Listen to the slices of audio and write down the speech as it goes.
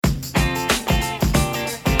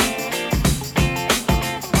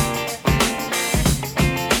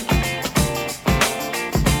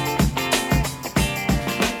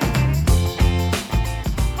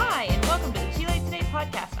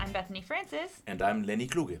And I'm Lenny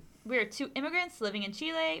Kluge. We're two immigrants living in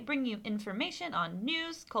Chile, bringing you information on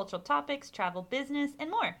news, cultural topics, travel, business, and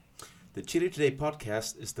more. The Chile Today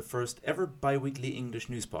podcast is the first ever bi-weekly English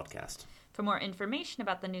news podcast. For more information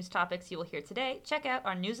about the news topics you will hear today, check out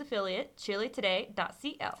our news affiliate,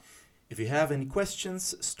 chiletoday.cl. If you have any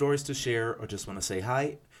questions, stories to share, or just want to say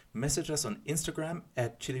hi, message us on Instagram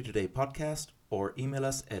at Chile Today Podcast or email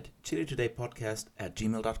us at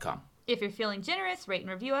chiletodaypodcast@gmail.com. If you're feeling generous, rate and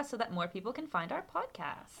review us so that more people can find our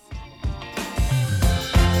podcast.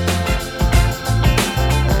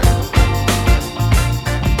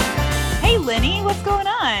 Hey, Lenny, what's going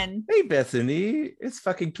on? Hey, Bethany, it's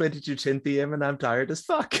fucking 22:10 p.m. and I'm tired as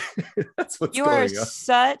fuck. That's what's You going are on.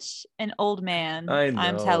 such an old man. I know.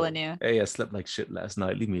 I'm telling you. Hey, I slept like shit last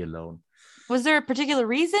night. Leave me alone. Was there a particular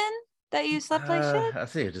reason that you slept like shit? I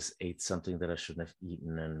think I just ate something that I shouldn't have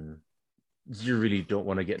eaten, and you really don't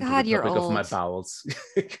want to get into God, the you're topic of my old. bowels.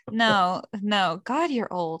 No. God,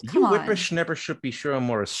 you're old. Come You on. whippersnapper should be showing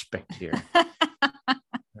more respect here.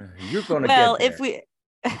 You're gonna Well, get there. if we,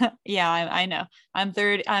 yeah, I know. I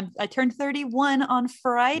turned 31 on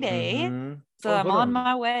Friday, Mhm. so Oh, I'm hold on on.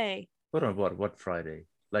 my way. Hold on, what Friday?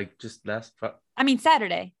 Like just last Friday? I mean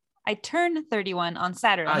Saturday. I turned 31 on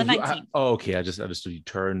Saturday, on the 19th. Okay. I just understood you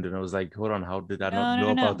turned, and I was like, hold on, how did I not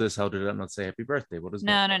No. know about this? How did I not say happy birthday? What is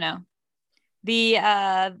that? No.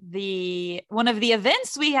 The one of the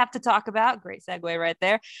events we have to talk about, great segue right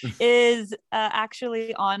there, is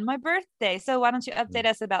actually on my birthday. So why don't you update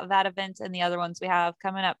us about that event and the other ones we have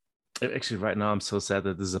coming up? Actually, right now I'm so sad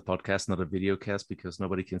that this is a podcast, not a video cast, because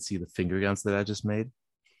nobody can see the finger guns that I just made.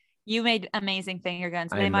 You made amazing finger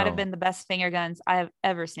guns. I They might have know. been the best finger guns I have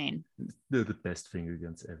ever seen. They're the best finger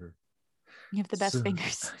guns ever. You have the best So-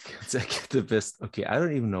 fingers. I get the best. Okay, I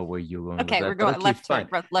don't even know where you're going. Okay, with that, we're but going okay, left fine.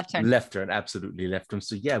 turn. Left turn. Left turn, absolutely left turn.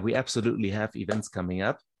 So yeah, we absolutely have events coming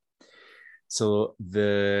up. So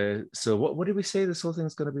what did we say? This whole thing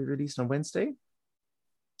is going to be released on Wednesday.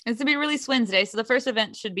 It's gonna be released Wednesday, so the first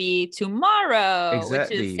event should be tomorrow, which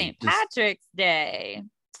Exactly. is St. Just- Patrick's Day.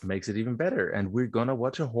 Makes it even better. And we're gonna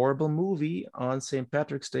watch a horrible movie on St.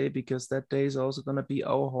 Patrick's Day, because that day is also gonna be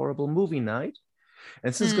our horrible movie night.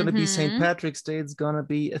 And since it's gonna be St. Mhm. Patrick's Day, it's gonna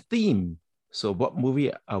be a theme. So what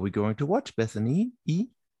movie are we going to watch, Bethany? We're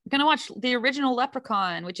gonna watch the original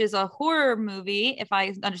Leprechaun, which is a horror movie, if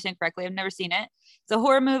I understand correctly. I've never seen it. It's a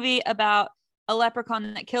horror movie about a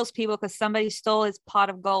leprechaun that kills people because somebody stole his pot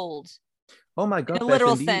of gold. Oh my In God, a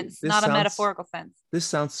literal Bethany, sense, this not a sounds- metaphorical sense. This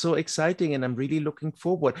sounds so exciting, and I'm really looking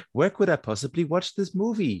forward. Where could I possibly watch this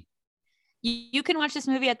movie? You can watch this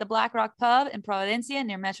movie at the Black Rock Pub in Providencia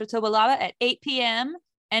near Metro Tobalaba at 8 p.m.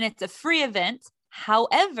 and it's a free event.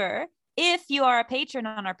 However, if you are a patron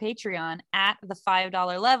on our Patreon at the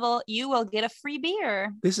 $5 level, you will get a free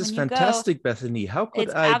beer. This is when you go. fantastic, Bethany. How could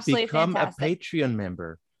It's I absolutely become fantastic. a Patreon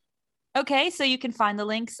member? Okay, so you can find the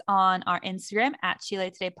links on our Instagram at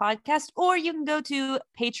Chile Today Podcast, or you can go to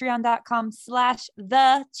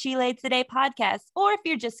patreon.com/the Chile Today Podcast. Or if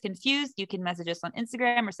you're just confused, you can message us on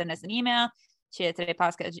Instagram or send us an email,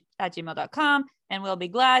 chiletodaypodcast@gmail.com, and we'll be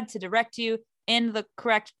glad to direct you in the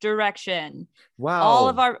correct direction. Wow. All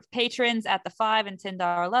of our patrons at the $5 and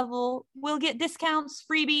 $10 level will get discounts,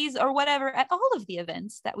 freebies, or whatever at all of the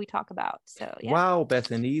events that we talk about. So yeah. Wow,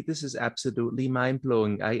 Bethany, this is absolutely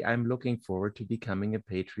mind-blowing. I'm looking forward to becoming a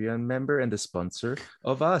Patreon member and a sponsor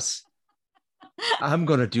of us. I'm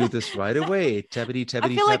gonna do this right away. Tappity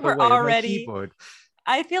tappity feel like tap we're away on my already- keyboard.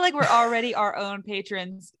 I feel like we're already our own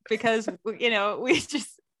patrons because we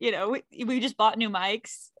just we just bought new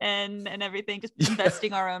mics and everything, just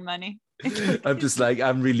investing our own money. I'm just like,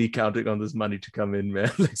 I'm really counting on this money to come in, man.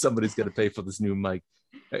 Like somebody's gonna pay for this new mic.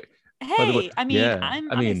 By the way, Hey, I mean, yeah, I'm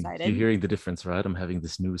you're excited. hearing the difference, right? I'm having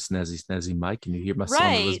this new snazzy mic. Can you hear my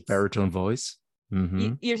sonorous Right. baritone voice?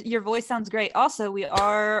 Mhm. Your voice sounds great. Also, we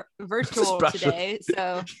are virtual brush it. today,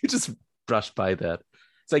 so You just brushed by that.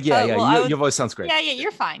 It's like, yeah, Oh, well, your voice sounds great. yeah,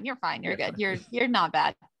 you're fine. You're fine. You're Yeah, good. You're not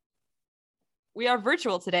bad. We are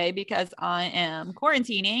virtual today because I am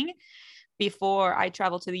quarantining before I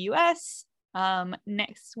travel to the US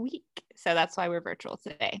next week. So that's why we're virtual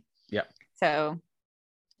today. Yeah. So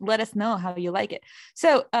let us know how you like it.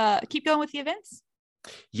 So keep going with the events.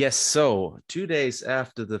 Yes, so 2 days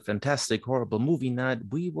after the fantastic, horrible movie night,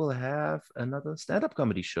 we will have another stand-up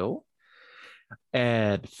comedy show.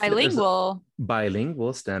 And there's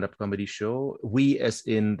bilingual stand-up comedy show. We, as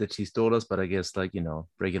in the Chistolas, but I guess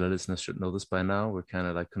regular listeners should know this by now. We're kind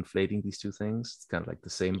of like conflating these two things. It's kind of like the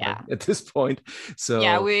same thing at this point. So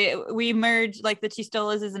yeah, we merged, like, the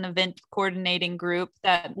Chistolas is an event coordinating group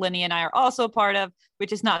that Lenny and I are also a part of,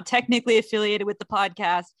 which is not technically affiliated with the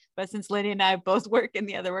podcast, but since Lenny and I both work in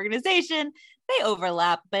the other organization, they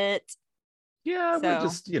overlap. But yeah, so, we're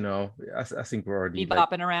just, I think we're already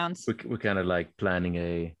bopping around. We're kind of like planning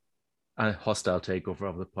a hostile takeover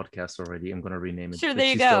of the podcast already. I'm going to rename it. Sure, there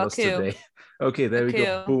you go. Today. Okay, there we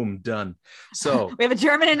go. Boom, done. So we have a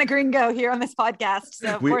German and a gringo here on this podcast.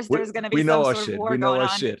 So of course there's going to be some sort of war going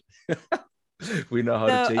on. We know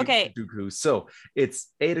how to do crews. So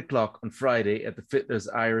it's 8:00 on Friday at the Fiddler's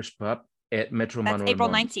Irish Pub at Metro Manuel. That's April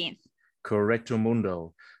 19th. Correcto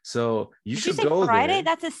Mundo. So you should go there. Friday?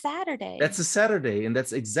 That's a Saturday. That's a Saturday, and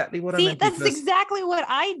that's exactly what I meant. That's exactly what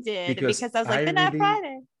I did because I was like, then not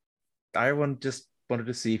Friday. I just wanted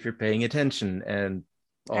to see if you're paying attention, and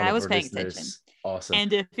I was paying attention. Awesome.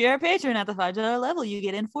 And if you're a patron at the $5 level, you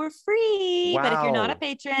get in for free. Wow. But if you're not a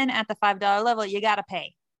patron at the $5 level, you gotta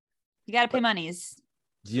pay. You gotta pay monies.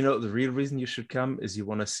 Do you know the real reason you should come is you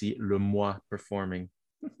want to see Le Moi performing?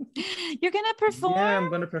 You're gonna perform? Yeah,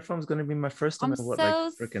 I'm gonna perform. It's gonna be my first time in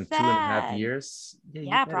freaking 2.5 years.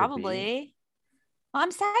 Yeah, probably. Well,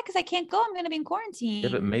 I'm sad because I can't go. I'm gonna be in quarantine. Yeah,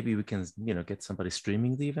 but maybe we can, get somebody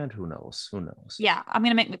streaming the event. Who knows? Yeah, I'm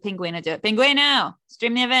gonna make Pinguino do it. Pinguino,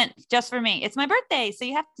 stream the event just for me. It's my birthday, so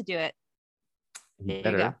you have to do it.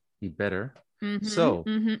 He better. Mm-hmm, so,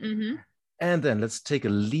 and then let's take a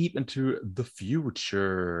leap into the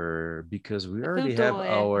future because we already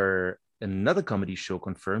have another comedy show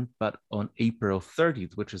confirmed, but on April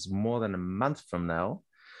 30th, which is more than a month from now,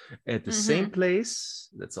 at the same place.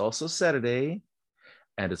 That's also Saturday.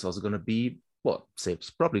 And it's also going to be,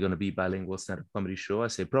 it's probably going to be bilingual stand-up comedy show. I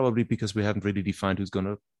say probably because we haven't really defined who's going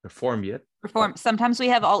to perform yet. Sometimes we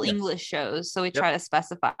have all English shows, so we try to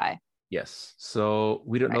specify. Yes. So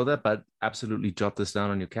we don't know that, but absolutely jot this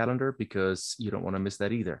down on your calendar because you don't want to miss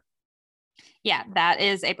that either. Yeah, that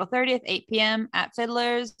is April 30th, 8 p.m. at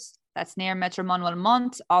Fiddlers. That's near Metro Manuel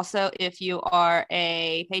Montt. Also, if you are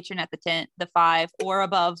a patron at the 5 or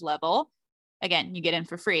above level, again, you get in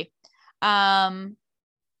for free.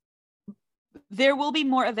 There will be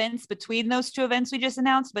more events between those two events we just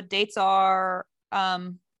announced, but dates are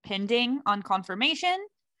pending on confirmation.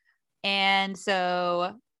 And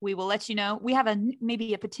so we will let you know. We have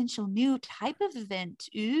maybe a potential new type of event.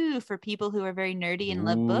 For people who are very nerdy and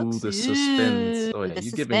love books. The suspense. Oh, yeah,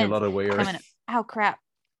 you're giving a lot away. Oh, crap.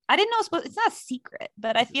 I didn't know it's not a secret,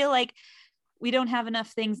 but I feel like we don't have enough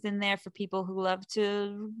things in there for people who love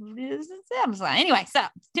to. Anyway, so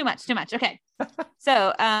too much. Okay.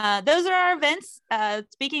 So those are our events.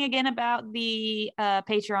 Speaking again about the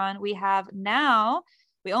Patreon, we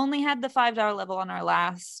only had the $5 level on our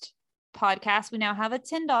last podcast. We now have a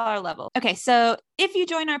 $10 level. Okay. So if you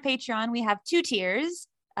join our Patreon, we have 2 tiers.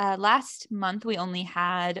 Last month, we only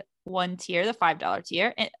had one tier, the $5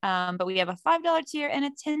 tier, but we have a $5 tier and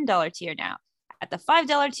a $10 tier now. At the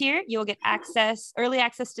 $5 tier, you'll get early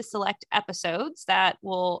access to select episodes that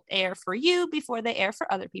will air for you before they air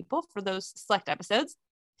for other people for those select episodes.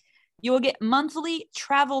 You will get monthly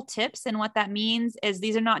travel tips. And what that means is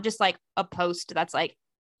these are not just like a post that's like,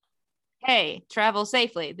 hey, travel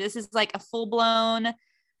safely. This is like a full-blown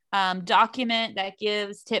document that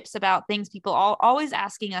gives tips about things people always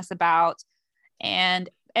asking us about. And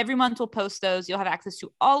every month we'll post those. You'll have access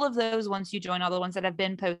to all of those once you join, all the ones that have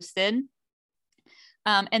been posted.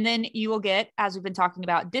 And then you will get, as we've been talking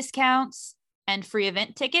about, discounts and free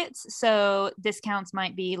event tickets. So discounts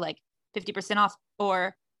might be like 50% off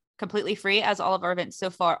or completely free, as all of our events so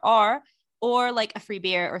far are, or like a free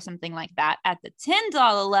beer or something like that. At the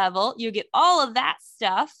 $10 level, you get all of that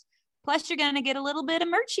stuff. Plus you're going to get a little bit of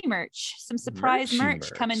merch, some surprise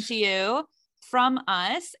merch coming to you from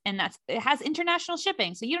us. And it has international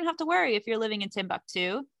shipping. So you don't have to worry if you're living in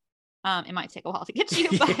Timbuktu. It might take a while to get to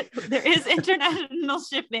you, but there is international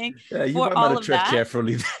shipping for all of that.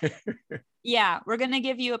 Carefully there. Yeah, we're gonna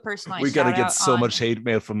give you a personalized. We gotta get so much hate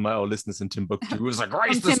mail from our listeners in Timbuktu. It was like, why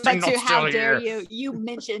is this thing not still how here? Dare you? You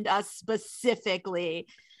mentioned us specifically.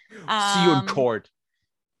 See you in court.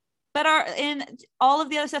 But in all of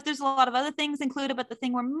the other stuff, there's a lot of other things included. But the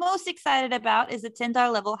thing we're most excited about is the $10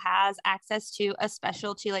 level has access to a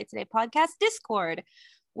special Chile Today podcast Discord,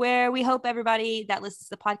 where we hope everybody that listens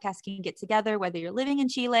to the podcast can get together, whether you're living in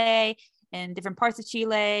Chile, in different parts of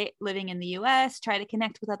Chile, living in the US, try to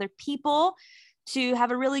connect with other people to have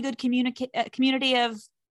a really good community of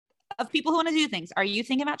of people who want to do things. Are you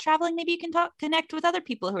thinking about traveling? Maybe you can connect with other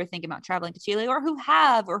people who are thinking about traveling to Chile, or who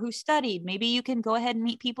have, or who studied. Maybe you can go ahead and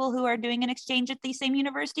meet people who are doing an exchange at the same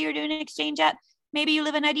university you're doing an exchange at. Maybe you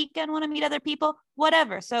live in Arica and want to meet other people,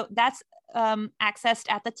 whatever. So that's accessed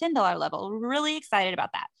at the $10 level. We're really excited about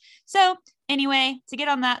that. So anyway, to get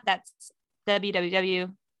on that, that's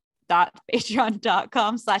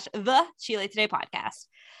www.patreon.com/the Chile Today podcast.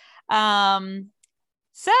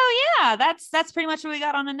 So yeah, that's pretty much what we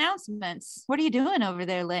got on announcements. What are you doing over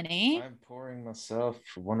there, Lenny? I'm pouring myself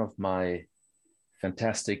one of my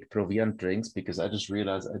fantastic Proviant drinks because I just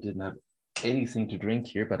realized I didn't have anything to drink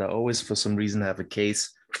here, but I always, for some reason, have a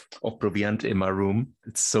case of Proviant in my room.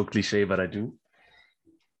 It's so cliche, but I do.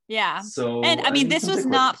 Yeah. So, and I mean, this was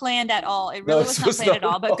not planned at all. It really was not planned at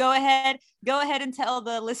all. But go ahead and tell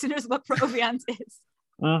the listeners what Proviant is.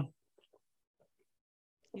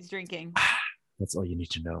 He's drinking. That's all you need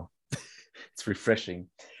to know. It's refreshing.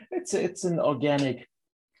 It's an organic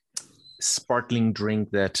sparkling drink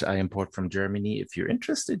that I import from Germany. If you're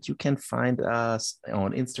interested, you can find us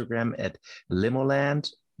on Instagram at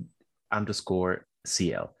limoland_CL.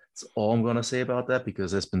 That's all I'm going to say about that,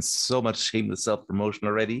 because there's been so much shameless self-promotion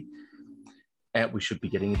already. And we should be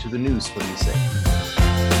getting into the news. What do you say?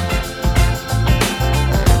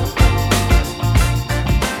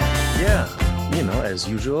 Yeah, as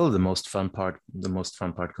usual, the most fun part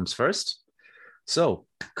comes first. So,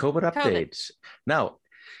 COVID update. Now,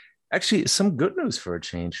 actually, some good news for a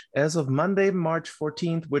change. As of Monday, March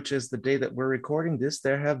 14th, which is the day that we're recording this,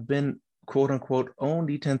 there have been, quote unquote,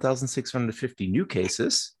 only 10,650 new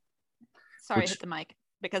cases. Sorry, I hit the mic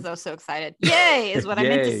because I was so excited. Yay is what I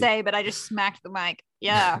meant to say, but I just smacked the mic.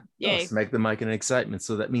 Yeah, yay. Smacked the mic in excitement.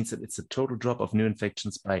 So that means that it's a total drop of new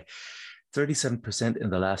infections by 37% in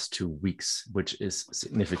the last 2 weeks, which is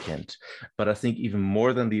significant. But I think even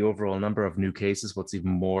more than the overall number of new cases, what's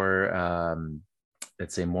even more,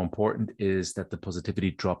 let's say, more important is that the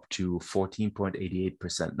positivity dropped to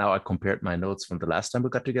 14.88%. Now, I compared my notes from the last time we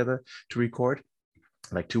got together to record,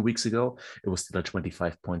 like 2 weeks ago. It was still at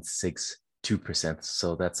 25.62%.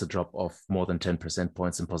 So that's a drop of more than 10 percent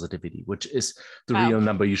points in positivity, which is the real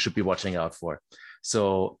number you should be watching out for.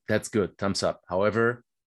 So that's good. Thumbs up. However,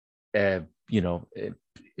 if you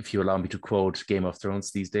allow me to quote Game of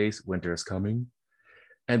Thrones these days, winter is coming,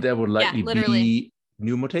 and there will likely be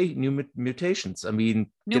new mutations. I mean,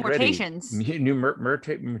 new mutations. New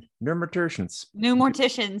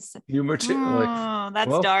mutations.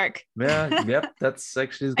 That's dark. Yeah, yep. That's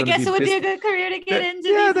actually. I guess it would be a good career to get into.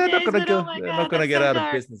 Yeah, they're not gonna get out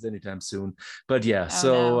of business anytime soon. But yeah,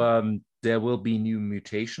 there will be new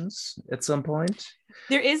mutations at some point.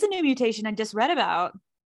 There is a new mutation I just read about.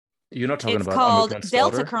 You're not talking about called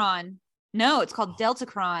Deltacron. No, it's called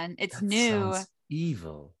Deltacron. It's that new. Sounds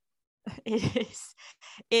evil. It is.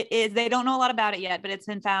 They don't know a lot about it yet, but it's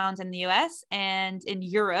been found in the US and in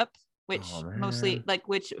Europe, which mostly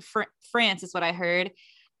France is what I heard.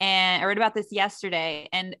 And I read about this yesterday,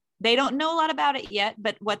 and they don't know a lot about it yet,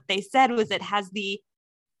 but what they said was it has the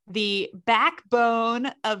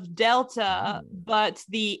backbone of Delta, but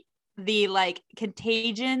the like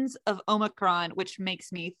contagions of Omicron, which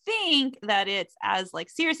makes me think that it's as like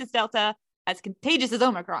serious as Delta, as contagious as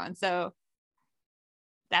Omicron. So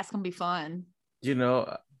that's gonna be fun.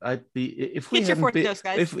 I'd be if we get your 4th dose,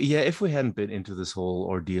 guys. If we hadn't been into this whole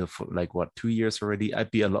ordeal for 2 years already, I'd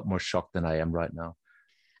be a lot more shocked than I am right now.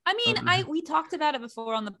 I mean, we talked about it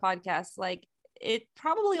before on the podcast. Like, it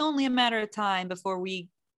probably only a matter of time before this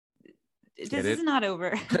is not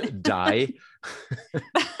over. Die.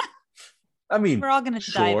 I mean, we're all going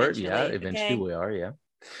to die eventually. Eventually we are, yeah.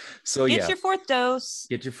 So get your 4th dose.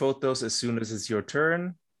 Get your 4th dose as soon as it's your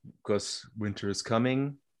turn, because winter is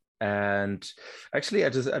coming. And actually, I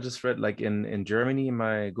just read, like, in Germany,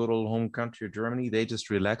 my good old home country of Germany, they just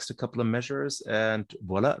relaxed a couple of measures, and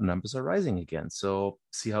voila, numbers are rising again. So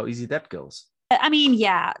see how easy that goes. I mean,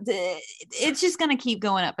 yeah, it's just going to keep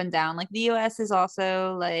going up and down. Like, the US is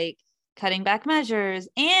also like cutting back measures.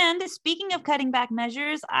 And speaking of cutting back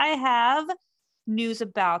measures, I have news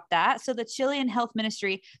about that. So the Chilean health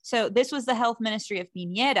ministry, so this was the health ministry of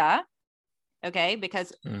Piñera, okay,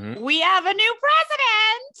 because we have a new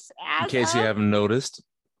president. In case you haven't noticed.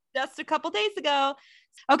 Just a couple days ago.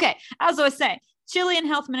 Okay, as I was saying, Chilean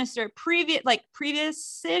health minister,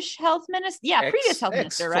 previous-ish health minister. Yeah, previous health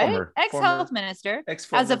minister, right? Ex-health minister.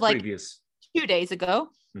 As of like previous. 2 days ago.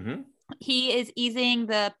 Mm-hmm. He is easing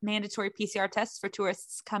the mandatory PCR tests for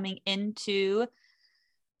tourists coming into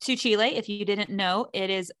Chile. If you didn't know, it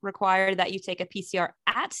is required that you take a PCR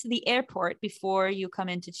at the airport before you come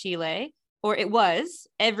into Chile, or it was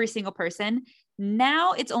every single person.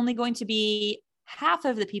 Now it's only going to be half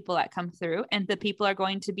of the people that come through, and the people are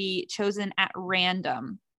going to be chosen at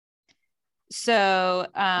random. So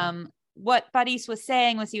what Paris was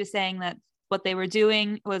saying was, he was saying that what they were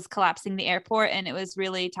doing was collapsing the airport, and it was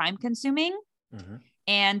really time consuming. Mm-hmm.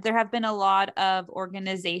 And there have been a lot of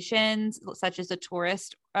organizations such as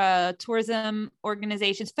the tourism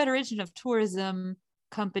organizations, Federation of Tourism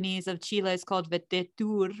Companies of Chile is called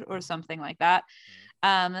VTTUR or something like that,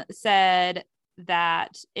 said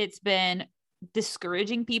that it's been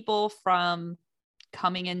discouraging people from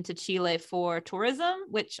coming into Chile for tourism,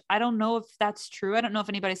 which I don't know if that's true. I don't know if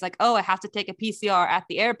anybody's like, oh, I have to take a PCR at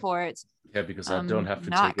the airport. Yeah, because I don't have to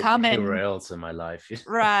take it anywhere else in my life.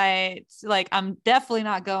 Right. Like, I'm definitely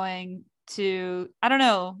not going to, I don't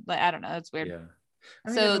know. It's weird. Yeah. I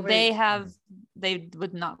mean, so they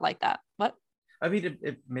would not like that. What? I mean,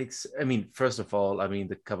 it makes, first of all,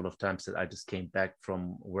 the couple of times that I just came back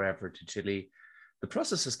from wherever to Chile, the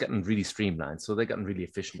process has gotten really streamlined. So they've gotten really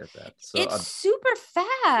efficient at that. So it's super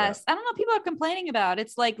fast. Yeah. I don't know. People are complaining about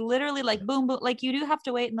it's like literally like boom, boom. Like you do have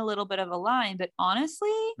to wait in a little bit of a line, but honestly,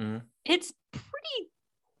 it's pretty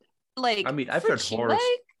like,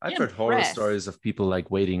 I've heard horror stories of people like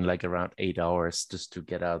waiting like around 8 hours just to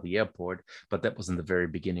get out of the airport, but that was in the very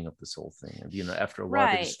beginning of this whole thing. And after a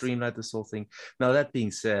while, they streamlined this whole thing. Now, that being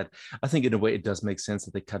said, I think in a way it does make sense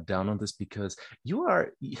that they cut down on this, because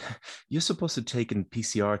you're supposed to take a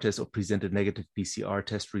PCR test or present a negative PCR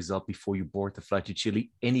test result before you board the flight to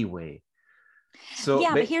Chile anyway. So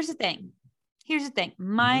but here's the thing.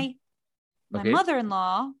 My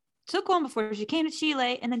mother-in-law took one before she came to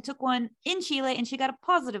Chile, and then took one in Chile, and she got a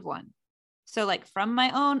positive one. So like, from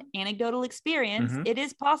my own anecdotal experience, it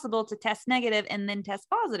is possible to test negative and then test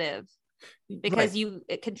positive, because you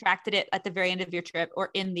contracted it at the very end of your trip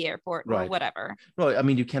or in the airport or whatever. Well,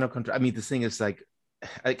 you cannot the thing is like,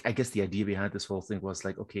 I guess the idea behind this whole thing was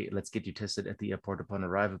like, okay, let's get you tested at the airport upon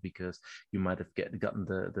arrival, because you might have gotten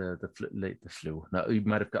the flu. Now, you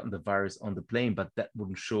might have gotten the virus on the plane, but that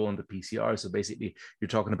wouldn't show on the PCR. So basically, you're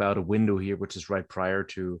talking about a window here, which is right prior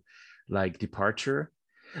to like departure.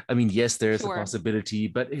 Yes, there's a possibility,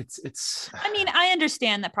 but it's. I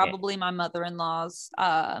understand that probably my mother-in-law's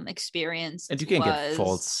experience, and you can get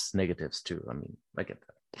false negatives too. I get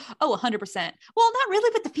that. Oh, 100%. Well, not really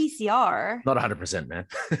with the PCR. Not 100%, man.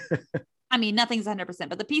 Nothing's 100%,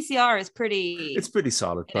 but the PCR is pretty. It's pretty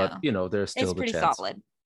solid, but there's still the chance. It's pretty solid,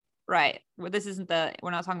 right? Well,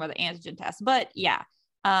 we're not talking about the antigen test, but yeah.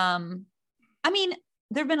 There've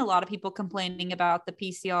been a lot of people complaining about the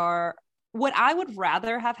PCR. What I would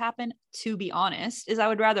rather have happen, to be honest, is I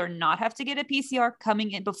would rather not have to get a PCR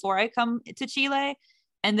coming in before I come to Chile,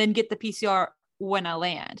 and then get the PCR when I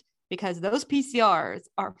land. Because those PCRs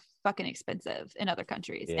are fucking expensive in other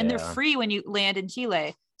countries, and they're free when you land in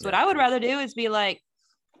Chile. So what I would rather do is be like,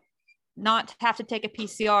 not have to take a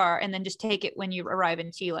PCR and then just take it when you arrive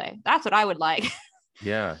in Chile. That's what I would like.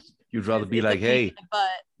 Yeah. You'd rather be like, hey,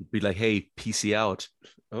 PC out.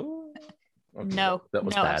 Oh, okay. No, that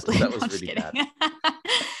was bad. That was really bad.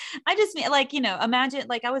 I just imagine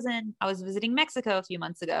like I was visiting Mexico a few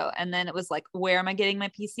months ago, and then it was like, where am I getting my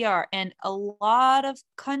PCR? And a lot of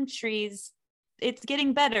countries, it's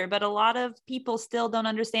getting better, but a lot of people still don't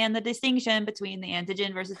understand the distinction between the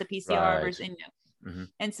antigen versus the PCR versus,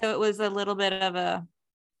 and so it was a little bit of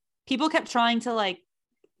people kept trying to like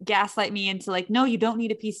gaslight me into like, no, you don't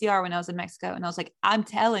need a PCR when I was in Mexico. And I was like, I'm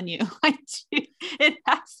telling you, it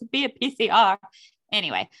has to be a PCR.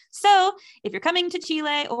 Anyway, so if you're coming to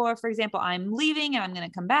Chile, or for example, I'm leaving and I'm going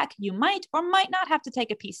to come back, you might or might not have to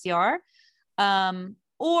take a PCR.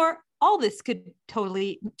 Or all this could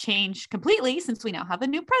totally change completely since we now have a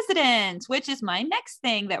new president, which is my next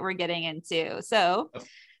thing that we're getting into. So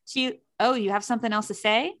you have something else to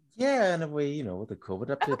say? Yeah, in a way, with the COVID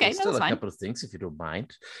update, there's still a couple of things, if you don't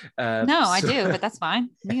mind. I do, but that's fine.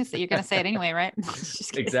 You're going to say it anyway, right?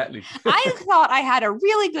 Exactly. I thought I had a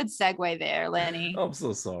really good segue there, Lenny. I'm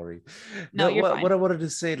so sorry. No, you're fine. What I wanted to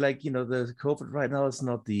say, the COVID right now is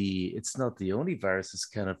not the only virus that's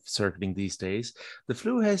kind of circling these days. The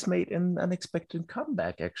flu has made an unexpected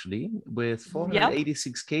comeback, actually, with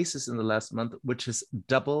 486 cases in the last month, which is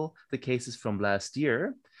double the cases from last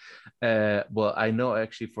year. Well, I know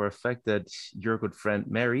actually for a fact that your good friend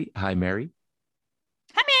Mary, hi Mary,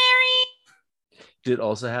 did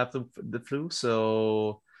also have the flu,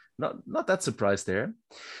 so not that surprised there.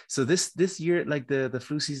 So this year, like the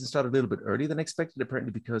flu season started a little bit earlier than expected,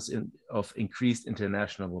 apparently because of increased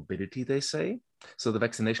international mobility, they say. So the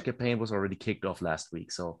vaccination campaign was already kicked off last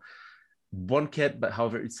week. So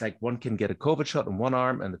however, it's like one can get a COVID shot in one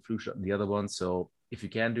arm and the flu shot in the other one. So if you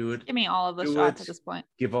can do it, give me all of the shots at this point.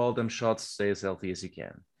 Give all them shots, stay as healthy as you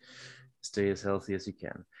can. Stay as healthy as you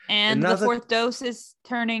can. And the fourth dose is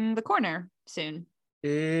turning the corner soon.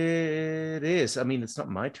 It is. I mean, it's not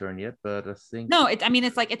my turn yet, but I think. No,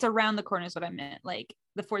 it's around the corner is what I meant. Like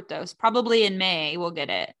the fourth dose, probably in May we'll get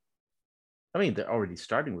it. I mean, they're already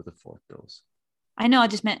starting with the fourth dose. I know. I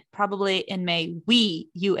just meant probably in May.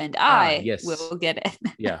 You and I will get it.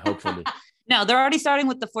 Yeah, hopefully. No, they're already starting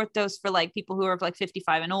with the fourth dose for like people who are like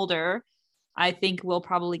 55 and older. I think we'll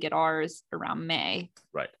probably get ours around May.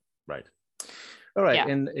 Right. All right. Yeah.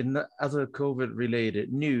 In other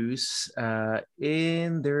COVID-related news,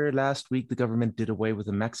 in their last week, the government did away with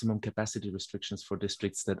the maximum capacity restrictions for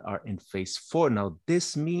districts that are in phase 4. Now,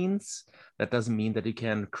 that doesn't mean that you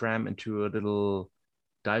can cram into a little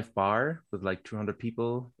dive bar with like 200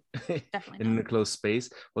 people in a closed space.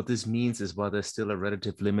 What this means is while there's still a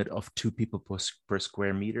relative limit of 2 people per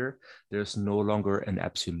square meter, there's no longer an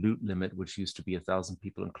absolute limit, which used to be 1,000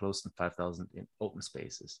 people enclosed and 5,000 in open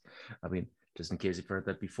spaces. I mean, just in case you've heard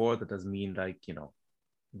that before, that doesn't mean like,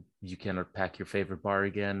 you cannot pack your favorite bar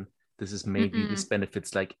again. This is maybe this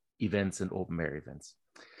benefits like events and open air events.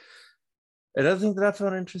 Another thing that I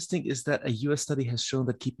found interesting is that a US study has shown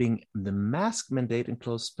that keeping the mask mandate in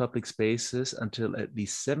closed public spaces until at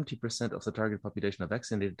least 70% of the target population are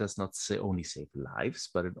vaccinated does not only save lives,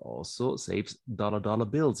 but it also saves dollar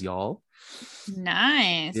bills, y'all.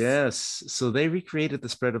 Nice. Yes. So they recreated the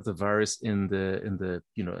spread of the virus in a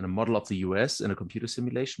model of the US in a computer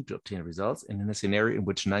simulation to obtain results. And in a scenario in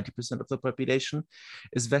which 90% of the population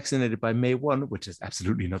is vaccinated by May 1, which is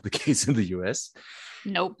absolutely not the case in the US.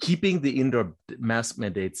 Nope. Keeping the indoor mask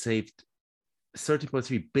mandate saved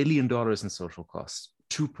 $13.3 billion in social costs,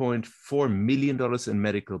 $2.4 million in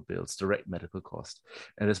medical bills, direct medical costs,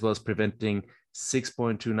 and as well as preventing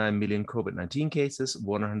 6.29 million COVID-19 cases,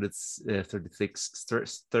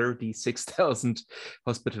 136,000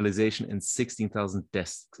 hospitalization, and 16,000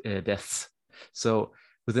 deaths. So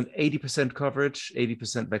with an 80% coverage,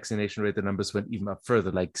 80% vaccination rate, the numbers went even up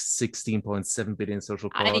further, like 16.7 billion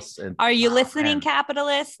social costs. Are you listening,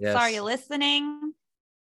 capitalists? Yes. Are you listening?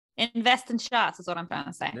 Invest in shots is what I'm trying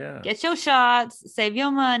to say. Yeah. Get your shots, save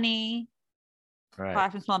your money. Right. Buy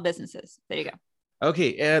from small businesses. There you go.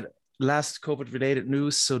 Okay, and last COVID-related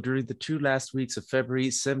news. So during the 2 last weeks of February,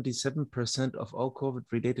 77% of all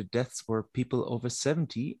COVID-related deaths were people over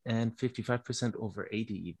 70 and 55% over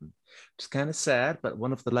 80 even. It's kind of sad, but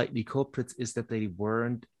one of the likely culprits is that they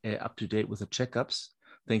weren't up to date with the checkups,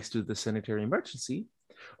 thanks to the sanitary emergency,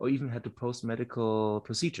 or even had to post medical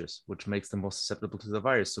procedures, which makes them more susceptible to the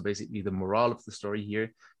virus. So basically the moral of the story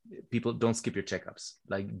here, people don't skip your checkups.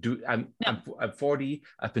 Like I'm 40.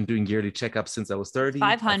 I've been doing yearly checkups since I was 30.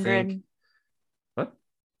 500. What?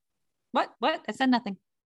 What? I said nothing.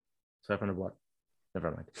 500 what?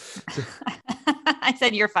 Never mind. I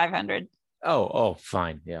said you're 500. Oh,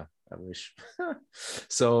 fine. Yeah. I wish.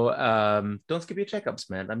 So don't skip your checkups,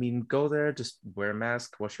 man. I mean, go there, just wear a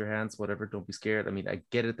mask, wash your hands, whatever. Don't be scared. I mean, I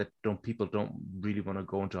get it that people don't really want to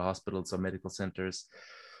go into hospitals or medical centers,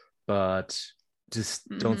 but just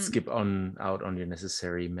don't skip out on your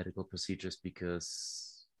necessary medical procedures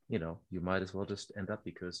because, you might as well just end up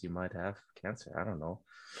because you might have cancer. I don't know.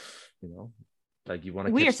 Like you want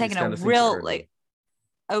to. We are taking a real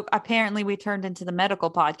Oh, apparently we turned into the medical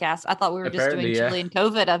podcast. I thought we were just doing Chilean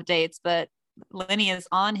COVID updates, but Lenny is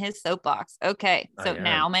on his soapbox. Okay. So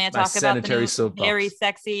now may I talk about the new very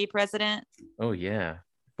sexy president? Oh, yeah.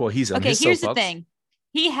 Well, he's on his soapbox. Here's the thing.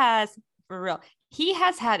 He has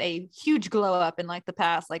had a huge glow up in like the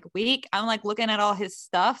past week. I'm like looking at all his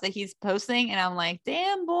stuff that he's posting and I'm like,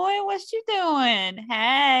 damn boy, what you doing?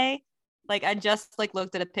 Hey, like I just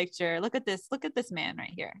looked at a picture. Look at this man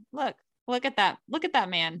right here. Look at that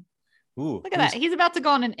man. Ooh, look at that. He's about to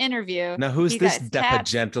go on an interview. Now, who's this dapper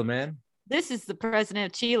gentleman? This is the president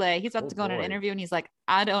of Chile. He's about to go on an interview and he's like,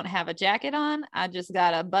 I don't have a jacket on. I just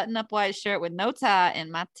got a button-up white shirt with no tie and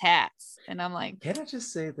my tats. And I'm like, can I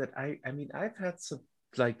just say that I've had some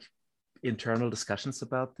internal discussions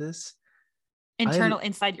about this.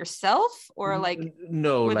 Inside yourself or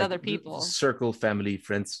no, with other people? Circle, family,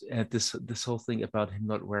 friends. And this whole thing about him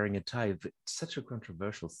not wearing a tie, it's such a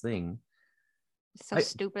controversial thing. So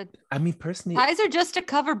stupid. I mean, personally, ties are just to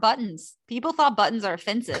cover buttons. People thought buttons are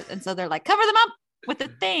offensive, and so they're like, cover them up with the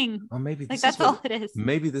thing. Or maybe that's all it is.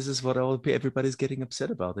 Maybe this is what everybody's getting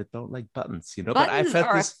upset about. They don't like buttons, Buttons but I've had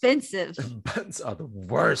offensive. Buttons are the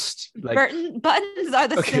worst. Buttons are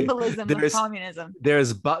the symbolism of communism.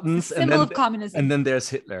 There's buttons, and then of communism, and then there's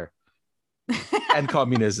Hitler and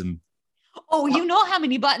communism. Oh, you know how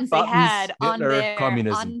many buttons they had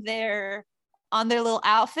Hitler, on their little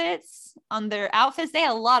outfits, They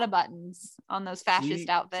had a lot of buttons on those fascist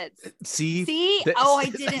outfits. See? Oh, I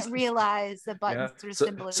didn't realize the buttons were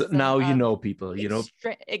symbolism. So now you know, people, you know.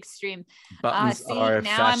 Extreme. Buttons are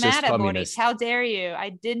now I'm mad at communist. Boric. How dare you? I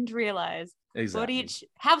didn't realize. Exactly. Boric,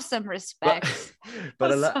 have some respect.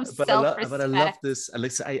 But I love this.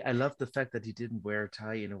 Alexa, I love the fact that he didn't wear a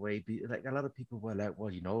tie in a way. Like a lot of people were like,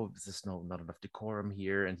 well, you know, there's not enough decorum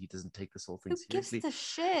here, and he doesn't take this whole thing seriously. Who gives the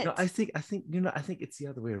shit? No, I think I think it's the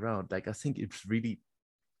other way around. Like I think it really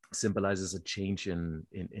symbolizes a change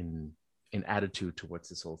in attitude towards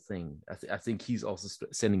this whole thing. I think he's also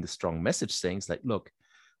sending a strong message, saying, it's like, look,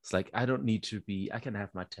 it's like I can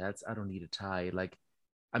have my tats. I don't need a tie. Like,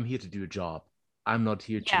 I'm here to do a job. I'm not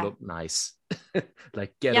here to look nice.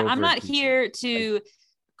 Like, get over it. I'm not here to. Like,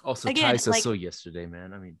 also, ties are so yesterday,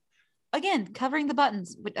 man. I mean, again, covering the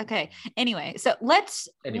buttons. Okay. Anyway, so let's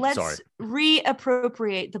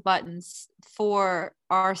reappropriate the buttons for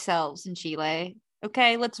ourselves in Chile.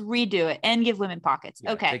 Okay, let's redo it and give women pockets.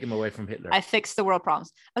 Okay. Take them away from Hitler. I fixed the world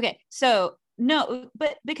problems. Okay, so no,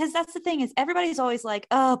 but because that's the thing is everybody's always like,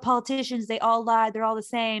 oh, politicians, they all lie. They're all the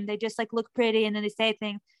same. They just like look pretty and then they say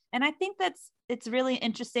things. And I think it's really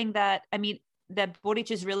interesting that, I mean, that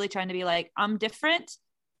Boric is really trying to be like, I'm different.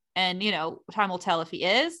 And, you know, time will tell if he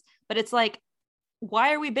is. But it's like,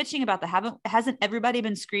 why are we bitching about that? Hasn't everybody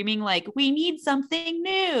been screaming like, we need something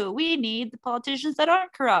new? We need the politicians that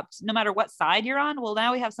aren't corrupt, no matter what side you're on. Well,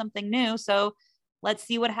 now we have something new. So let's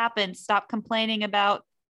see what happens. Stop complaining about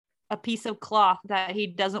a piece of cloth that he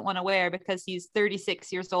doesn't want to wear because he's 36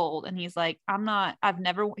 years old. And he's like,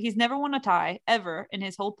 he's never worn a tie ever in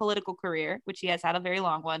his whole political career, which he has had a very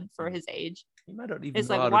long one for his age. He might not even it's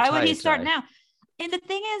like, why would he start now? And the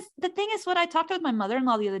thing is what I talked with my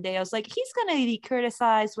mother-in-law the other day. I was like, he's going to be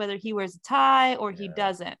criticized whether he wears a tie or he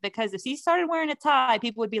doesn't, because if he started wearing a tie,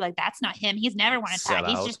 people would be like, that's not him. He's never worn a tie.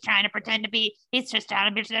 He's just trying to pretend to be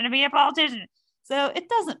a politician. So it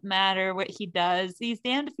doesn't matter what he does. He's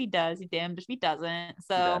damned if he does. He's damned if he doesn't.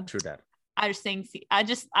 So true that. I just think I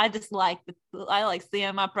like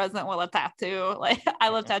seeing my president with a tattoo. Like, I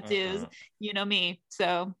love tattoos. You know me.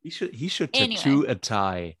 So he should tattoo a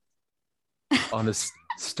tie on his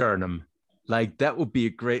sternum. Like, that would be a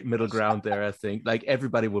great middle ground there. I think like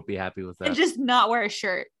everybody would be happy with that. And just not wear a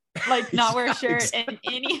shirt. Like, not wear a shirt and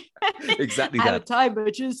any exactly I have a tie,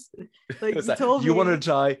 bitches. Like, you want a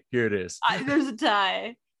tie? Here it is. There's a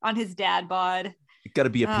tie on his dad bod. It got to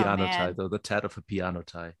be a piano tie, though. The tat of a piano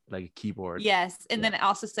tie, like a keyboard. Yes, and then it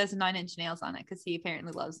also says 9 Inch Nails on it because he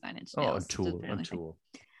apparently loves 9 Inch Nails. And Tool.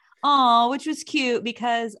 Oh, which was cute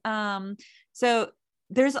because so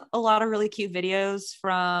there's a lot of really cute videos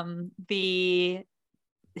from his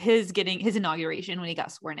inauguration when he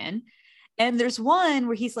got sworn in. And there's one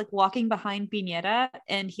where he's like walking behind Piñera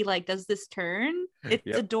and he like does this turn.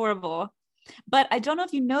 It's adorable. But I don't know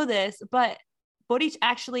if you know this, but Boric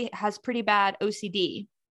actually has pretty bad OCD.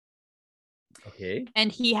 Okay.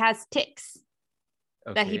 And he has tics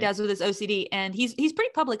that he does with his OCD. And he's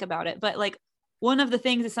pretty public about it. But like one of the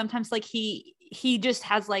things is sometimes like he just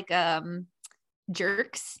has like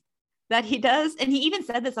jerks that he does. And he even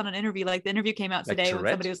said this on an interview. Like, the interview came out today when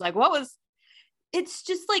somebody was like, it's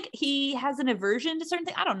just like he has an aversion to certain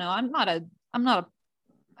things. I don't know. I don't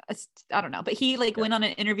know. But he went on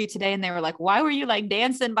an interview today and they were like, why were you like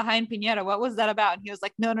dancing behind Piñera? What was that about? And he was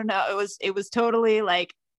like, no. It was totally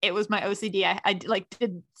like, it was my OCD. I like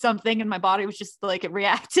did something and my body was just like, it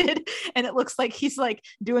reacted. And it looks like he's like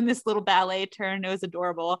doing this little ballet turn. It was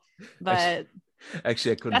adorable. But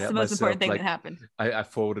actually I couldn't. That's the most important thing that happened. I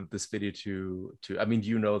forwarded this video to I mean,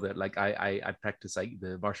 you know that like I practice like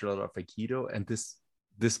the martial art of Aikido, and this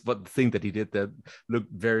thing that he did that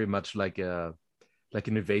looked very much like an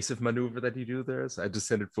evasive maneuver that you do there. So I just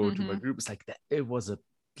sent it forward to my group. It's like that. It was a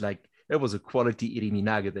quality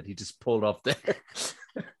Iriminage that he just pulled off there.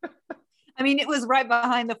 I mean, it was right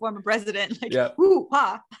behind the former president. Like, whoo,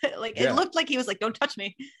 ha. Like, it looked like he was like, don't touch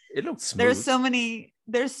me. It looked smooth.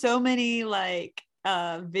 There's so many like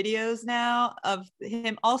videos now of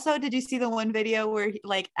him. Also, did you see the one video where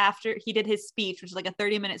after he did his speech, which was like a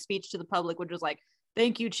 30-minute speech to the public, which was like,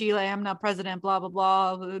 thank you, Chile, I'm now president, blah, blah,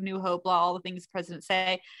 blah, New Hope, blah, all the things presidents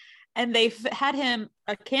say. And they had him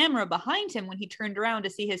a camera behind him when he turned around to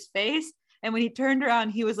see his face. And when he turned around,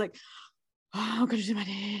 he was like, oh, I'm gonna do my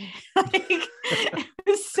day.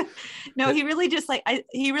 No, he really just like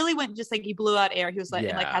he really went just like he blew out air. He was like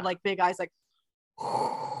and like had like big eyes like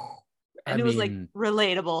and it was like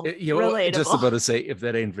relatable. Relatable. Just about to say, if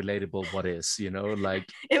that ain't relatable, what is? You know, like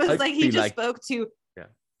it was like he just spoke to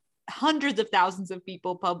hundreds of thousands of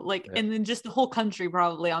people and then just the whole country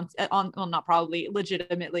probably on well, not probably,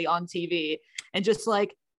 legitimately on TV, and just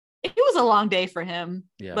like it was a long day for him.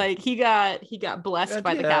 Yeah. Like he got blessed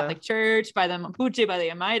by the Catholic Church, by the Mapuche, by the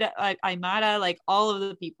Aymara, like all of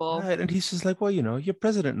the people. Right. And he's just like, well, you're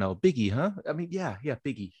president now. Biggie, huh? I mean, yeah,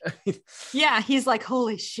 Biggie. Yeah, he's like,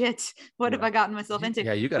 holy shit, what have I gotten myself into?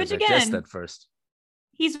 Yeah, you got to digest that first.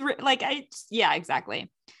 He's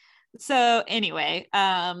exactly. So anyway,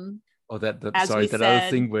 other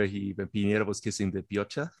thing where when Piñera was kissing the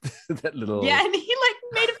piocha, that little and he like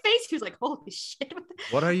made a face. He was like, "Holy shit!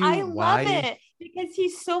 What are you? I love it because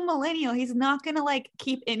he's so millennial. He's not gonna like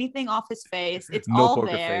keep anything off his face. It's no all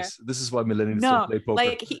poker there. Face. This is why millennials don't play poker.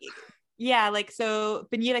 Like so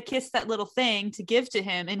Piñera kissed that little thing to give to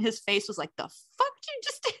him, and his face was like, "The fuck did you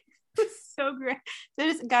just?" It was so great.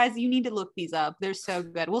 Guys, you need to look these up. They're so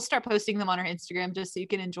good. We'll start posting them on our Instagram just so you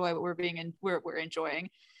can enjoy what we're enjoying.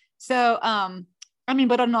 So,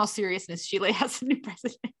 but in all seriousness, Chile has a new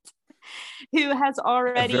president who has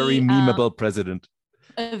already a very memeable president.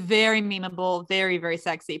 A very memeable, very, very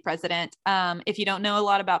sexy president. If you don't know a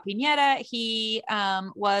lot about Piñera, he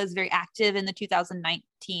was very active in the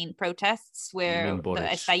 2019 protests where the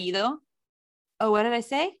estallido. Oh, what did I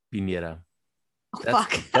say? Piñera. Oh,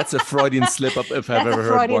 fuck. That's a Freudian slip up if I've ever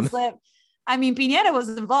heard one. Slip. I mean, Piñera was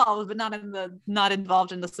involved, but not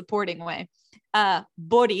involved in the supporting way.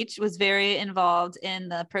 Boric was very involved in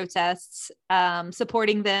the protests,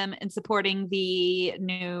 supporting them and supporting the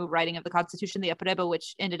new writing of the Constitution, the Apruebo,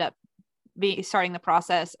 which ended up starting the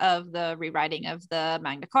process of the rewriting of the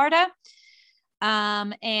Magna Carta.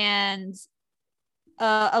 And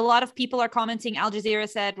a lot of people are commenting. Al Jazeera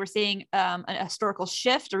said we're seeing an historical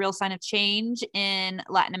shift, a real sign of change in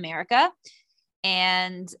Latin America.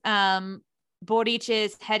 And Boric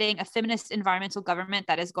is heading a feminist environmental government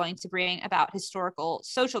that is going to bring about historical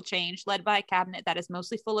social change, led by a cabinet that is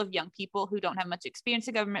mostly full of young people who don't have much experience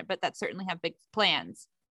in government, but that certainly have big plans.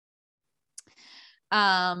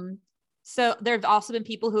 So there have also been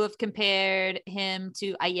people who have compared him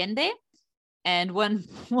to Allende, and one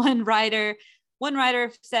writer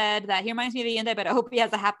said that he reminds me of Allende, but I hope he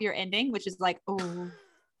has a happier ending, which is like, oh.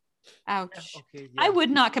 Ouch. Okay, yeah. I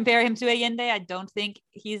would not compare him to Allende. I don't think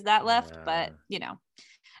he's that left, but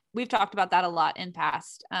we've talked about that a lot in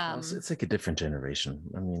past. It's like a different generation.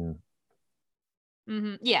 I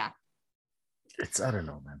mean, yeah. I don't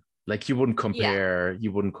know, man. Like you wouldn't compare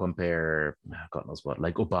God knows what,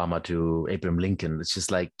 like Obama to Abraham Lincoln. It's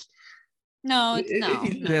just like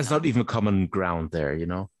there's not even a common ground there,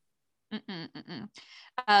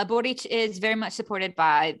 Boric is very much supported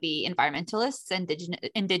by the environmentalists and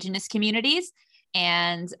indigenous communities,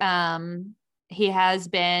 and he has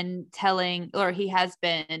been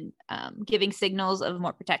giving signals of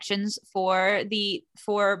more protections for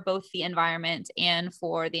both the environment and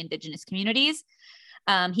for the indigenous communities.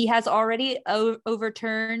 He has already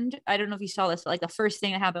overturned, I don't know if you saw this, but like the first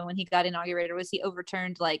thing that happened when he got inaugurated was he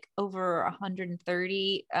overturned like over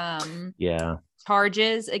 130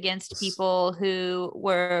 charges against people who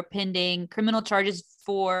were pending criminal charges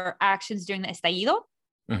for actions during the estallido.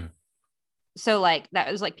 Mm-hmm. So like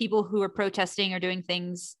that was like people who were protesting or doing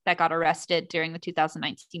things that got arrested during the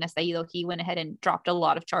 2019 estallido. He went ahead and dropped a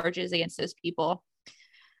lot of charges against those people.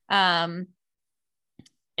 And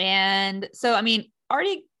so, I mean,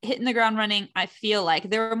 already hitting the ground running, I feel like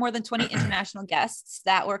there were more than 20 international guests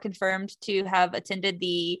that were confirmed to have attended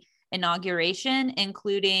the inauguration,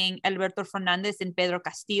 including Alberto Fernandez and Pedro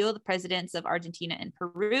Castillo, the presidents of Argentina and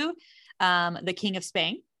Peru, the King of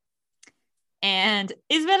Spain, and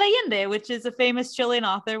Isabel Allende, which is a famous Chilean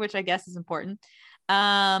author, which I guess is important.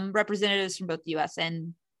 Representatives from both the US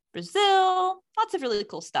and Brazil, lots of really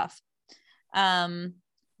cool stuff.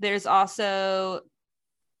 There's also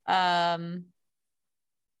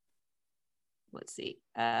let's see.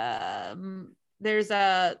 There's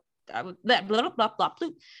the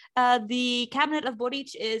cabinet of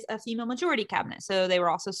Boric is a female majority cabinet, so they were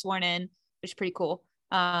also sworn in, which is pretty cool,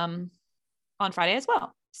 on Friday as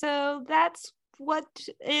well. So that's what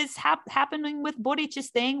is happening with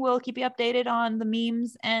Boric's thing. We'll keep you updated on the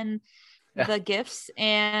memes and the GIFs,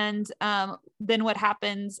 and then what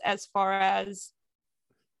happens as far as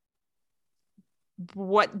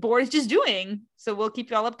what Boric is doing. So we'll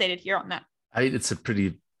keep you all updated here on that. It's a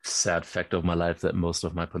pretty sad fact of my life that most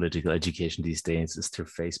of my political education these days is through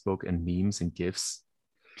Facebook and memes and GIFs.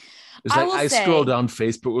 It's like I scroll down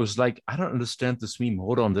Facebook, it was like, I don't understand this meme.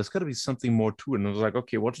 Hold on, there's got to be something more to it. And I was like,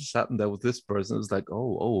 okay, what just happened there with this person? It was like,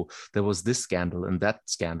 oh, there was this scandal and that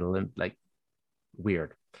scandal, and like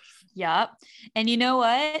weird. Yep. And you know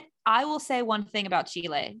what? I will say one thing about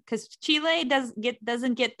Chile, because Chile doesn't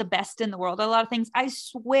get the best in the world at a lot of things. I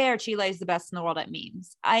swear Chile is the best in the world at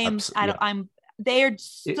memes. I'm They are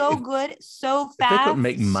so good, so fast. If they could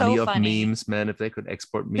make money so off funny. memes, man, if they could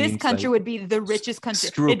export memes, this country would be the richest country.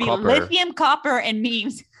 It'd be lithium, copper, and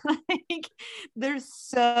memes. Like, they're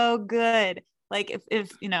so good. Like if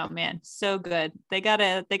you know, man, so good. They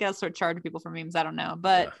gotta start charging people for memes. I don't know,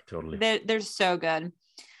 but totally. They're so good.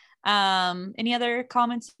 Any other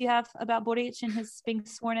comments you have about Boric and his being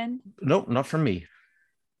sworn in? Nope, not from me.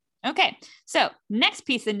 Okay, so next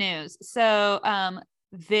piece of news. So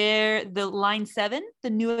the line 7, the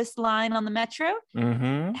newest line on the metro,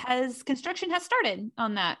 construction has started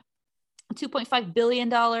on that. $2.5 billion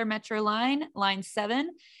metro line 7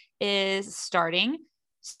 is starting.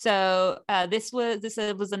 So this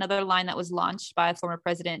was another line that was launched by former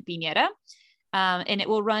President Piñera, and it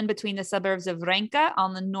will run between the suburbs of Renca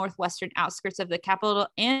on the northwestern outskirts of the capital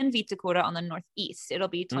and Vitacura on the northeast. It'll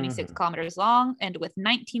be 26 kilometers long and with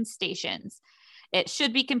 19 stations. It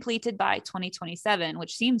should be completed by 2027,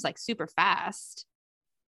 which seems like super fast.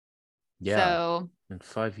 Yeah. So in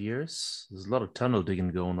 5 years, there's a lot of tunnel digging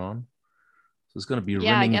going on. So it's going to be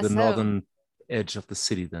rimming the northern edge of the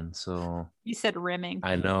city then. So you said rimming.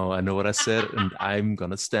 I know what I said, and I'm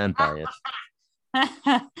going to stand by it.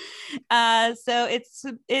 So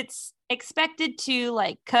it's expected to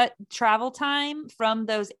like cut travel time from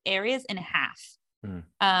those areas in half.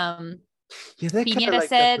 Yeah, they Piñera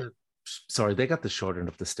said. They got the short end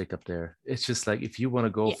of the stick up there. It's just like if you want to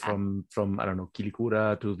go from I don't know,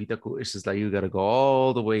 Quilicura to Vitacura, it's just like you got to go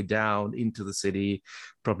all the way down into the city,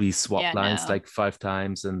 probably swap lines like 5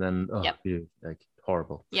 times, and then like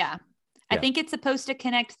horrible. Yeah. I think it's supposed to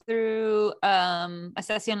connect through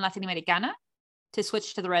Estación Latinoamericana to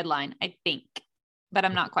switch to the red line, I think, but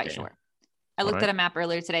I'm not quite sure. I looked at a map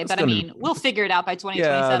earlier today, but I mean, we'll figure it out by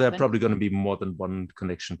 2027. Yeah, there are probably going to be more than one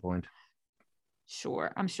connection point.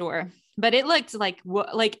 Sure, I'm sure. But it looked like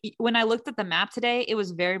when I looked at the map today, it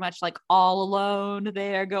was very much like all alone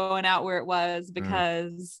there going out where it was,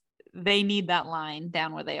 because they need that line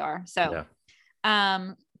down where they are. So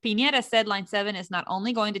Piñera said line 7 is not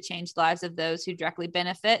only going to change the lives of those who directly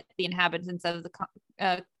benefit the inhabitants of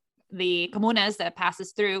the comunas that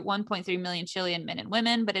passes through 1.3 million Chilean men and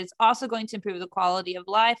women, but it's also going to improve the quality of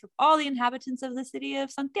life of all the inhabitants of the city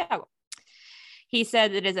of Santiago. He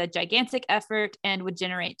said it is a gigantic effort and would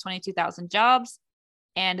generate 22,000 jobs.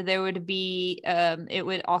 And there would be, it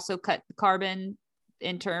would also cut carbon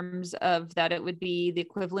in terms of that. It would be the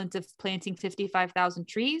equivalent of planting 55,000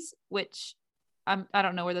 trees, which I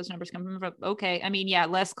don't know where those numbers come from. Okay. I mean, yeah,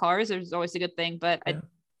 less cars, there's always a good thing, but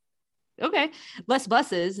okay. Less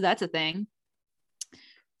buses, that's a thing.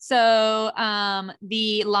 So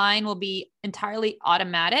the line will be entirely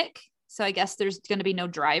automatic. So I guess there's going to be no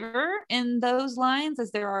driver in those lines,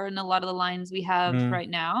 as there are in a lot of the lines we have right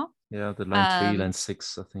now. Yeah, the line 3, line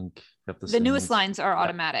 6, I think. Have the newest lines are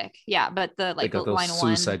automatic. Yeah, but the like the line 1.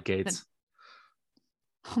 Suicide gates.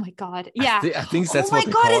 Oh my God. Yeah. I think that's what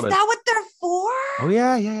they call it. Oh my God, is that what they're for? Oh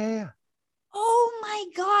yeah. Oh my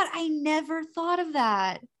God, I never thought of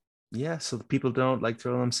that. Yeah, so the people don't like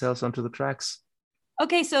throw themselves onto the tracks.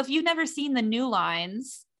 Okay, so if you've never seen the new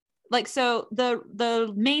lines, like, so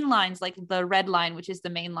the main lines, like the red line, which is the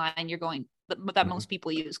main line you're going that most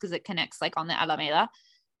people use because it connects like on the Alameda,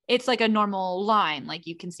 it's like a normal line, like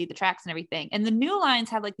you can see the tracks and everything. And the new lines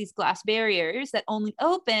have like these glass barriers that only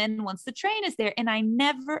open once the train is there. And I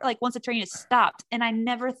never, like, once the train is stopped, and I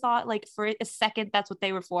never thought like for a second that's what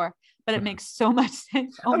they were for, but it makes so much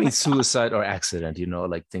sense. I mean, suicide or accident,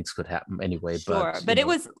 like things could happen anyway. Sure, but it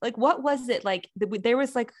was like, what was it like? There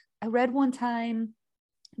was like, I read one time,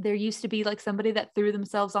 there used to be like somebody that threw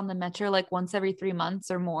themselves on the metro like once every 3 months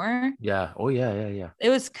or more. Yeah. Oh yeah. It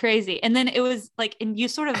was crazy. And then it was like, and you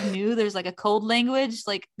sort of knew there's like a code language,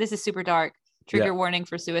 like this is super dark, trigger warning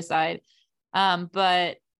for suicide.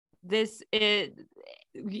 But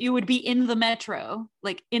you would be in the metro,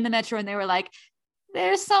 and they were like,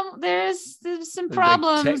 there's some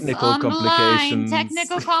problems, like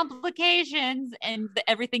technical complications, and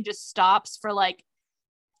everything just stops for like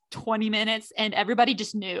 20 minutes, and everybody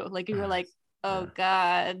just knew, like, you were like, oh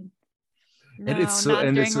God, no, and it's so, not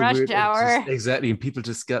and during it's so rush weird. Hour. Exactly. And people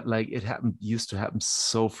just got like, used to happen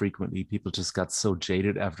so frequently. People just got so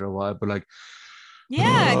jaded after a while, but like,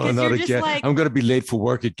 yeah, because you're just again. like, I'm gonna be late for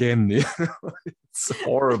work again. It's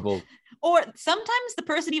horrible. Or sometimes the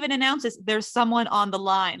person even announces there's someone on the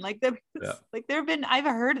line. Like I've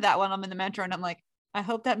heard that when I'm in the metro, and I'm like, I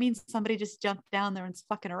hope that means somebody just jumped down there and's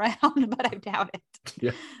fucking around, but I doubt it.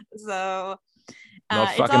 Yeah. So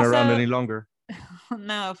not fucking around any longer.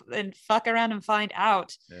 No, and fuck around and find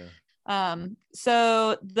out. Yeah.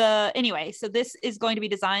 So this is going to be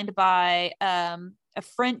designed by a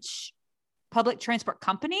French public transport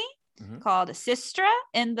company called Sistra,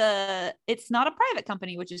 and it's not a private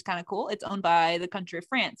company, which is kind of cool. It's owned by the country of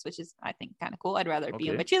France, which is, I think, kind of cool. I'd rather it be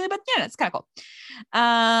owned by Chile, but yeah, it's kind of cool.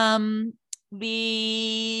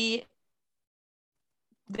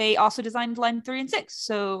 They also designed line 3 and 6,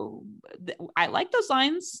 so I like those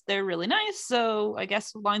lines. They're really nice. So I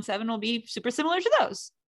guess line 7 will be super similar to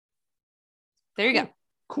those. There you go.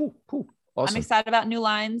 Cool. Awesome. I'm excited about new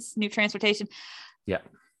lines, new transportation. Yeah.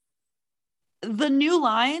 The new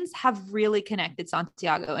lines have really connected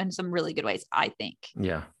Santiago in some really good ways, I think.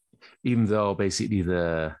 Yeah. Even though basically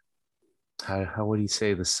how would you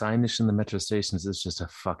say, the signage in the metro stations is just a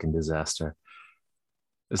fucking disaster.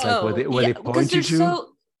 It's like where they point you to,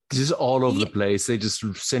 just all over the place. They just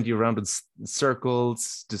send you around in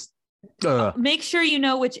circles. Just make sure you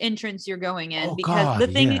know which entrance you're going in, because the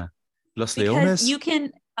thing Los Leones. You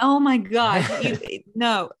can. Oh my God!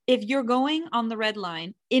 No, if you're going on the red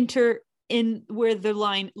line, enter in where the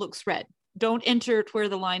line looks red. Don't enter where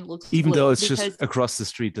the line looks even blue, though it's just across the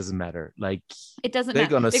street. Doesn't matter. Like, it doesn't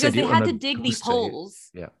matter because they had to dig these holes.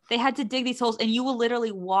 Yeah, they had to dig these holes, and you will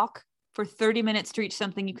literally walk for 30 minutes to reach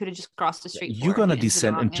something you could have just crossed the street. You're gonna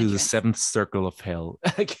descend into the 7th circle of hell.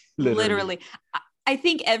 Literally. I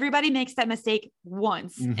think everybody makes that mistake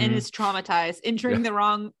once and is traumatized, entering the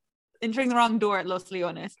wrong door at Los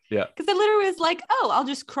Leones. Yeah, because it literally was like, oh, I'll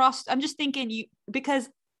just cross. I'm just thinking because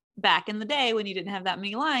back in the day when you didn't have that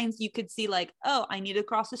many lines, you could see like, oh, I need to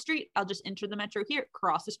cross the street. I'll just enter the metro here,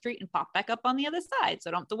 cross the street, and pop back up on the other side, so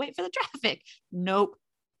I don't have to wait for the traffic. Nope,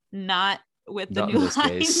 not with the new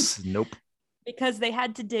lines. Nope. Because they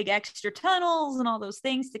had to dig extra tunnels and all those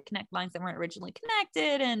things to connect lines that weren't originally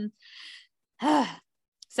connected. And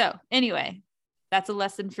so anyway, that's a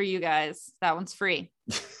lesson for you guys. That one's free.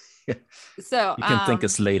 So you can thank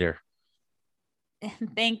us later.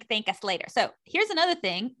 Thank us later. So here's another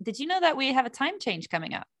thing. Did you know that we have a time change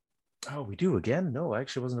coming up? Oh, we do again? No, I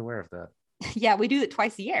actually wasn't aware of that. Yeah, we do it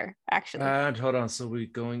twice a year, actually. Hold on. So we're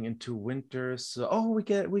going into winter. So we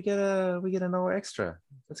get an hour extra.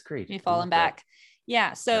 That's great. You're falling back.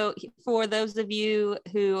 Yeah. So for those of you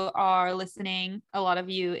who are listening, a lot of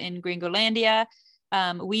you in Gringolandia,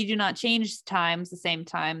 we do not change times the same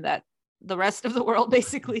time that the rest of the world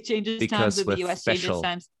basically changes times, and the US changes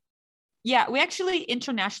times. Yeah, we actually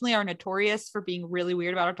internationally are notorious for being really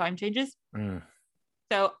weird about our time changes.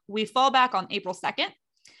 So we fall back on April 2nd.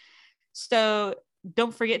 So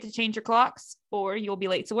don't forget to change your clocks or you'll be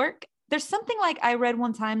late to work. There's something like I read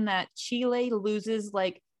one time that Chile loses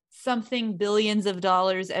like something billions of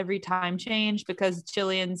dollars every time change because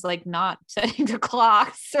Chileans like not setting their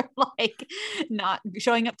clocks or like not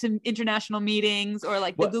showing up to international meetings, or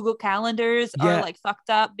like the Google calendars are like fucked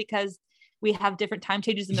up because we have different time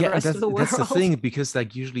changes in the rest of the world. That's the thing, because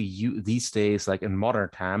like usually these days, like in modern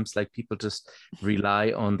times, like people just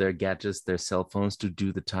rely on their gadgets, their cell phones to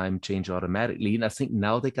do the time change automatically. And I think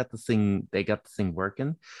now they got the thing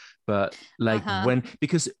working, but like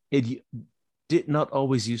because it did not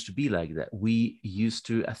always used to be like that. We used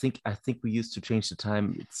to, I think we used to change the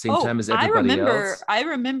time at the same time as everybody else. I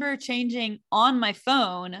remember changing on my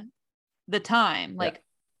phone the time, like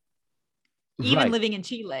even living in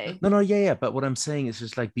Chile. No. But what I'm saying is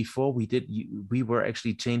just like before we were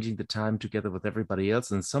actually changing the time together with everybody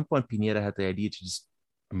else. And at some point, Pineda had the idea to just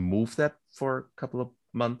move that for a couple of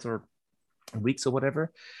months or weeks or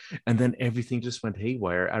whatever. And then everything just went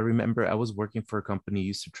haywire. I remember I was working for a company,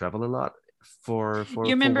 used to travel a lot for you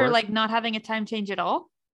remember like not having a time change at all?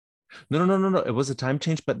 No. It was a time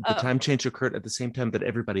change, but the time change occurred at the same time that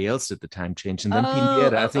everybody else did the time change. And then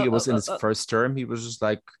Pineda, I think it was in his first term, he was just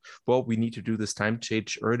like, well, we need to do this time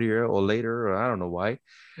change earlier or later, or I don't know why.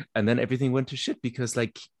 And then everything went to shit because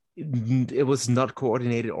like it was not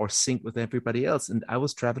coordinated or synced with everybody else. And I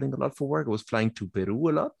was traveling a lot for work. I was flying to Peru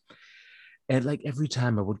a lot. And like every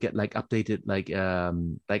time I would get like updated, like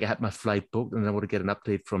I had my flight booked and I would get an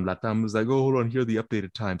update from LATAM. It was like, oh, hold on, here are the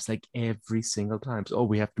updated times. Like every single time. So,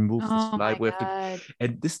 we have to move this flight. We have to,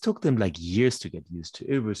 and this took them like years to get used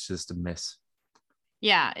to. It was just a mess.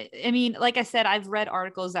 Yeah. I mean, like I said, I've read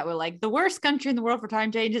articles that were like the worst country in the world for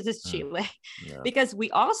time changes is Chile. Because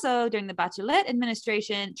we also, during the Bachelet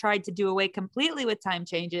administration, tried to do away completely with time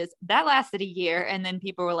changes. That lasted a year. And then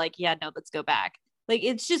people were like, yeah, no, let's go back. Like,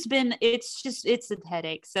 it's a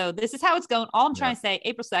headache. So this is how it's going. All I'm trying to say,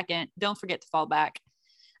 April 2nd, don't forget to fall back.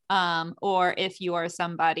 Or if you are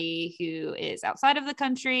somebody who is outside of the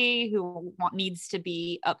country, who needs to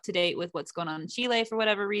be up to date with what's going on in Chile for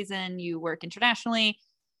whatever reason, you work internationally,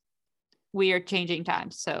 we are changing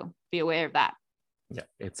times. So be aware of that. Yeah,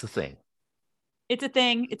 it's a thing. It's a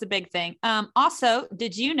thing. It's a big thing. Also,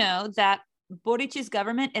 did you know that Boric's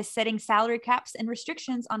government is setting salary caps and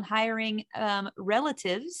restrictions on hiring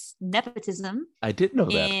relatives, nepotism. I did know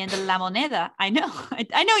that. In the La Moneda. I know.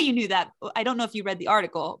 I know you knew that. I don't know if you read the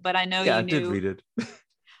article, but I know you knew. I did read it.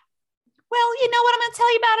 Well, you know what? I'm going to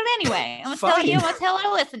tell you about it anyway. I'm going to tell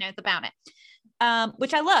our listeners about it,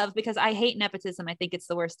 which I love because I hate nepotism. I think it's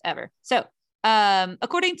the worst ever. So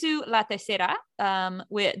according to La Tercera,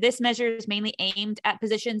 this measure is mainly aimed at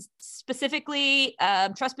positions, specifically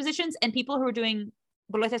trust positions and people who are doing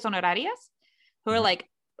boletas honorarias, who are like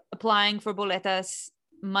applying for boletas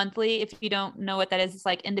monthly. If you don't know what that is, it's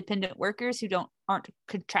like independent workers who don't have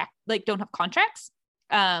contracts.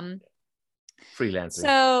 Freelancing.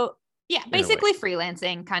 So yeah, basically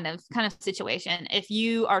freelancing kind of situation. If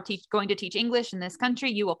you are going to teach English in this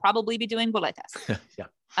country, you will probably be doing boletas.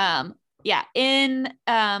 Yeah. In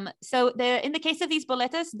the case of these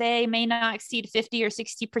boletas, they may not exceed 50 or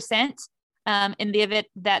 60% in the event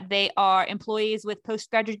that they are employees with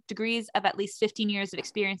postgraduate degrees of at least 15 years of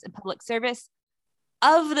experience in public service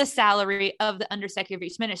of the salary of the undersecretary of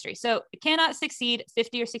each ministry. So it cannot exceed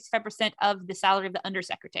 50 or 65% of the salary of the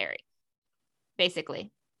undersecretary,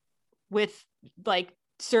 basically, with like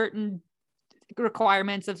certain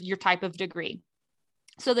requirements of your type of degree.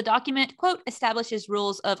 So the document, quote, establishes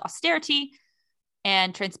rules of austerity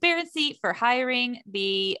and transparency for hiring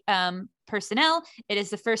the personnel. It is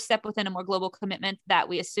the first step within a more global commitment that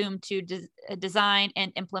we assume to design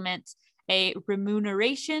and implement a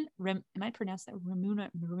remuneration. Am I pronouncing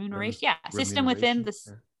that? Remuneration? Yeah. System within the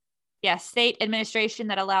state administration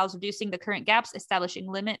that allows reducing the current gaps, establishing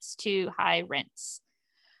limits to high rents.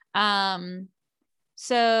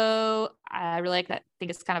 So I really like that. I think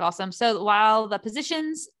it's kind of awesome. So while the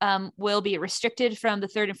positions will be restricted from the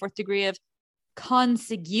third and fourth degree of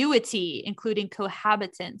consiguity, including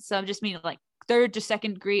cohabitants. So I'm just meaning like third to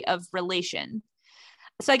second degree of relation.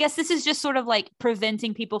 So I guess this is just sort of like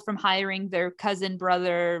preventing people from hiring their cousin,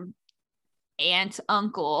 brother, aunt,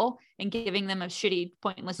 uncle, and giving them a shitty,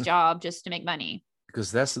 pointless job just to make money.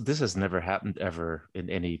 Because this has never happened ever in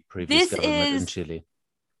any previous government in Chile.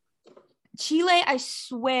 Chile, I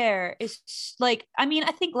swear, is like, I mean,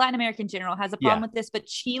 I think Latin America in general has a problem with this, but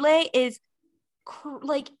Chile is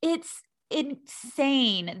like, it's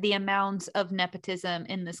insane the amount of nepotism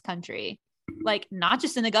in this country. Like, not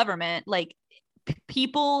just in the government, like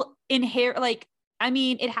people inherit, like, I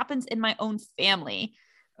mean, it happens in my own family.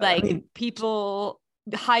 Like, people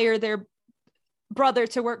hire their brother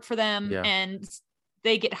to work for them and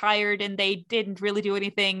they get hired and they didn't really do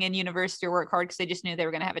anything in university or work hard because they just knew they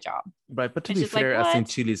were going to have a job. Right. But to be fair, I think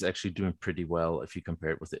Chile is actually doing pretty well if you compare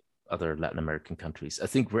it with the other Latin American countries. I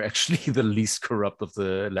think we're actually the least corrupt of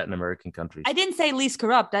the Latin American countries. I didn't say least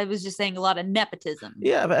corrupt. I was just saying a lot of nepotism.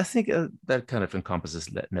 Yeah, but I think that kind of encompasses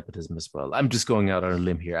nepotism as well. I'm just going out on a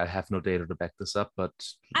limb here. I have no data to back this up, but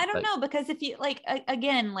I don't know, because if you like,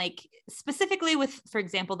 again, like specifically with, for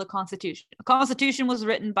example, the Constitution was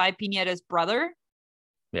written by Piñera's brother.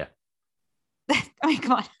 Yeah. I mean,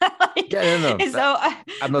 come on. No. So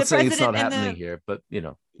I'm not saying it's not happening here, but you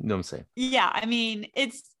know what I'm saying. Yeah, I mean,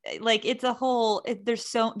 it's like it's a whole. There's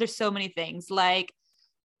so many things. Like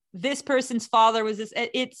this person's father was this.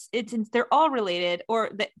 They're all related.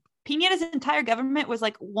 Or that Piñera's entire government was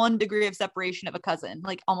like 1 degree of separation of a cousin.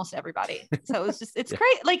 Like almost everybody. So it's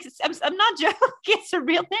great. Like I'm not joking. It's a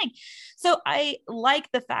real thing. So I like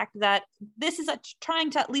the fact that this is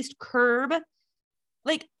trying to at least curb.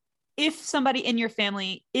 Like, if somebody in your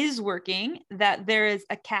family is working, that there is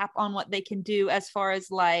a cap on what they can do as far as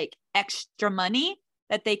like extra money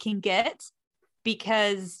that they can get,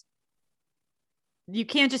 because you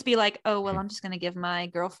can't just be like, oh, well, I'm just going to give my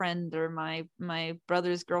girlfriend or my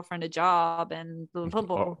brother's girlfriend a job and blah, blah,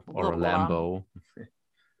 blah, or a Lambo.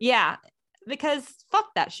 Yeah, because fuck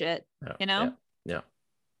that shit, you know? Yeah.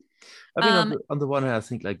 I mean, on the one hand, I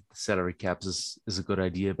think like salary caps is a good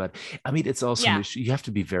idea, but I mean, it's also an issue. You have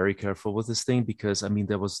to be very careful with this thing, because I mean,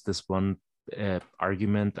 there was this one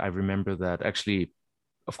argument I remember that actually,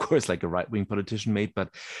 of course, like a right-wing politician made, but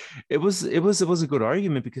it was a good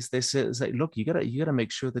argument, because they said, it's like, look, you gotta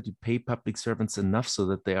make sure that you pay public servants enough so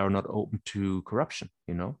that they are not open to corruption,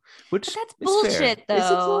 you know, which but that's bullshit, fair.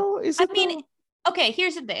 Though. Is it mean, okay,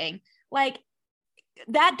 here's the thing, like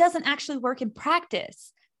that doesn't actually work in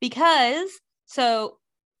practice. Because, so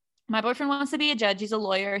my boyfriend wants to be a judge. He's a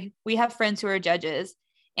lawyer. We have friends who are judges,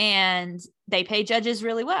 and they pay judges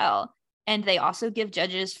really well. And they also give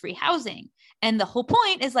judges free housing. And the whole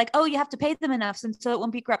point is like, oh, you have to pay them enough so it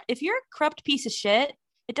won't be corrupt. If you're a corrupt piece of shit,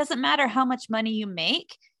 it doesn't matter how much money you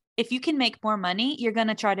make. if you can make more money, you're going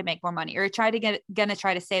to try to make more money, or try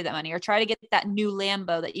to save that money, or try to get that new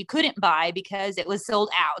Lambo that you couldn't buy because it was sold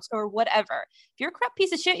out or whatever. If you're a corrupt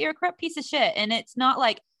piece of shit, you're a corrupt piece of shit. And it's not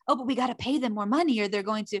like, oh, but we got to pay them more money or they're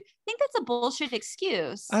going to. I think that's a bullshit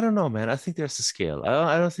excuse. I don't know, man. I think there's a scale.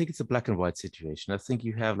 I don't think it's a black and white situation. I think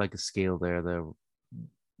you have like a scale there.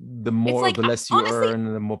 The more, like, the less you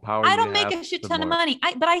earn, the more power you have. I don't make a shit ton of money,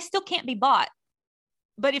 but I still can't be bought.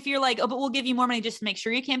 But if you're like, oh, but we'll give you more money just to make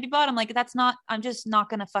sure you can't be bought, I'm like, I'm just not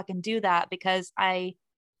going to fucking do that because I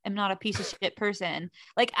am not a piece of shit person.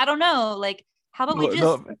 Like, I don't know. Like, how about we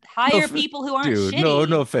just hire people who aren't shitty?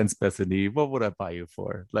 No offense, Bethany. What would I buy you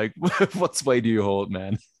for? Like, what sway do you hold,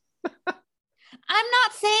 man? I'm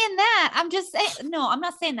not saying that. I'm just saying, no, I'm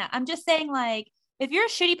not saying that. I'm just saying, like, if you're a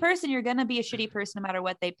shitty person, you're going to be a shitty person no matter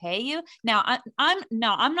what they pay you. Now,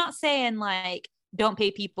 I'm not saying, like, don't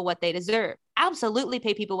pay people what they deserve. Absolutely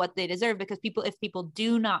pay people what they deserve, because if people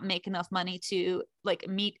do not make enough money to, like,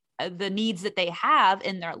 meet the needs that they have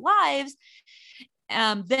in their lives,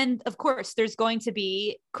 then of course there's going to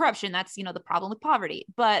be corruption. That's, the problem with poverty.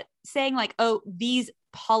 But saying like, oh, these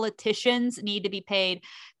politicians need to be paid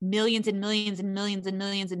millions and millions and millions and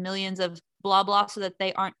millions and millions of blah, blah, so that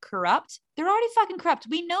they aren't corrupt. They're already fucking corrupt.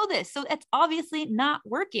 We know this. So it's obviously not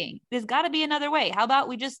working. There's got to be another way. How about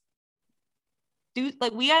we just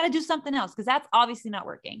we got to do something else, because that's obviously not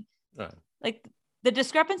working. Like, the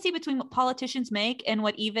discrepancy between what politicians make and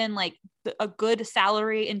what even like a good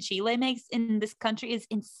salary in Chile makes in this country is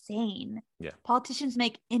insane. Yeah. Politicians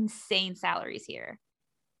make insane salaries here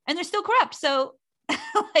and they're still corrupt. So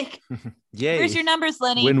like, here's your numbers,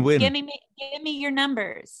 Lenny. Win-win. Give me your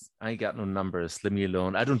numbers. I ain't got no numbers. Leave me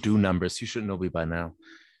alone. I don't do numbers. You should know me by now.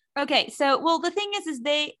 Okay. So, well, the thing is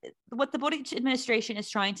what the Boric administration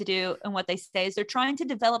is trying to do, and what they say is they're trying to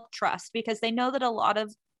develop trust, because they know that a lot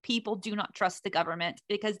of people do not trust the government,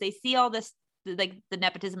 because they see all this, like the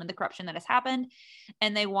nepotism and the corruption that has happened,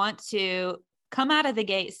 and they want to come out of the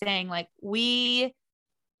gate saying, like, we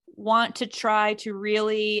want to try to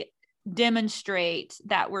really demonstrate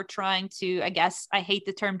that we're trying to, I guess, I hate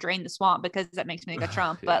the term drain the swamp because that makes me think of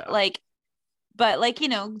Trump, yeah. but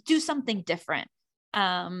do something different.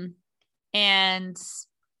 And I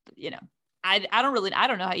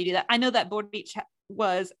don't know how you do that. I know that Boric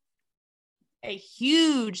was a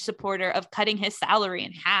huge supporter of cutting his salary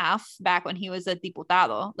in half back when he was a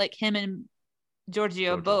diputado. Like, him and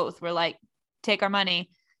Giorgio both were like, take our money.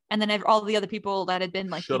 And then all the other people that had been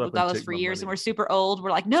like diputados for years and were super old were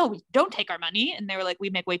like, no, don't take our money. And they were like, we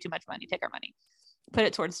make way too much money. Take our money. Put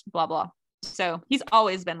it towards blah, blah. So he's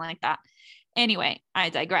always been like that. Anyway, I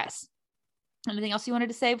digress. Anything else you wanted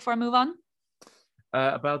to say before I move on?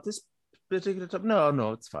 About this particular topic?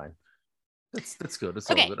 No, it's fine. That's good.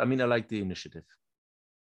 That's all good. I mean, I like the initiative.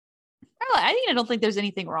 I don't think there's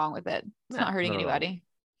anything wrong with it. It's not hurting anybody.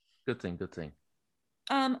 Good thing.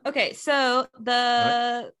 Okay, so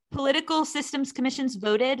the Political Systems Commissions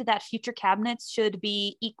voted that future cabinets should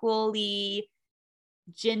be equally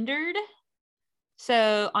gendered.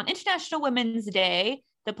 So on International Women's Day,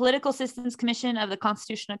 the Political Systems Commission of the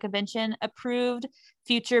Constitutional Convention approved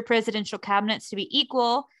future presidential cabinets to be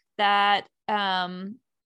equal. That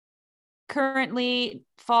currently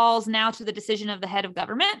falls now to the decision of the head of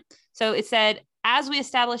government. So it said, as we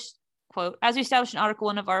established in Article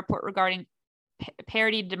 1 of our report regarding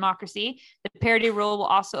parity democracy, the parity rule will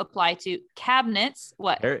also apply to cabinets.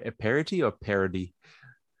 What? Parity or parody?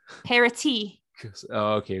 Parity.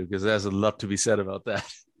 Okay, because there's a lot to be said about that.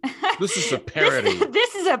 This is a parody.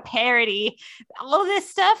 This is a parody. All this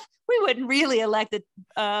stuff, we wouldn't really elect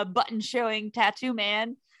a button-showing tattoo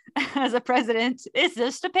man as a president. It's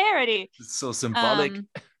just a parody. It's so symbolic.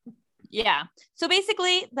 Yeah. So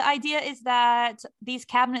basically, the idea is that these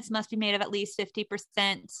cabinets must be made of at least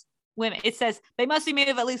 50% women. It says they must be made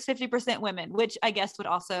of at least 50% women, which I guess would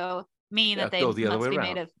also mean that they must be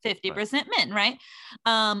made of 50% men, right?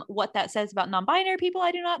 What that says about non-binary people,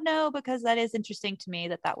 I do not know, because that is interesting to me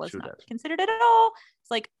that was not considered at all.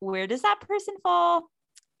 It's like, where does that person fall?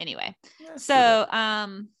 Anyway,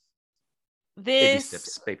 baby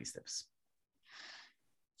steps.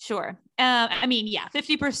 Sure. I mean, yeah,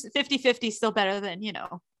 50% is still better than,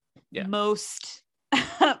 most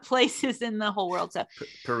places in the whole world. So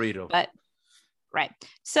Pareto. But right.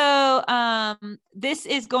 So this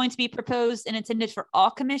is going to be proposed and intended for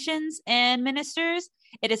all commissions and ministers.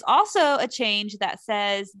 It is also a change that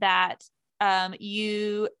says that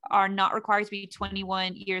you are not required to be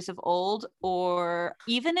 21 years of old or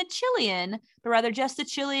even a Chilean, but rather just a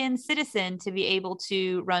Chilean citizen to be able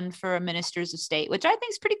to run for ministers of state, which I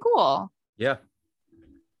think is pretty cool. Yeah.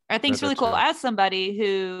 I think it's really cool. As somebody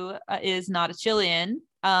who is not a Chilean,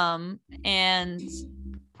 and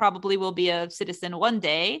probably will be a citizen one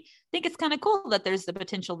day. I think it's kind of cool that there's the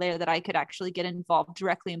potential there that I could actually get involved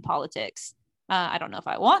directly in politics. I don't know if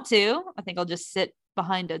I want to. I think I'll just sit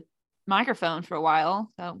behind a microphone for a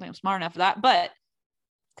while. I don't think I'm smart enough for that, but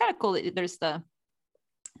it's kind of cool that there's the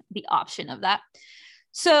option of that.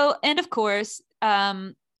 So, and of course,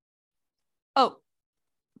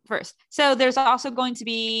 first, so there's also going to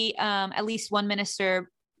be at least one minister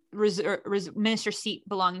seat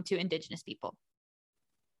belonging to Indigenous people.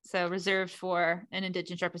 So reserved for an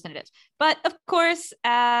Indigenous representative. But of course,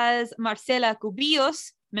 as Marcela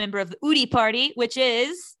Cubillos, member of the UDI party, which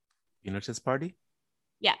is Unitist Party.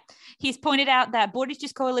 Yeah, he's pointed out that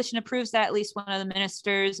Borić's coalition approves that at least one of the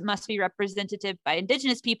ministers must be representative by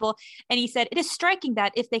Indigenous people. And he said, it is striking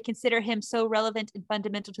that if they consider him so relevant and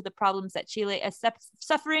fundamental to the problems that Chile is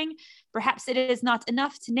suffering, perhaps it is not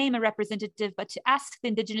enough to name a representative, but to ask the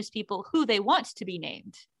Indigenous people who they want to be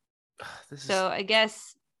named. I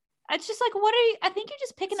guess it's just like, what are you? I think you're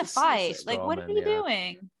just picking a fight. Like, what are you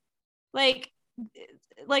doing? Like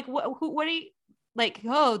what are you? Like,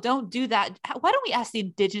 oh, don't do that. Why don't we ask the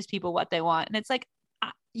Indigenous people what they want? And it's like,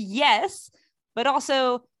 yes, but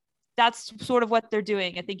also that's sort of what they're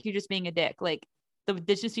doing. I think you're just being a dick. Like, the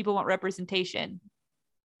Indigenous people want representation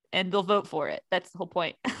and they'll vote for it. That's the whole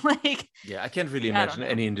point. Like, yeah, I can't really imagine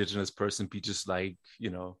any Indigenous person be just like,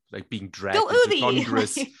 like being dragged into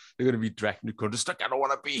Congress. Like, they're going to be dragged into Congress. Like, I don't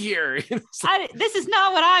want to be here. This is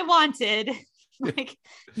not what I wanted. Like,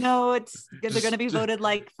 no, they're going to be voted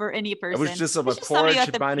like for any person. I was just on my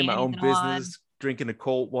porch minding my own business, drinking a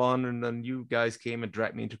cold one, and then you guys came and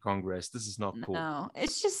dragged me into Congress. This is not cool. No,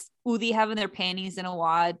 it's just UDI having their panties in a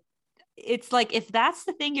wad. It's like, if that's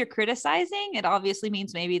the thing you're criticizing, it obviously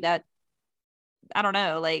means maybe that, I don't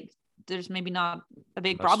know, like, there's maybe not a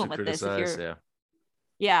big problem with this. If you're,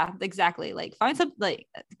 yeah, exactly. Like, find some, like,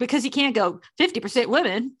 because you can't go 50%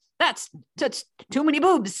 women. That's too many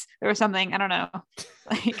boobs or something. I don't know.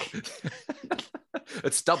 Like,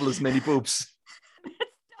 it's double as many boobs. It's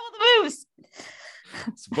double the boobs.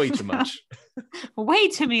 It's way too much. Way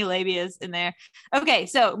too many labias in there. Okay,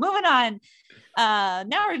 so moving on. Now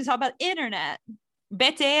we're going to talk about internet.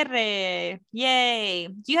 VTR. Yay.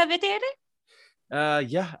 Do you have VTR?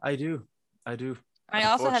 Yeah, I do. I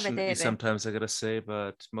also have VTR. Sometimes I gotta say,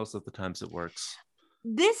 but most of the times it works.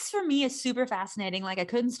 This for me is super fascinating. Like, I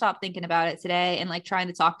couldn't stop thinking about it today and like trying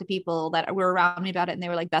to talk to people that were around me about it. And they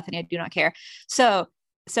were like, Bethany, I do not care. So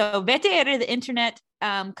VTR, the internet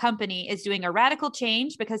company, is doing a radical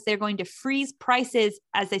change because they're going to freeze prices,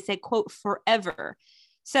 as they say, quote, forever.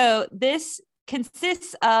 So this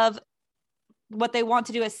consists of what they want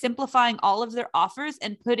to do is simplifying all of their offers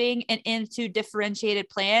and putting an end to differentiated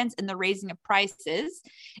plans and the raising of prices.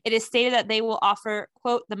 It is stated that they will offer,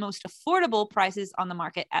 quote, the most affordable prices on the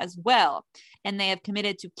market as well. And they have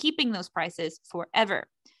committed to keeping those prices forever.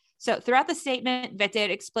 So throughout the statement,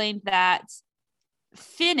 VTR explained that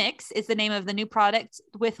Phoenix is the name of the new product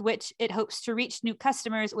with which it hopes to reach new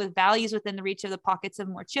customers with values within the reach of the pockets of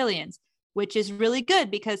more Chileans, which is really good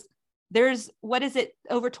because there's,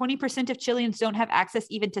 over 20% of Chileans don't have access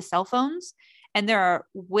even to cell phones. And there are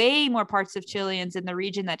way more parts of Chileans in the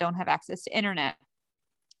region that don't have access to internet.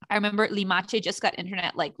 I remember Limache just got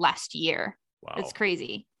internet like last year. Wow. It's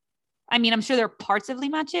crazy. I mean, I'm sure there are parts of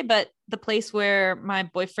Limache, but the place where my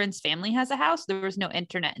boyfriend's family has a house, there was no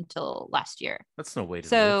internet until last year. That's no way to live.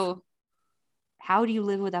 So how do you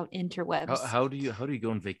live without interwebs? How do you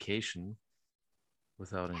go on vacation?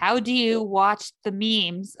 How do you watch the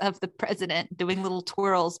memes of the president doing little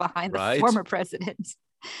twirls behind the former president?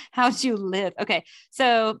 How do you live? Okay,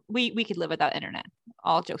 so we could live without internet,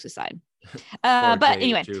 all jokes aside. But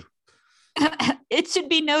anyway, it should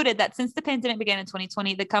be noted that since the pandemic began in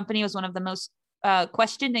 2020, the company was one of the most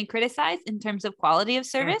questioned and criticized in terms of quality of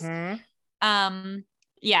service. Mm-hmm.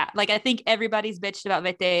 Yeah, like I think everybody's bitched about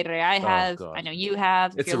VTR. I have, I know you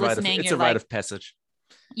have. It's a rite of passage.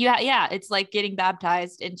 Yeah, it's like getting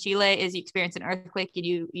baptized in Chile. Is you experience an earthquake and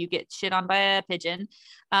you get shit on by a pigeon.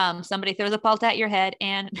 Somebody throws a palta at your head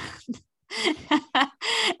and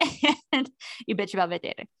and you bitch about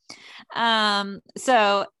VTR.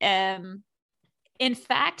 In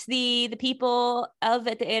fact, the people of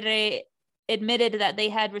VTR admitted that they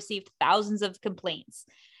had received thousands of complaints,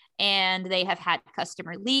 and they have had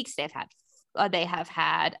customer leaks. They have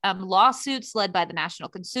had lawsuits led by the National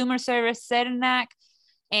Consumer Service, SERNAC.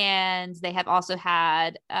 And they have also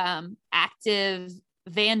had active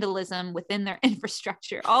vandalism within their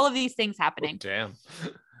infrastructure. All of these things happening. Oh, damn.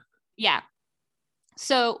 Yeah.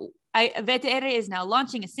 So VTR is now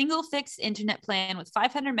launching a single fixed internet plan with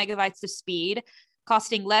 500 megabytes of speed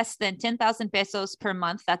costing less than 10,000 pesos per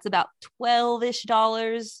month. That's about $12-ish,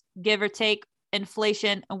 give or take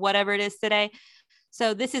inflation and whatever it is today.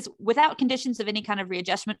 So this is without conditions of any kind of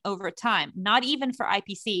readjustment over time, not even for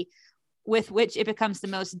IPC, with which it becomes the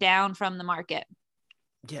most down from the market.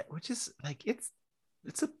 Yeah, which is like, it's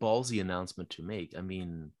a ballsy announcement to make. I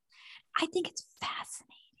mean, I think it's fascinating.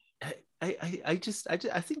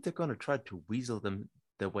 I think they're going to try to weasel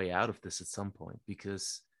their way out of this at some point,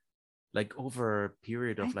 because like over a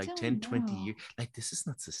period of like 10, 20 years, like this is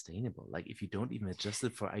not sustainable. Like if you don't even adjust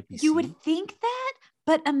it for IPC. You would think that,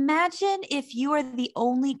 but imagine if you are the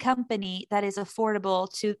only company that is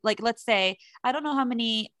affordable to, like, let's say, I don't know how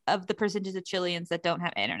many of the percentages of Chileans that don't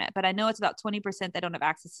have internet, but I know it's about 20% that don't have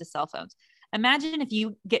access to cell phones. Imagine if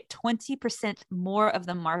you get 20% more of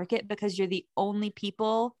the market because you're the only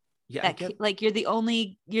people you're the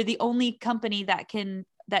only company that can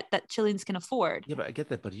that Chileans can afford. Yeah, but I get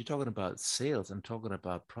that. But you're talking about sales. I'm talking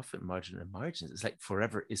about profit margin and margins. It's like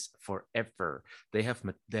forever is forever. They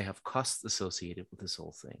have costs associated with this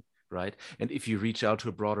whole thing, right? And if you reach out to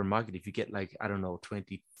a broader market, if you get like, I don't know,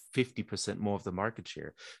 20-50% more of the market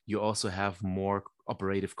share, you also have more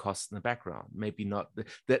operative costs in the background. Maybe not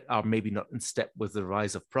in step with the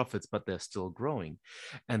rise of profits, but they're still growing.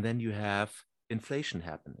 And then you have inflation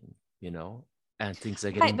happening, and things are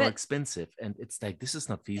getting more expensive. And it's like, this is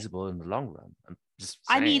not feasible in the long run. I'm just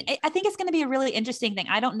saying. I mean, I think it's going to be a really interesting thing.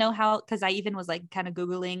 I don't know how, because I even was like kind of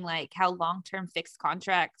Googling like how long-term fixed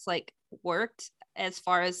contracts like worked as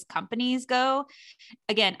far as companies go.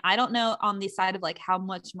 Again, I don't know on the side of like how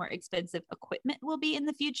much more expensive equipment will be in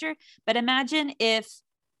the future, but imagine if,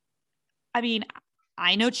 I mean,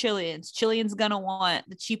 I know Chileans gonna want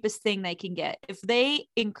the cheapest thing they can get. If they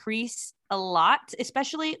increase a lot,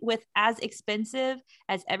 especially with as expensive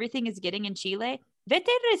as everything is getting in Chile,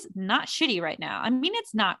 VTR is not shitty right now. I mean,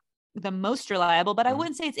 it's not the most reliable, but I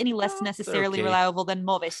wouldn't say it's any less necessarily reliable than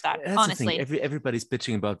Movistar. That's honestly, everybody's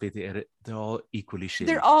bitching about VTR. They're all equally shitty.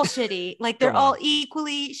 They're all shitty. Like they're all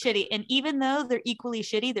equally shitty. And even though they're equally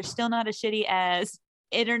shitty, they're still not as shitty as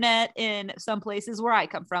internet in some places where I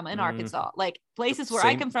come from in Arkansas. Like places where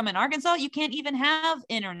I come from in Arkansas, you can't even have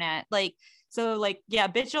internet. Like, so like, yeah,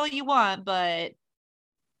 bitch all you want, but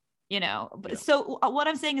so what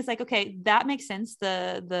I'm saying is like, okay, that makes sense.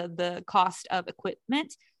 The cost of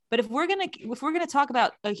equipment. But if we're gonna talk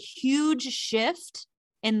about a huge shift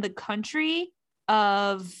in the country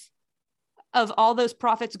of all those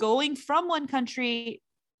profits going from one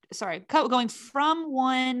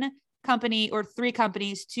company or three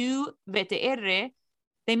companies to VTR,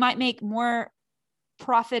 they might make more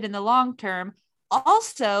profit in the long term.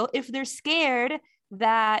 Also, if they're scared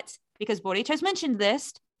that, because Boric has mentioned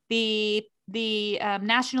this, the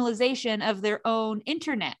nationalization of their own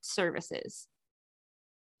internet services.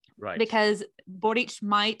 Right. Because Boric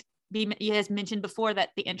he has mentioned before that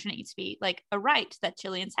the internet needs to be like a right that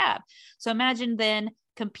Chileans have. So imagine then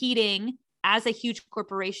competing as a huge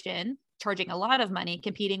corporation, charging a lot of money,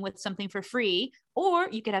 competing with something for free, or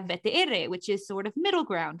you could have VTR, which is sort of middle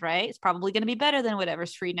ground, right? It's probably going to be better than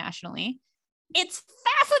whatever's free nationally. It's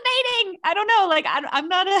fascinating. I don't know. Like I'm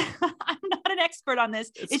not an expert on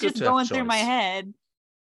this. It's just going through my head.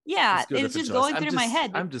 Yeah, it's just going through my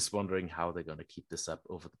head. I'm just wondering how they're going to keep this up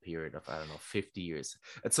over the period of, I don't know, 50 years.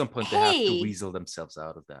 At some point, they have to weasel themselves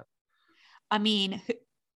out of that. I mean,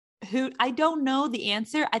 who I don't know the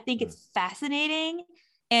answer. I think it's fascinating,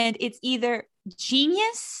 and it's either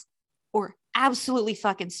genius or absolutely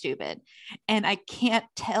fucking stupid. And I can't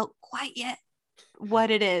tell quite yet what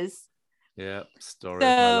it is. Yeah, story of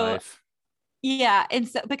my life. Yeah, and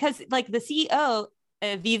so because like the CEO,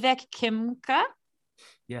 Vivek Khemka.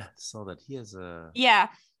 Yeah, saw that. He has a... Yeah,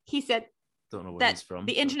 he said don't know where he's from.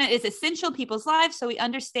 The internet is essential in people's lives, so we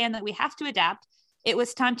understand that we have to adapt. It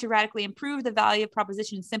was time to radically improve the value of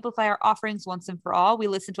proposition and simplify our offerings once and for all. We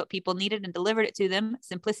listened to what people needed and delivered it to them,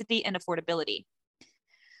 simplicity and affordability.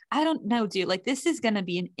 I don't know, dude. Like, this is going to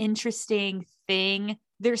be an interesting thing.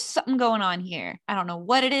 There's something going on here. I don't know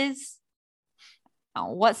what it is. I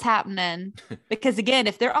don't know what's happening. Because again,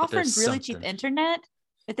 if they're offering really cheap internet,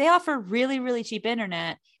 if they offer really, really cheap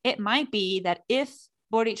internet, it might be that if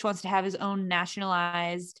Boric wants to have his own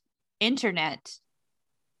nationalized internet,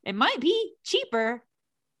 it might be cheaper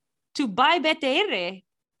to buy VTR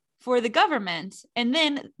for the government. And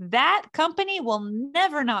then that company will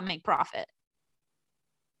never not make profit.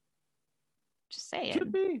 Just saying.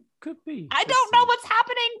 Could be. I don't know what's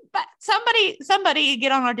happening, but somebody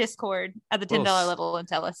get on our Discord at the $10 level and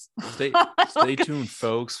tell us. Stay tuned,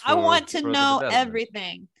 folks. I want to know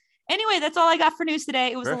everything. Anyway, that's all I got for news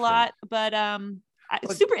today. It was a lot, but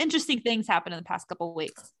super interesting things happened in the past couple of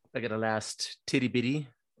weeks. I got a last titty bitty.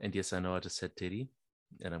 And yes, I know I just said titty.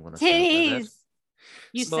 And I'm going to say that.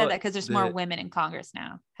 You said that because there's more women in Congress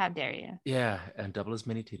now. How dare you? Yeah, and double as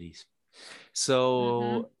many titties.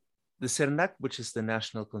 So the CERNAC, which is the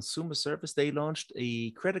National Consumer Service, they launched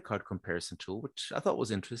a credit card comparison tool, which I thought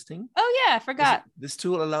was interesting. Oh yeah, I forgot. This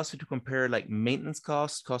tool allows you to compare like maintenance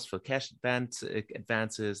costs, cost for cash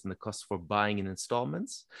advances, and the cost for buying in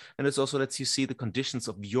installments. And it also lets you see the conditions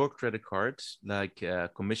of your credit card, like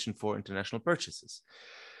commission for international purchases.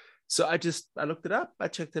 So I looked it up, I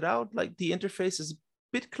checked it out. Like the interface is a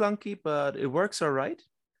bit clunky, but it works all right.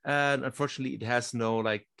 And unfortunately, it has no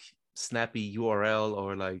like snappy URL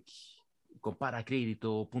or like compara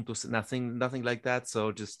crédito, puntos, nothing like that.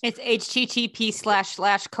 So just it's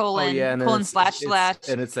http://://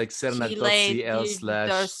 and it's like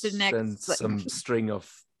cernac.cl/ and some string of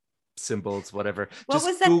symbols, whatever. What just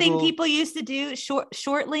was that thing people used to do?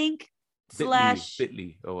 Short link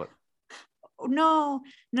 /bit.ly or what? No.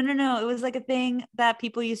 It was like a thing that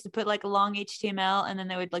people used to put like a long HTML and then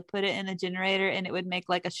they would like put it in a generator and it would make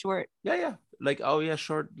like a short. Yeah. Like,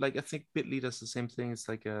 short. Like I think Bitly does the same thing. It's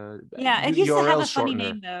like a it used to have a funny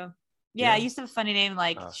name though. Yeah, it used to have a funny name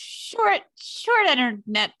like short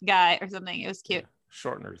internet guy or something. It was cute.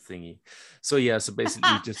 Shortener thingy. So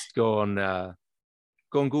basically just go on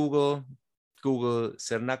Google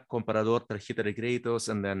CERNAC comparador tarjeta de créditos,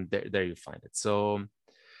 and then there you find it. So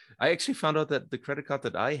I actually found out that the credit card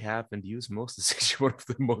that I have and use most is actually one of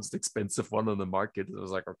the most expensive one on the market. I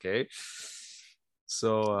was like, okay.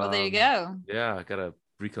 So well, there you go. Yeah, I gotta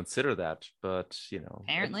reconsider that. But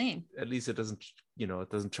apparently, at least it doesn't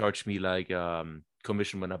charge me like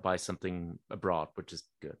commission when I buy something abroad, which is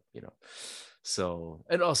good. So,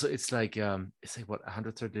 and also it's like what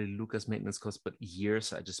 130 lucas maintenance cost, but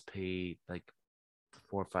years I just pay like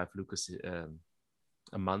 4 or 5 lucas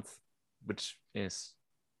a month, which is.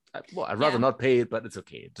 Well, I'd rather not pay it, but it's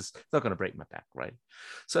okay. It's not going to break my back, right?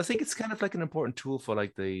 So I think it's kind of like an important tool for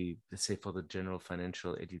like let's say for the general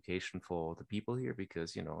financial education for the people here,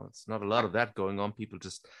 because it's not a lot of that going on. People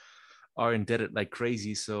just are indebted like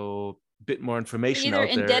crazy. So a bit more information out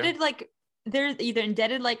there. They're either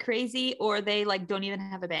indebted like crazy, or they like don't even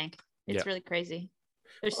have a bank. It's really crazy.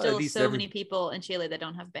 There's still so many people in Chile that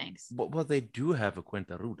don't have banks. Well, they do have a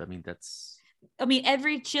cuenta root. I mean,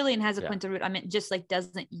 every Chilean has a cuenta root. just like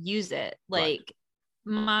doesn't use it. Like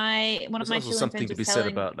one of my Chilean something friends to be said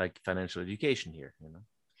about like financial education here.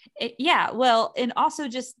 Well, and also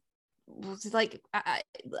just like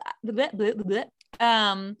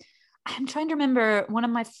I'm trying to remember. One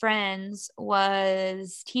of my friends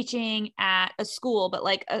was teaching at a school, but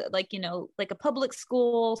like a public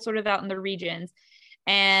school, sort of out in the regions.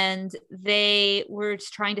 And they were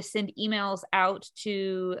trying to send emails out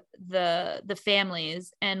to the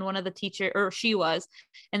families, and one of the teachers, or she was,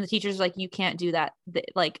 and the teacher's like, you can't do that.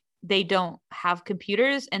 They don't have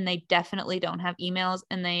computers, and they definitely don't have emails,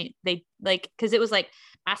 and they like, because it was like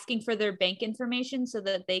asking for their bank information so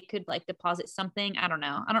that they could like deposit something. I don't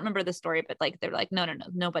know. I don't remember the story, but like they're like, no,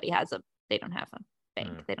 nobody has they don't have a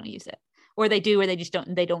bank. They don't use it. Or they do, or they just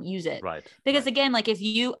don't use it. Right. Because again, like if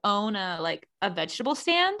you own a vegetable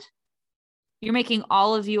stand, you're making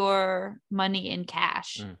all of your money in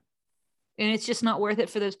cash. And it's just not worth it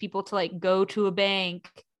for those people to like go to a bank,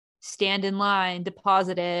 stand in line,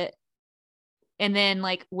 deposit it. And then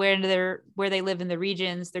like where they live in the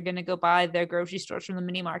regions, they're going to go buy their grocery stores from the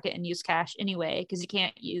mini market and use cash anyway, because you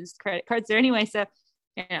can't use credit cards there anyway. So,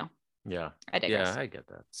 Yeah. I digress. Yeah, I get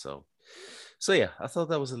that. So yeah, I thought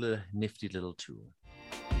that was a little nifty little tool.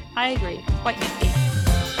 I agree. Quite nifty.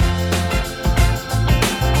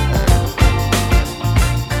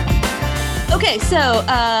 Okay, so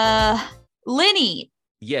Lenny.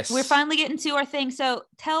 Yes. We're finally getting to our thing. So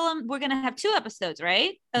tell them we're going to have 2 episodes,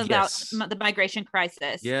 right? About the migration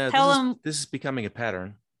crisis. Yeah. This is becoming a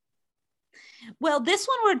pattern. Well, this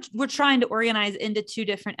one we're trying to organize into 2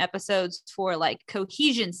 different episodes for like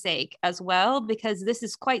cohesion's sake as well, because this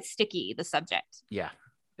is quite sticky, the subject. Yeah,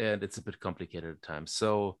 and it's a bit complicated at times.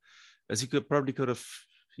 So as you could have,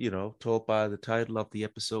 told by the title of the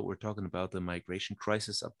episode, we're talking about the migration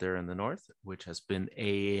crisis up there in the north, which has been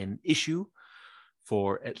an issue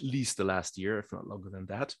for at least the last year, if not longer than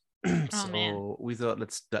that. We thought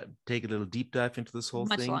let's take a little deep dive into this whole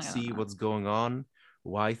thing, see what's going on,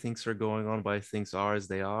 why things are going on, why things are as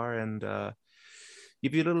they are, and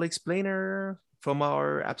give you a little explainer from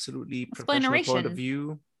our absolutely professional point of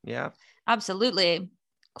view. Yeah, absolutely.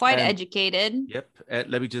 Quite educated. Yep.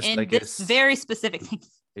 Let me just this very specific thing.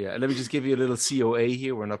 Yeah, let me just give you a little COA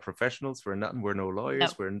here. We're not professionals. We're no lawyers.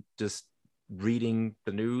 Nope. We're just reading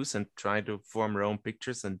the news and trying to form our own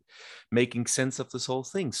pictures and making sense of this whole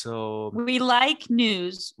thing. So we like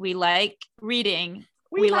news, we like reading,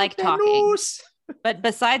 we like talking. News. But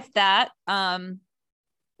besides that,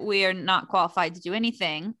 we are not qualified to do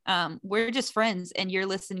anything. We're just friends and you're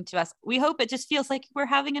listening to us. We hope it just feels like we're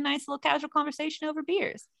having a nice little casual conversation over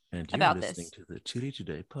beers about this. Listening to the Chile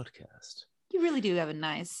Today podcast. You really do have a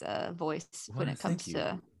nice voice when it comes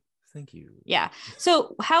to... Thank you. Yeah.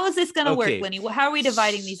 So how is this going to work, Lenny? How are we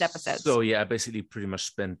dividing these episodes? So yeah, I basically pretty much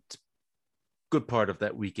spent good part of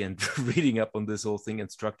that weekend reading up on this whole thing and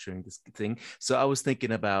structuring this thing. So I was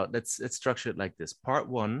thinking about, let's structure it like this. Part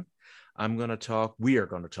 1, we are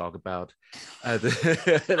going to talk about I'm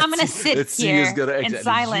going to sit here in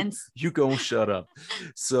silence. You go shut up.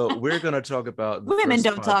 So we're going to talk about women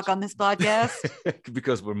don't talk on this podcast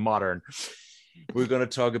because we're modern. We're going to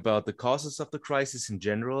talk about the causes of the crisis in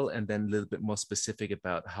general, and then a little bit more specific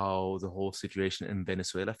about how the whole situation in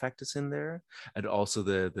Venezuela factors in there, and also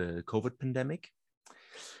the COVID pandemic.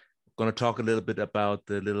 Going to talk a little bit about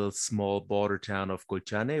the little small border town of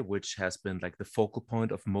Colchane, which has been like the focal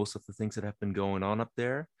point of most of the things that have been going on up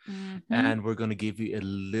there. Mm-hmm. And we're going to give you a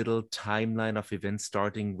little timeline of events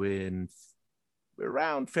starting with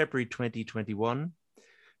around February 2021,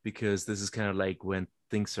 because this is kind of like when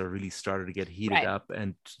things are really started to get heated up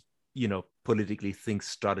and, you know, politically things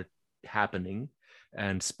started happening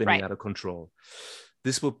and spinning out of control.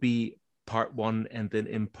 This will be part 1. And then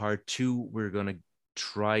in part 2, we're going to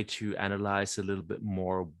try to analyze a little bit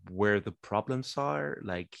more where the problems are,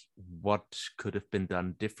 like what could have been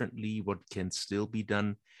done differently, what can still be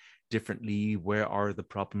done differently, where are the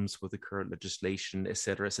problems with the current legislation,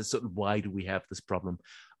 etc. So why do we have this problem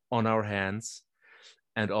on our hands?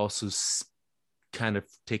 And also kind of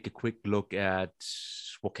take a quick look at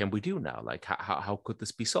what can we do now? Like how could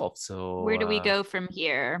this be solved? So where do we go from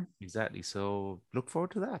here? Exactly. So look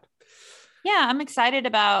forward to that. Yeah, I'm excited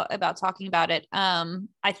about talking about it.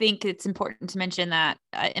 I think it's important to mention that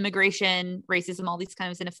immigration, racism, all these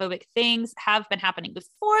kind of xenophobic things have been happening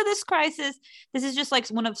before this crisis. This is just like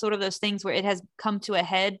one of sort of those things where it has come to a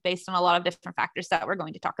head based on a lot of different factors that we're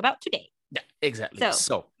going to talk about today. Yeah, exactly.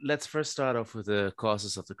 So let's first start off with the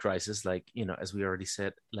causes of the crisis. Like, you know, as we already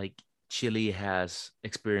said, like Chile has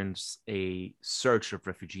experienced a surge of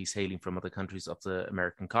refugees hailing from other countries of the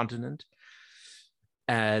American continent.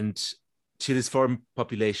 And Chile's foreign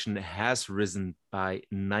population has risen by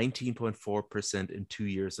 19.4% in 2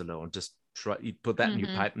 years alone. Just you put that in your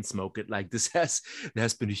pipe and smoke it. Like there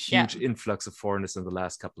has been a huge influx of foreigners in the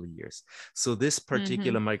last couple of years. So this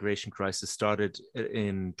particular migration crisis started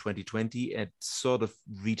in 2020 and sort of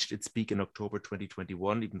reached its peak in October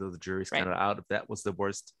 2021, even though the jury's kind of out if that was the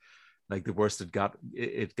worst, like the worst it got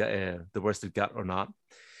or not.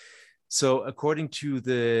 So according to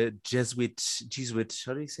the Jesuit,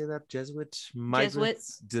 how do you say that?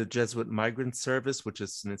 The Jesuit Migrant Service, which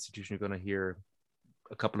is an institution you're going to hear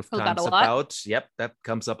a couple of times about. Yep, that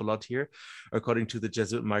comes up a lot here. According to the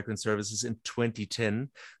Jesuit Migrant Services, in 2010,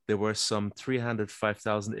 there were some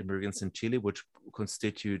 305,000 immigrants in Chile, which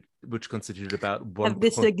constituted about one.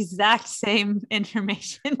 This exact same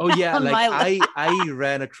information. Oh yeah, like I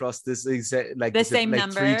ran across this exact the same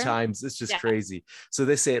number 3 times. It's just crazy. So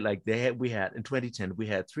they say like in 2010 we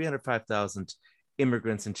had 305,000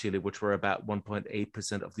 immigrants in Chile, which were about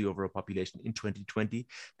 1.8% of the overall population. In 2020,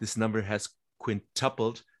 this number has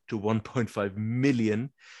quintupled to 1.5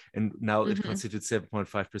 million, and now it constitutes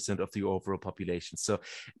 7.5% of the overall population. So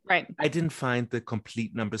I didn't find the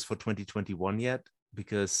complete numbers for 2021 yet,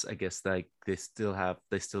 because I guess like they still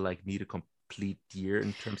need a complete year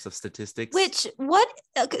in terms of statistics.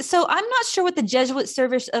 So I'm not sure what the Jesuit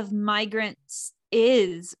Service of Migrants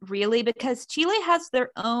is really, because Chile has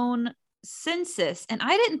their own census, and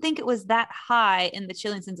I didn't think it was that high in the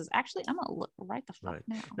Chilean census. Actually, I'm gonna look right the fuck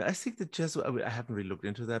now. I think the Jesuit, I haven't really looked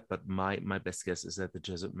into that, but my best guess is that the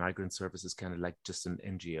Jesuit Migrant Service is kind of like just an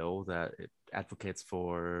NGO that it advocates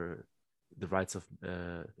for the rights of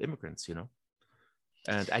immigrants, you know.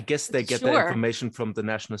 And I guess they get the information from the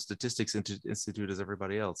National Statistics Institute as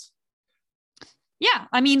everybody else. Yeah,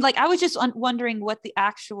 I mean, like I was just wondering what the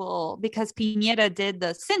actual, because Piñera did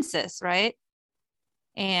the census, right?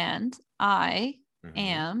 And I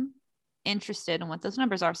am interested in what those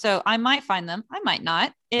numbers are. So I might find them. I might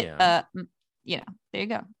not. There you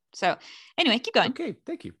go. So anyway, keep going. Okay,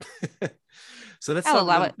 thank you. So let's talk a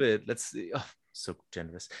little bit. Let's see. Oh, so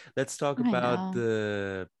generous. Let's talk about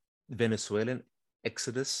the Venezuelan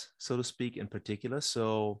exodus, so to speak, in particular.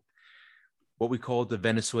 So what we call the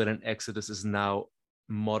Venezuelan exodus is now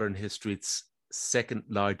modern history. It's second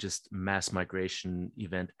largest mass migration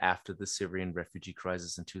event after the Syrian refugee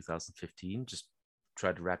crisis in 2015. Just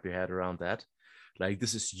try to wrap your head around that. Like,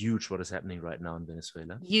 this is huge what is happening right now in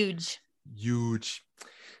Venezuela. Huge.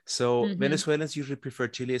 So Venezuelans usually prefer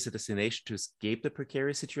Chile as a destination to escape the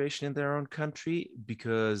precarious situation in their own country,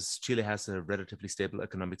 because Chile has a relatively stable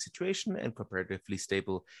economic situation and comparatively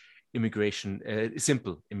stable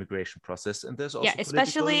simple immigration process. And there's also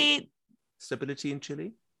especially stability in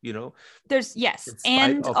Chile, There's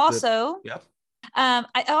and also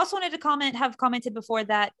I also wanted to have commented before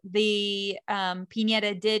that the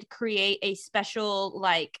Piñera did create a special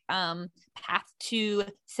path to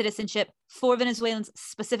citizenship for Venezuelans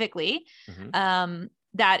specifically,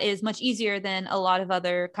 that is much easier than a lot of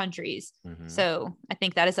other countries. So I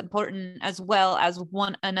think that is important, as well as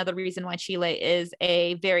another reason why Chile is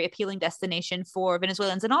a very appealing destination for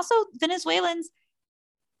Venezuelans. And also Venezuelans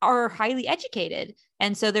are highly educated,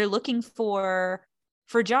 and so they're looking for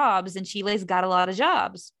jobs, and Chile's got a lot of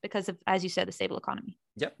jobs because of, as you said, the stable economy.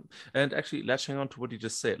 Yep. And actually, latching on to what you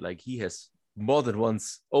just said, like, he has more than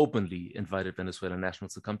once openly invited Venezuelan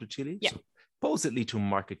nationals to come to Chile. Yeah. Supposedly to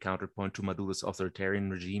mark a counterpoint to Maduro's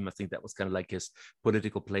authoritarian regime. I think that was kind of like his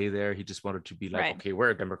political play there. He just wanted to be like, okay,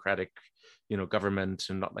 we're a democratic, government,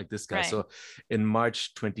 and not like this guy. Right. So in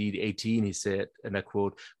March 2018, he said, and I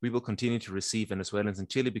quote, "We will continue to receive Venezuelans in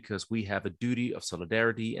Chile because we have a duty of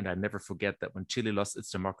solidarity. And I never forget that when Chile lost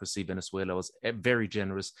its democracy, Venezuela was very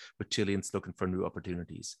generous with Chileans looking for new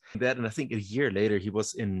opportunities." And I think a year later, he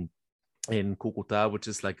was in Cúcuta, which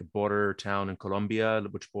is like a border town in Colombia,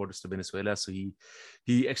 which borders to Venezuela. So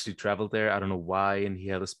he actually traveled there. I don't know why. And he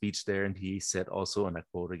had a speech there. And he said also, and I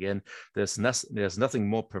quote again, there's nothing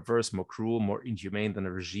more perverse, more cruel, more inhumane than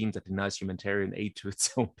a regime that denies humanitarian aid to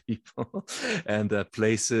its own people and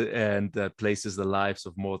places the lives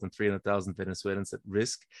of more than 300,000 Venezuelans at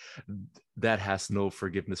risk. That has no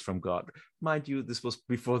forgiveness from God. Mind you, this was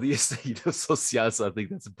before the Estallido Social, so I think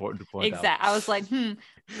that's important to point out. Exactly. I was like,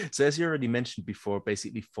 So as you already mentioned before,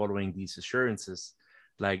 basically following these assurances,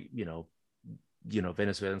 like,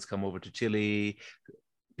 Venezuelans come over to Chile.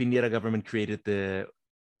 Piñera government created the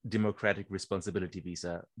Democratic Responsibility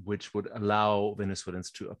Visa, which would allow Venezuelans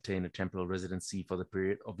to obtain a temporary residency for the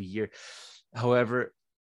period of a year. However,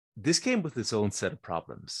 this came with its own set of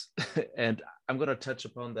problems. And I'm going to touch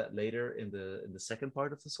upon that later in the second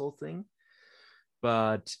part of this whole thing.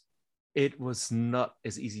 But it was not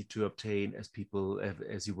as easy to obtain as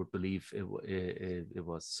you would believe it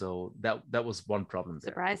was. So that was one problem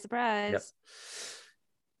there. Surprise. Yep.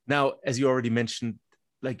 Now, as you already mentioned,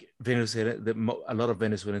 like Venezuela, a lot of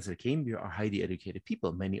Venezuelans that came here are highly educated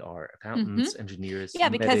people. Many are accountants, engineers. Yeah,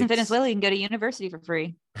 because medics. In Venezuela, you can go to university for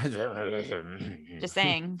free. Just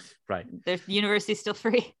saying. Right. The university is still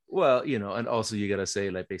free. Well, and also you got to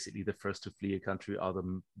say, like, basically the first to flee a country are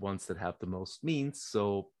the ones that have the most means.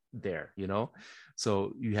 So there,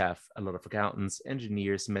 so you have a lot of accountants,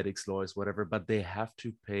 engineers, medics, lawyers, whatever, but they have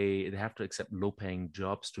to accept low-paying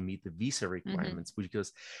jobs to meet the visa requirements,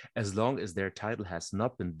 because as long as their title has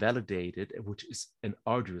not been validated, which is an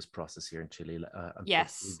arduous process here in Chile,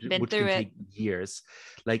 been through it, take years,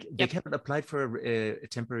 like they cannot apply for a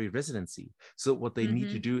temporary residency. So what they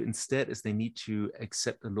need to do instead is they need to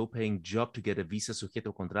accept a low-paying job to get a visa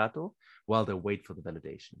sujeto contrato while they wait for the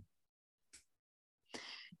validation.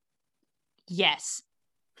 Yes.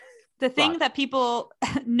 The thing that people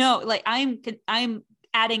know, like I'm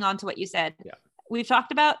adding on to what you said. Yeah. We've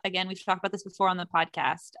talked about this before on the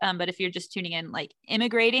podcast. But if you're just tuning in, like,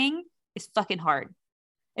 immigrating is fucking hard.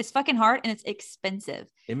 It's fucking hard and it's expensive.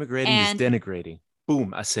 Immigrating is denigrating.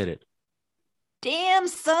 Boom, I said it. Damn,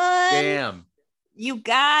 son. Damn. You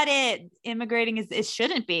got it. Immigrating it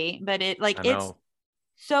shouldn't be, but it's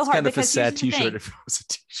so it's hard. Kind of a sad t-shirt if it was a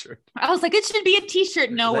t-shirt. I was like, it should be a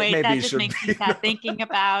t-shirt. No, wait, that just makes me sad thinking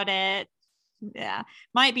about it. Yeah,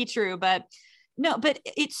 might be true, but no, but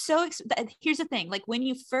it's so, here's the thing. Like, when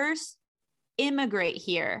you first immigrate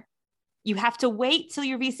here, you have to wait till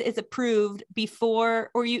your visa is approved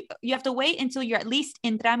before, or you have to wait until you're at least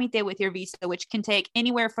in trámite with your visa, which can take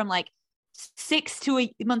anywhere from like 6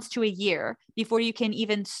 months to a year before you can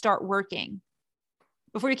even start working.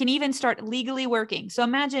 Before you can even start legally working. So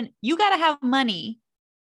imagine you got to have money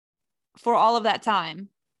for all of that time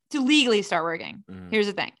to legally start working. Here's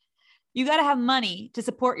the thing. You got to have money to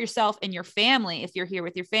support yourself and your family if you're here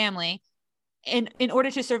with your family in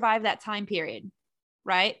order to survive that time period,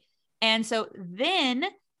 right? And so then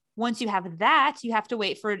once you have that, you have to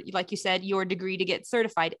wait for, like you said, your degree to get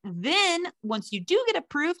certified. Then once you do get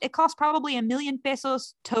approved, it costs probably $1 million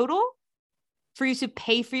pesos total for you to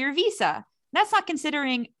pay for your visa. That's not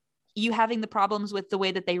considering you having the problems with the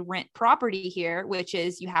way that they rent property here, which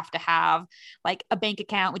is you have to have like a bank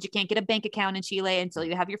account, which you can't get a bank account in Chile until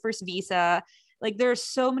you have your first visa. Like there's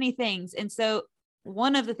so many things. And so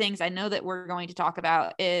one of the things I know that we're going to talk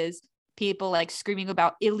about is people like screaming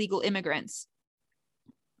about illegal immigrants.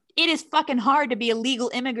 It is fucking hard to be a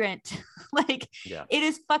legal immigrant. Like it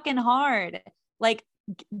is fucking hard. Like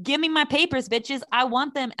give me my papers, bitches. I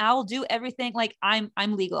want them. I'll do everything. Like I'm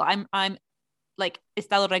legal. I'm like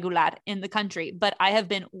estado regular in the country, but I have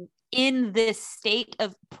been in this state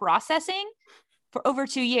of processing for over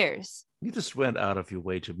 2 years. You just went out of your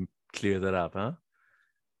way to clear that up, huh?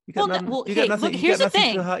 You got nothing. Here's the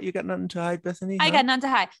thing. You got nothing to hide, Bethany. I got nothing to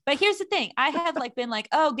hide. But here's the thing. I have like been like,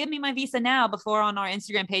 oh, give me my visa now before on our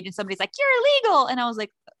Instagram page, and somebody's like, you're illegal, and I was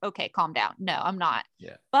like, okay, calm down. No, I'm not.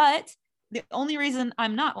 Yeah. But the only reason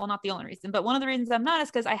I'm not, well, not the only reason, but one of the reasons I'm not is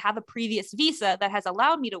because I have a previous visa that has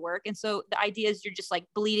allowed me to work. And so the idea is you're just like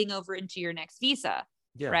bleeding over into your next visa.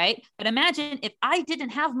 Yeah. Right. But imagine if I didn't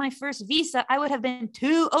have my first visa, I would have been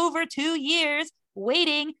over 2 years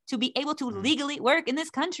waiting to be able to legally work in this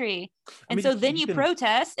country. And so then you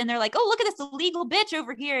protest and they're like, oh, look at this illegal bitch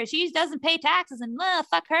over here. She doesn't pay taxes and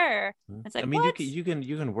fuck her. It's like, what? you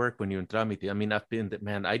can work when you're in tramite. I mean, I've been that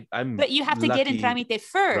man. I'm but you have to get in tramite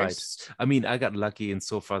first. Right. I mean, I got lucky in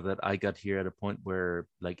so far that I got here at a point where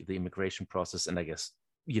like the immigration process, and I guess,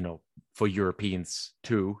 for Europeans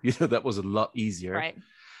too, that was a lot easier. Right.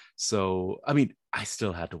 So, I mean, I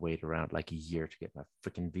still had to wait around like a year to get my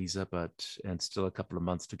freaking visa, and still a couple of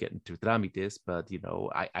months to get into Tramites. But,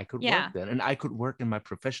 I could work then, and I could work in my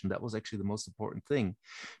profession. That was actually the most important thing,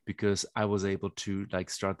 because I was able to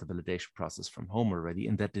like start the validation process from home already.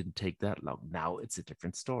 And that didn't take that long. Now it's a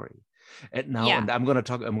different story. And I'm going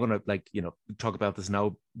to talk about this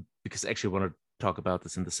now, because actually I want to talk about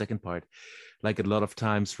this in the second part. Like a lot of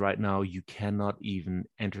times right now, you cannot even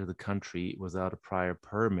enter the country without a prior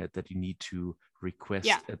permit that you need to request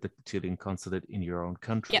at the Chilean consulate in your own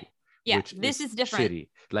country. Yeah, this is different. Shitty.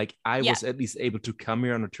 Like I was at least able to come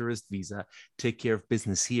here on a tourist visa, take care of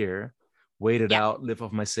business here, wait it out, live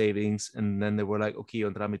off my savings, and then they were like, okay,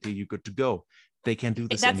 on Tramite, you're good to go. They can't do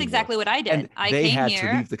this. That's anymore. Exactly what I did. And they had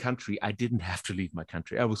to leave the country. I didn't have to leave my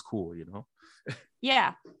country. I was cool,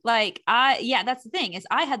 Yeah, like that's the thing, is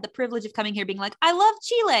I had the privilege of coming here being like, I love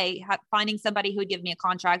Chile, finding somebody who would give me a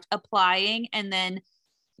contract, applying, and then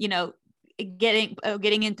getting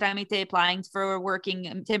in tramite, applying for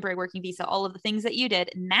working temporary working visa, all of the things that you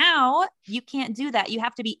did. Now you can't do that. You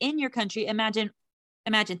have to be in your country. Imagine,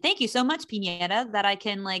 thank you so much, Pineda, that I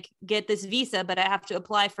can like get this visa, but I have to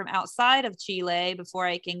apply from outside of Chile before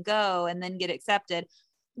I can go and then get accepted,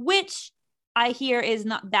 which I hear is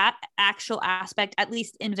not that actual aspect, at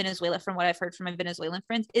least in Venezuela, from what I've heard from my Venezuelan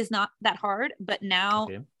friends, is not that hard. But now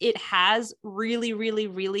it has really, really,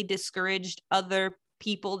 really discouraged other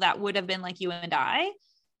people that would have been like you and I,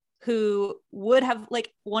 who would have,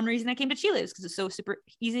 like, one reason I came to Chile is because it's so super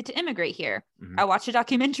easy to immigrate here. Mm-hmm. I watched a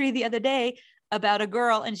documentary the other day about a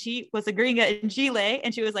girl, and she was a gringa in Chile,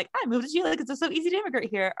 and she was like, I moved to Chile because it's so easy to immigrate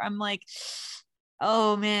here. I'm like,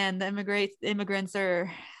 oh man, the immigrants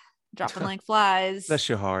are dropping like flies. Bless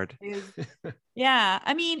your heart. Yeah,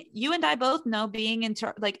 I mean, you and I both know, being in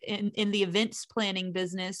the events planning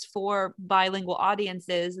business for bilingual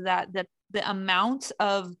audiences, that the amount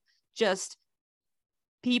of just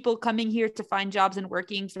people coming here to find jobs and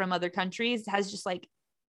working from other countries has just, like,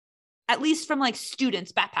 at least from like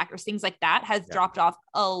students, backpackers, things like that, has dropped off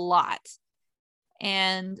a lot.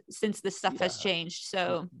 And since this stuff has changed,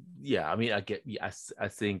 so I mean, I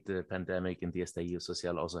think the pandemic and the Estallido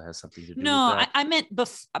Social also has something to do with that. I meant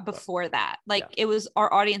before that. Like, it was,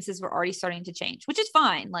 our audiences were already starting to change, which is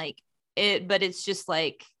fine. Like it, but it's just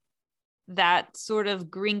like that sort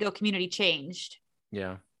of gringo community changed.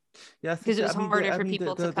 Yeah, because it was harder for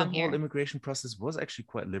people to come here. The whole immigration process was actually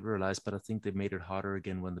quite liberalized, but I think they made it harder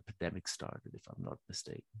again when the pandemic started, if I'm not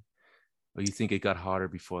mistaken. Or you think it got harder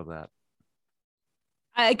before that?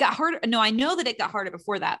 It got harder. No, I know that it got harder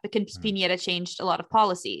before that, because Pineda changed a lot of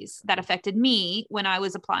policies that affected me when I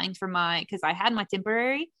was applying for because I had my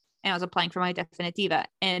temporary and I was applying for my definitiva.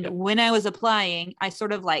 And when I was applying, I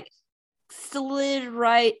sort of like slid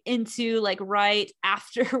right into like right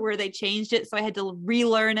after where they changed it. So I had to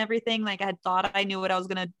relearn everything. Like, I had thought I knew what I was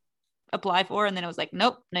going to apply for, and then I was like,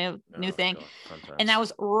 nope, no new thing. And that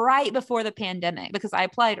was right before the pandemic, because I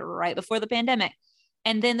applied right before the pandemic.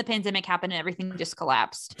 And then the pandemic happened and everything just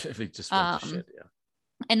collapsed. It just went to shit,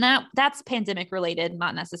 And that's pandemic related,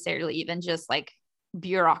 not necessarily even just like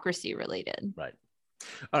bureaucracy related. Right.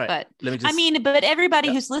 All right. But but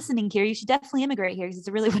everybody who's listening here, you should definitely immigrate here because it's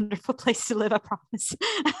a really wonderful place to live, I promise.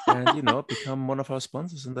 And become one of our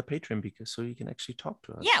sponsors in the Patreon so you can actually talk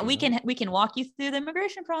to us. Yeah, we can walk you through the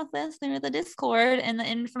immigration process through the Discord, and the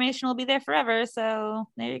information will be there forever. So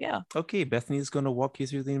there you go. Okay, Bethany is going to walk you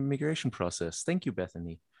through the immigration process. Thank you,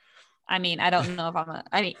 Bethany. I don't know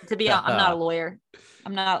if to be honest, I'm not a lawyer.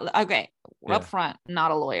 I'm not okay. Yeah. Up front,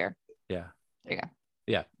 not a lawyer. Yeah. There you go.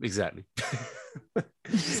 Yeah, exactly.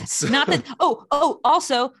 So. Not that.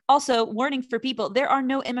 Also, warning for people: there are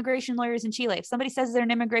no immigration lawyers in Chile. If somebody says they're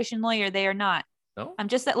an immigration lawyer, they are not. No? I'm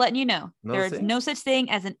just letting you know. There's no such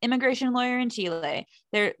thing as an immigration lawyer in Chile.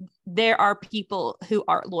 There are people who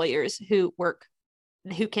are lawyers who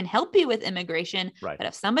can help you with immigration. Right. But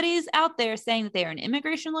if somebody's out there saying that they are an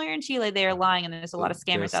immigration lawyer in Chile, they are lying, and there's a lot of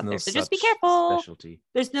scammers out there. So just be careful. Specialty.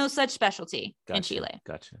 There's no such specialty in Chile.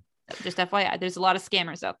 Gotcha. Just FYI, there's a lot of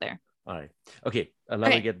scammers out there. All right. Okay. Allow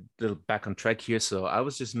me to get a little back on track here. So I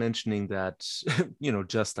was just mentioning that,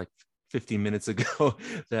 just like 15 minutes ago,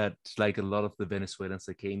 that like a lot of the Venezuelans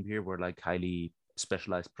that came here were like highly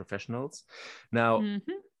specialized professionals. Now,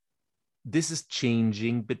 this is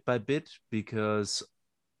changing bit by bit because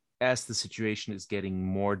as the situation is getting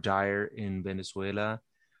more dire in Venezuela,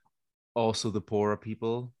 also the poorer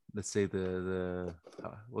people, let's say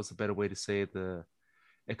what's a better way to say it, the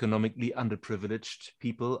economically underprivileged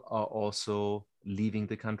people are also leaving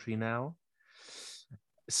the country now.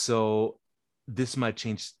 So this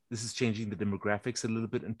is changing the demographics a little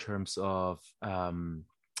bit in terms of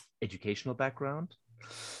educational background,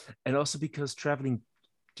 and also because traveling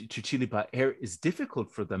to Chile by air is difficult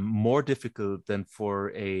for them, more difficult than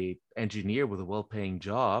for a engineer with a well-paying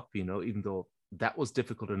job, even though that was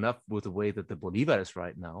difficult enough with the way that the Bolivar is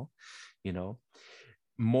right now,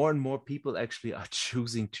 more and more people actually are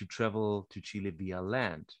choosing to travel to Chile via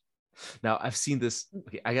land. Now I've seen this.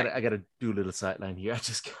 Okay, I gotta do a little sideline here. I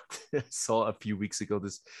just saw a few weeks ago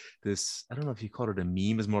this. I don't know if you call it a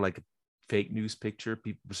meme. It's more like a fake news picture.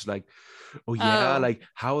 People just like, like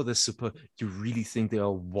how are they supposed? You really think they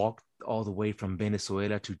all walked all the way from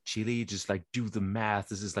Venezuela to Chile? Just like do the math.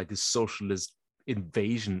 This is like a socialist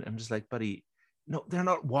invasion. I'm just like, buddy, no, they're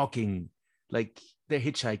not walking. Like they're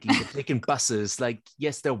hitchhiking, they're taking buses. Like,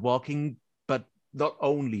 yes, they're walking, but not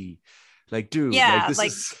only. Like, dude,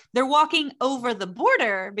 they're walking over the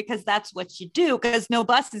border because that's what you do, because no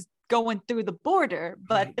bus is going through the border,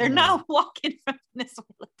 but they're not walking from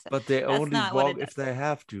Venezuela. But they only walk if they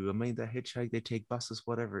have to. I mean, they hitchhike, they take buses,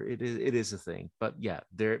 whatever. It is a thing. But yeah,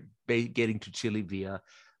 they're getting to Chile via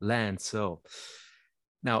land. So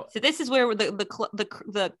now, this is where the clutch.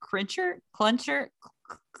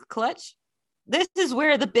 This is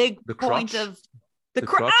where the big point of the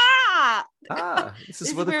crutch. This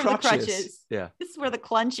is where the crutch is. Yeah, this is where the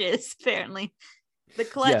clunch is. Apparently, the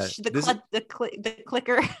clutch, the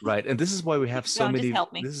clicker. Right, and this is why we have so many.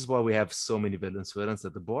 This is why we have so many Venezuelans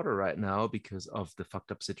at the border right now, because of the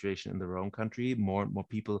fucked up situation in their own country. More and more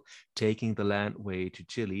people taking the land way to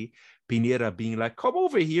Chile. Piñera being like, "Come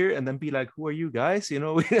over here," and then be like, "Who are you guys?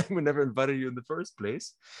 We never invited you in the first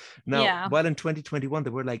place." Now, while in 2021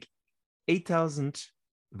 there were like 8,000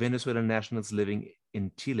 Venezuelan nationals living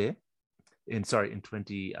in Chile. In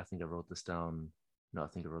 20, I think I wrote this down. No, I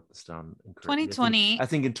think I wrote this down incorrectly. 2020. I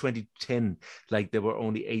think in 2010, like there were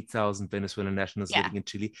only 8,000 Venezuelan nationals living in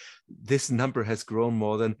Chile. This number has grown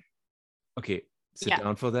more than,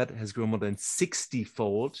 down for that, has grown more than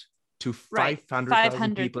 60-fold to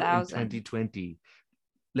 500,000 people in 2020.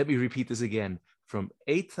 Let me repeat this again. From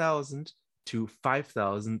 8,000 to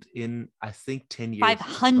 5,000 in, I think, 10 years.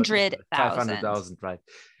 500,000, right?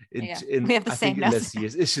 We have the same less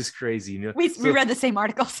years. It's just crazy. We read the same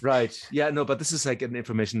articles. Right. Yeah, no, but this is like an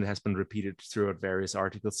information that has been repeated throughout various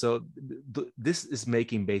articles. So this is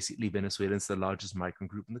making basically Venezuelans the largest migrant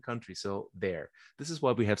group in the country. So this is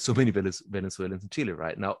why we have so many Venezuelans in Chile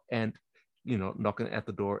right now, and, knocking at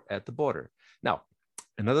the door at the border. Now,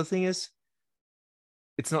 another thing is,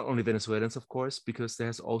 it's not only Venezuelans, of course, because there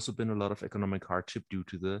has also been a lot of economic hardship due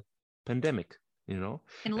to the pandemic, in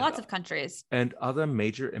lots of countries. And other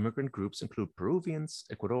major immigrant groups include Peruvians,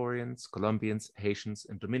 Ecuadorians, Colombians, Haitians,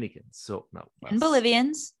 and Dominicans. So now, and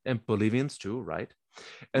Bolivians. And Bolivians too, right?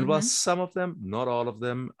 And while some of them, not all of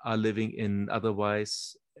them, are living in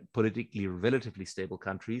otherwise politically relatively stable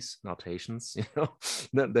countries, not Haitians,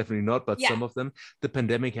 definitely not, but some of them, the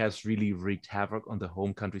pandemic has really wreaked havoc on the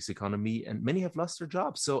home country's economy, and many have lost their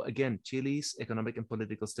jobs. So again, Chile's economic and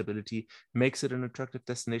political stability makes it an attractive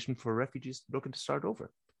destination for refugees looking to start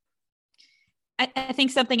over. I think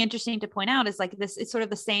something interesting to point out is like this, it's sort of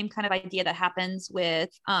the same kind of idea that happens with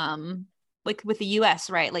like with the US,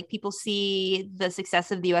 right? Like people see the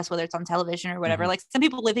success of the US, whether it's on television or whatever. Like some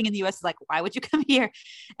people living in the US is like, why would you come here?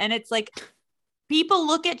 And it's like, people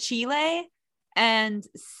look at Chile and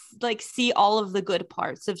like see all of the good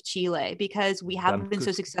parts of Chile because we have been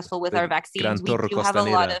so successful with our vaccines. We do have a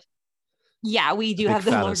lot of, we do have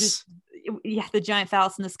the largest, the giant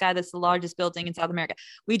phallus in the sky. That's the largest building in South America.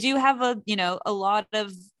 We do have a lot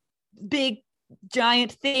of big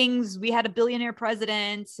giant things. We had a billionaire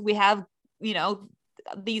president. We have,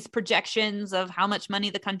 these projections of how much money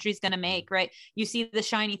the country's going to make, right? You see the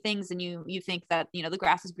shiny things and you think that, the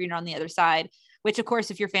grass is greener on the other side, which of course,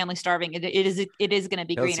 if your family's starving, it is going to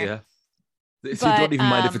be greener. Yeah. But, you don't even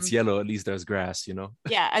mind if it's yellow, at least there's grass,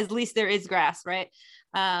 Yeah, at least there is grass, right?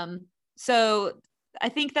 So I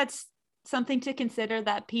think that's something to consider,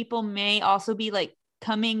 that people may also be like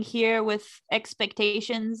coming here with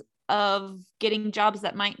expectations of getting jobs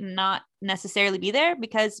that might not necessarily be there,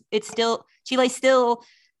 because Chile still,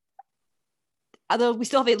 although we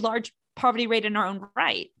still have a large poverty rate in our own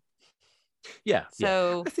right. Yeah.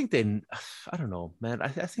 So I think I don't know, man. I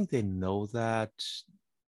think they know that.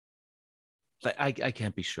 Like I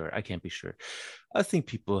can't be sure. I think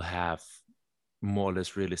people have more or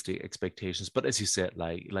less realistic expectations, but as you said,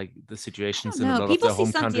 like the situations in a lot of their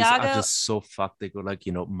home countries are just so fucked. They go like,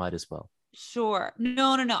 might as well. Sure.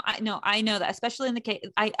 No. I know that, especially in the case,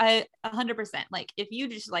 I 100%, like if you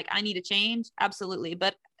just like, I need a change, absolutely.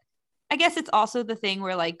 But I guess it's also the thing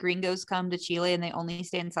where like gringos come to Chile and they only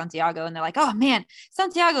stay in Santiago and they're like, oh man,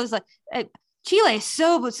 Santiago is like, Chile is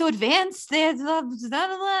so advanced.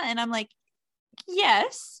 And I'm like,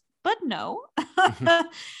 yes, but no.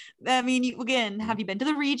 I mean, again, have you been to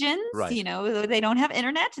the regions? Right. They don't have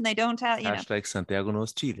internet and they don't have, Hashtag Santiago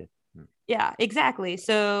knows Chile. Yeah, exactly.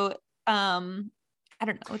 So I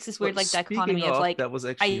don't know. It's this weird dichotomy of like, that was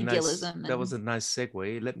actually idealism. Nice. That was a nice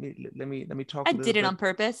segue. Let me talk. I did it on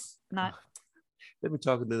purpose. Not. Let me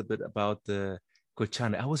talk a little bit about the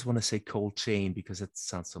Colchane. I always want to say cold chain because it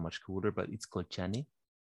sounds so much cooler, but it's Colchane.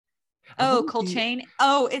 Oh, Colchane.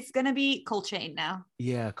 Oh, it's gonna be Colchane now.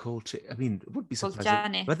 Yeah, Colchane. I mean, it would be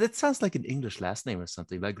surprising, but that sounds like an English last name or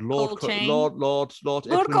something, like Lord Colchane. I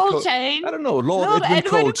don't know, Lord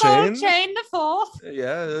Edwin Colchane the Fourth.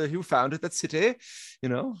 Yeah, who founded that city? I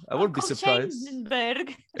wouldn't be surprised.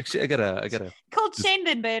 Actually, I gotta.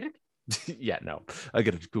 Colchanedenberg. Yeah, no, I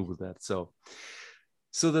gotta Google that. So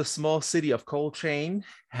the small city of Colchane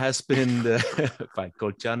has been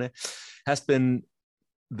Colchane has been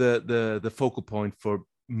the focal point for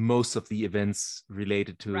most of the events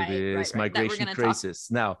related to this migration crisis.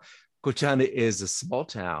 Now, Colchane is a small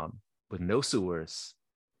town with no sewers,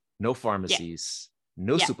 no pharmacies,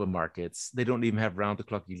 no supermarkets. They don't even have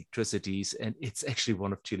round-the-clock electricities, and it's actually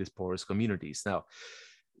one of Chile's poorest communities. Now,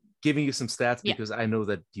 giving you some stats, because I know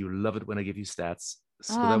that you love it when I give you stats.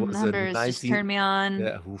 So that was numbers just turn me on.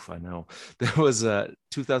 Yeah, I know. There was a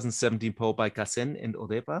 2017 poll by CACEN in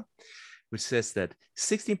ODEPA, which says that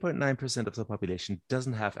 16.9% of the population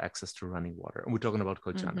doesn't have access to running water. And we're talking about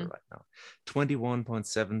Colchane right now.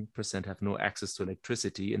 21.7% have no access to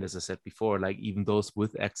electricity. And as I said before, like even those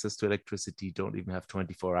with access to electricity don't even have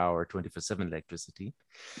 24-hour, 24/7 electricity.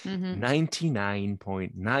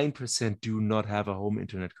 99.9% do not have a home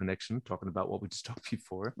internet connection, talking about what we just talked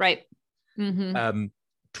before. Right.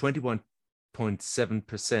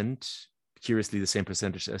 21.7%, curiously the same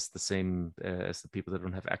percentage as the people that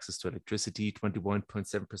don't have access to electricity.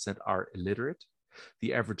 21.7% are illiterate.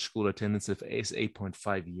 The average school attendance is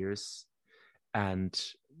 8.5 years, and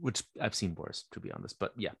which I've seen worse, to be honest,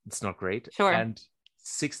 but yeah, it's not great. Sure. And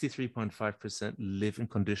 63.5% live in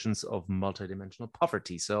conditions of multidimensional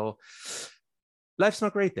poverty. So life's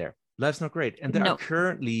not great there. And there are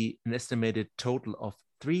currently an estimated total of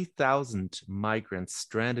 3,000 migrants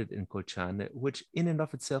stranded in Colchane, which in and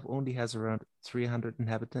of itself only has around 300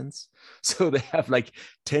 inhabitants. So they have like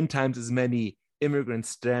 10 times as many immigrants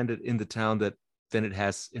stranded in the town than it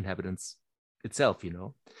has inhabitants itself,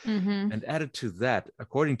 And added to that,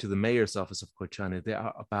 according to the mayor's office of Colchane, there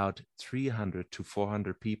are about 300 to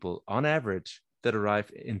 400 people on average that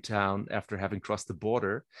arrive in town after having crossed the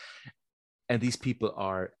border. And these people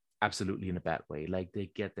are absolutely in a bad way. Like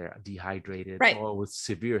they get there dehydrated or with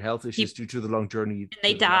severe health issues due to the long journey. And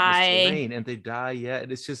they die. Yeah.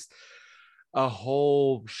 And it's just a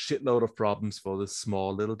whole shitload of problems for this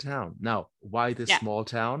small little town. Now, why this small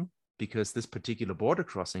town? Because this particular border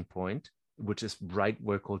crossing point, which is right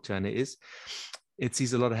where Colchane is, it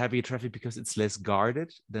sees a lot of heavier traffic because it's less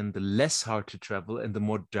guarded than the less hard to travel and the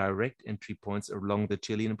more direct entry points along the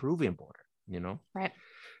Chilean and Peruvian border, Right.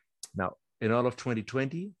 Now, in all of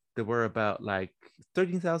 2020, there were about like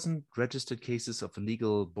 13,000 registered cases of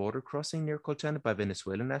illegal border crossing near Colchane by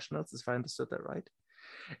Venezuelan nationals, if I understood that right.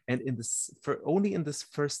 And only in this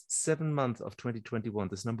first 7 months of 2021,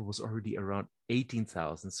 this number was already around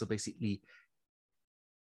 18,000. So basically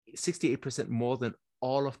 68% more than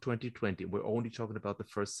all of 2020. We're only talking about the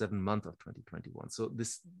first 7 months of 2021. So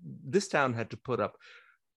this town had to put up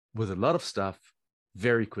with a lot of stuff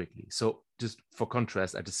very quickly. So just for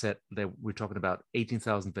contrast, I just said that we're talking about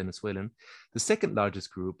 18,000 Venezuelan. The second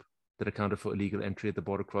largest group that accounted for illegal entry at the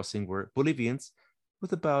border crossing were Bolivians,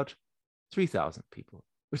 with about 3,000 people,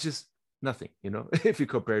 which is nothing, if you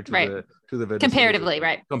compare it to the Venezuelan.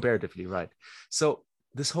 Comparatively, right. So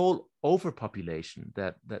this whole overpopulation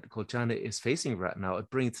that Colchane is facing right now, it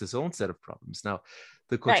brings its own set of problems. Now,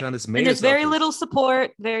 the Colchane's mayor's there's very little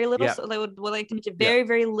support, very little. Yeah. I would like to mention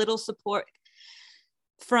very little support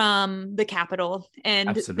from the capital and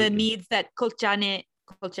Absolutely. The needs that Colchane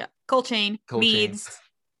needs.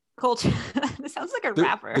 This sounds like a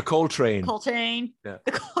rapper. The Coltrane. Yeah.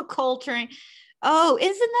 The Coltrane. Oh,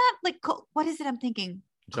 isn't that like what is it? I'm thinking.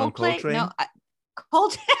 John Coltrane. No,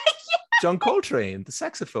 Coltrane. John Coltrane, the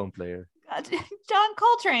saxophone player. John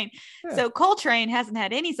Coltrane. Yeah. So Coltrane hasn't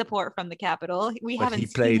had any support from the capital. We haven't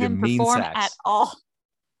seen him perform at all.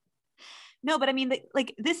 No, but I mean,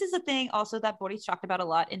 like this is a thing also that Boris talked about a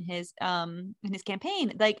lot in his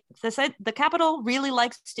campaign. Like the capital really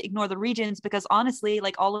likes to ignore the regions because honestly,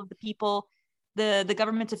 like all of the people, the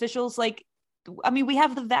government officials, like, I mean, we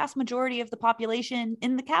have the vast majority of the population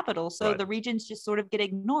in the capital, so the regions just sort of get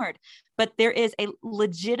ignored. But there is a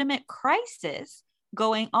legitimate crisis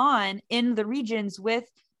going on in the regions with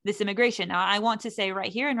this immigration. Now, I want to say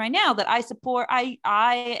right here and right now that I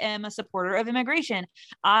am a supporter of immigration.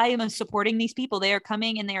 I am supporting these people. They are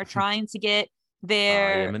coming and they are trying to get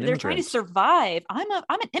they're trying to survive. I'm an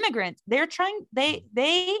immigrant.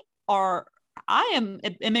 I am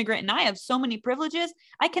an immigrant and I have so many privileges.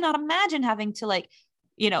 I cannot imagine having to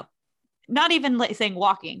not even like saying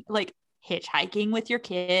walking, like hitchhiking with your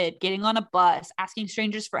kid, getting on a bus, asking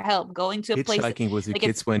strangers for help, going to a place. Hitchhiking with your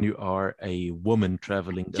kids when you are a woman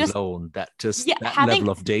traveling alone, that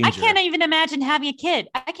level of danger. I can't even imagine having a kid.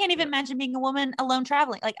 I can't even imagine being a woman alone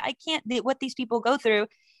traveling. Like I can't, what these people go through.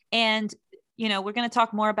 And, we're going to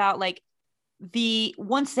talk more about like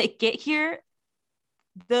once they get here,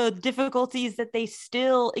 the difficulties that they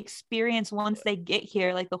still experience once they get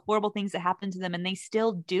here, like the horrible things that happen to them, and they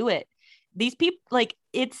still do it. These people, like,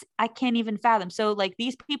 I can't even fathom. So like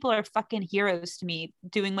these people are fucking heroes to me,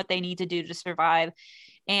 doing what they need to do to survive.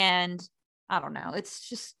 And I don't know,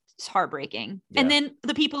 it's heartbreaking. Yeah. And then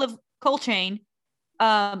the people of Colchane,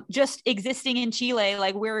 just existing in Chile,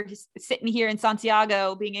 like we're sitting here in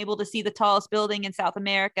Santiago, being able to see the tallest building in South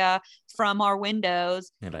America from our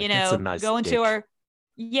windows, going to our,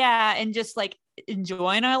 and just like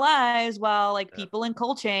enjoying our lives while like people in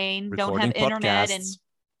Colchane don't have internet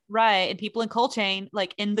and people in Colchane,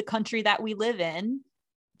 like in the country that we live in,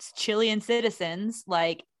 it's Chilean citizens,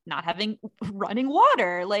 like not having running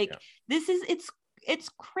water. Like this is, it's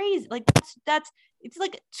crazy. Like that's it's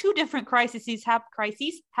like two different crises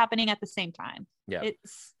happening at the same time. Yeah.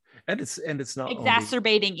 It's not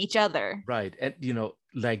exacerbating each other. Right. And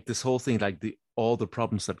like this whole thing, like all the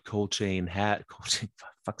problems that Colchane for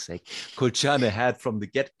fuck's sake, Colchane had from the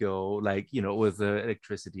get-go, like, with the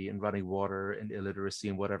electricity and running water and illiteracy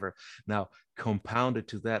and whatever. Now, compounded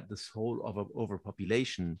to that, this whole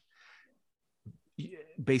overpopulation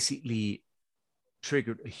basically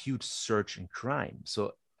triggered a huge surge in crime.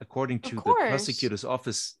 So according to the prosecutor's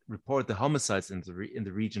office report, the homicides in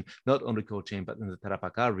the region, not only Colchane, but in the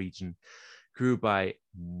Tarapacá region, grew by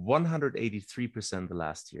 183% the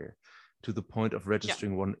last year, to the point of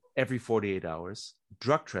registering one every 48 hours.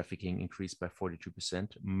 Drug trafficking increased by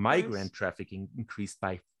 42%. Migrant trafficking increased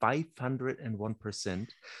by 501%.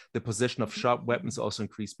 The possession of sharp weapons also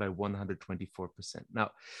increased by 124%.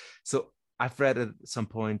 Now, so I've read at some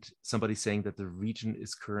point somebody saying that the region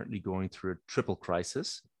is currently going through a triple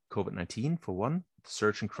crisis: COVID-19 for one, the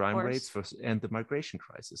surge in crime rates, and the migration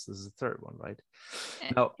crisis. This is the third one, right?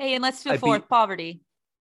 Now, and let's do fourth, poverty.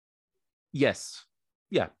 Yes.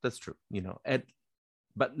 Yeah, that's true.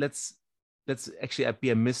 But let's actually, I'd be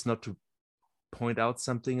amiss not to point out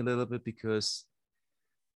something a little bit, because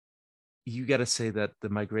you got to say that the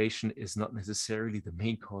migration is not necessarily the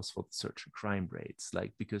main cause for the surge in crime rates,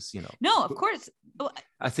 like, because, you know. No, of course.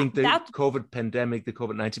 I think the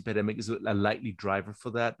COVID-19 pandemic is a likely driver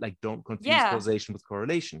for that. Like, don't confuse causation with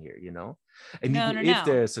correlation here, you know? And even if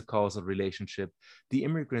there's a causal relationship, the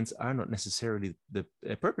immigrants are not necessarily the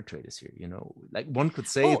perpetrators here, you know? Like, one could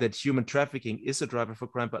say that human trafficking is a driver for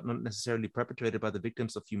crime, but not necessarily perpetrated by the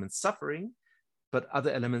victims of human suffering, but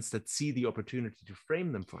other elements that see the opportunity to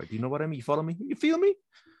frame them for it. Do you know what I mean? You follow me? You feel me?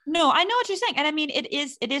 No, I know what you're saying. And I mean, it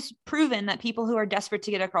is proven that people who are desperate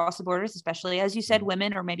to get across the borders, especially, as you said,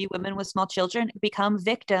 women, or maybe women with small children, become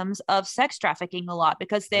victims of sex trafficking a lot,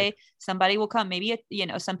 because somebody will come, maybe, you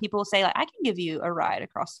know, some people will say, like, I can give you a ride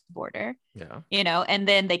across the border, you know, and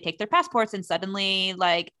then they take their passports and suddenly,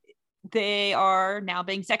 like, they are now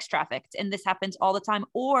being sex trafficked. And this happens all the time.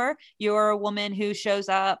 Or you're a woman who shows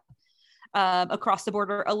up across the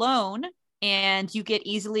border alone, and you get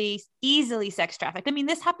easily sex trafficked. I mean,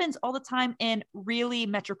 this happens all the time in really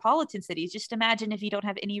metropolitan cities. Just imagine if you don't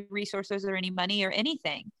have any resources or any money or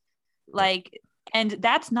anything. Like, and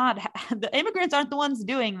that's not, the immigrants aren't the ones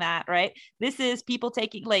doing that, right? This is people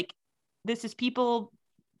taking, like, this is people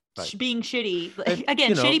being shitty. Like,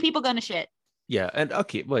 again, shitty people gonna shit. Yeah, and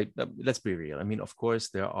okay, wait, let's be real. I mean, of course,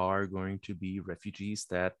 there are going to be refugees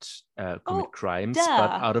that commit crimes, but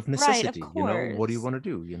out of necessity, you know, what do you want to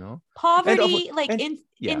do, you know? Poverty,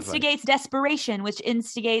 instigates desperation, which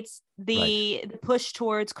instigates the push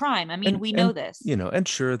towards crime. I mean, we know this. You know, and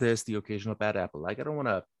sure, there's the occasional bad apple. Like, I don't want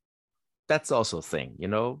to, that's also a thing, you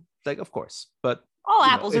know? Like, of course, but all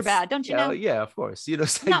apples are bad, don't you know? Yeah, of course. You know,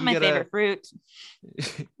 it's not my favorite fruit.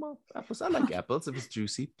 Well, apples, I like apples if it's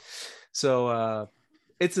juicy. So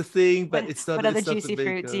it's a thing, but it's not. What other juicy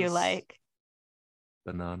fruits do you like?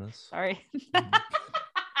 Bananas. Sorry. It's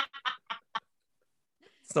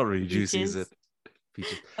not really juicy, is it?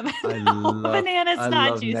 Peaches. Bananas,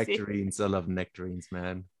 not juicy. Nectarines. I love nectarines,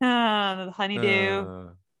 man. The honeydew,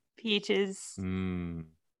 peaches.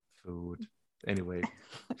 Food. Anyway.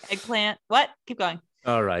 Eggplant. What? Keep going.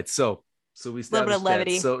 All right. So we established that.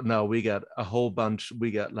 So now we got a whole bunch.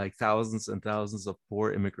 We got like thousands and thousands of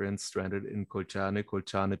poor immigrants stranded in Colchane.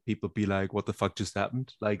 People be like, what the fuck just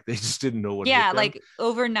happened? Like, they just didn't know what hit them. Like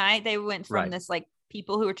overnight they went from this, like,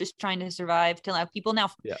 people who were just trying to survive to like people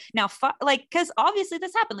now like, because obviously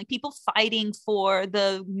this happened, like people fighting for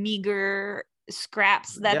the meager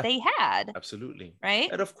scraps that they had. Absolutely. Right.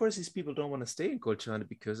 And of course, these people don't want to stay in Colchane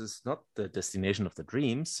because it's not the destination of the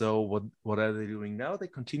dream. So what are they doing now? They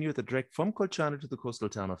continue the trek from Colchane to the coastal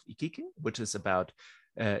town of Iquique, which is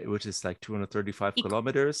like 235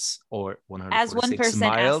 kilometers or 146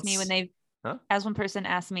 miles. As one person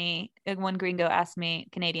asked me, one gringo asked me,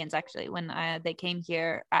 Canadians actually, when they came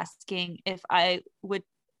here, asking if I would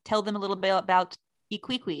tell them a little bit about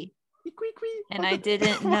Iquique. And I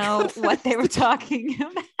didn't know what they were talking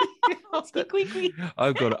about.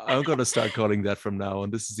 I'm gonna start calling that from now on.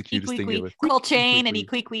 This is the cutest thing ever. Colchane and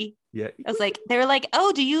Iquique. Yeah. I was like, they were like,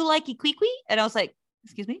 oh, do you like Iquique? And I was like,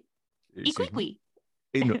 excuse me? Iquique.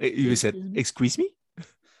 No, you said, excuse me?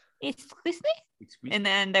 Excuse me? And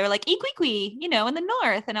then they were like, Iquique, you know, in the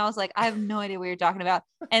north. And I was like, I have no idea what you're talking about.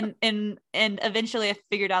 And eventually I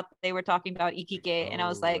figured out that they were talking about Iquique, and I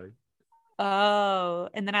was like, oh,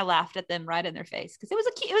 and then I laughed at them right in their face because it was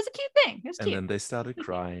a cute thing. It was cute. And then they started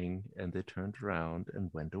crying and they turned around and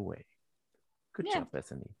went away. Good job,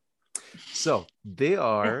 Bethany. So they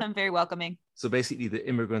are I'm very welcoming. So basically the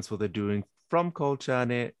immigrants, what they're doing from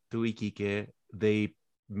Colchane to Iquique, they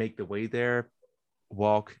make the way there,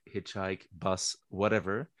 walk, hitchhike, bus,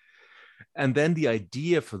 whatever. And then the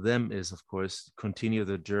idea for them is, of course, continue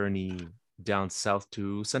the journey down south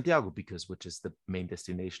to Santiago, which is the main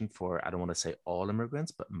destination for, I don't want to say all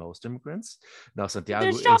immigrants, but most immigrants. Now Santiago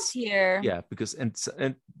there's shops here. Yeah, because and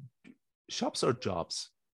shops or jobs?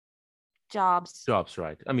 Jobs,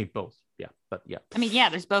 right? I mean both. Yeah, but yeah. I mean, yeah,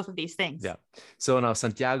 there's both of these things. Yeah. So now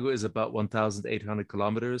Santiago is about 1,800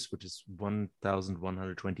 kilometers, which is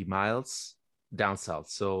 1,120 miles down south.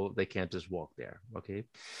 So they can't just walk there. Okay.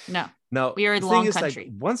 No. Now we are in the long country.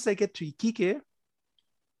 Like, once they get to Iquique,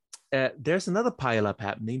 there's another pileup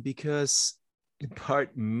happening because in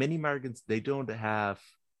part, many migrants, they don't have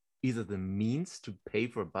either the means to pay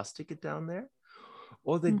for a bus ticket down there,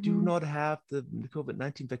 or they do not have the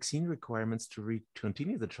COVID-19 vaccine requirements to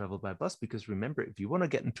continue the travel by bus. Because remember, if you want to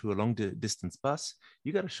get into a long distance bus,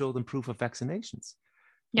 you got to show them proof of vaccinations.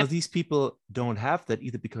 Yep. Now, these people don't have that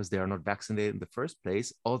either because they are not vaccinated in the first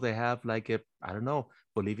place, or they have like a, I don't know,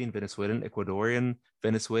 Bolivian, Venezuelan, Ecuadorian,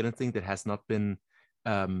 Venezuelan thing that has not been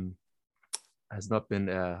how do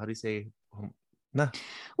you say, No.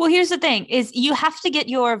 Well, here's the thing: is you have to get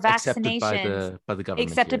your vaccinations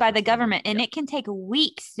accepted by the government, and it can take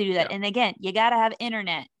weeks to do that. Yeah. And again, you got to have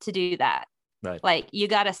internet to do that. Right. Like you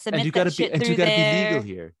got to submit that shit through there. And you got to be legal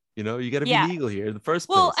here. You know, you got to be legal here in the first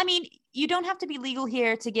place. Well, I mean, you don't have to be legal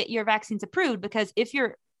here to get your vaccines approved, because if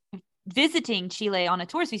you're visiting Chile on a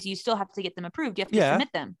tourist visa, you still have to get them approved. You have to submit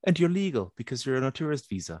them. And you're legal because you're on a tourist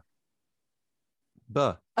visa.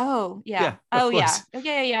 But oh yeah.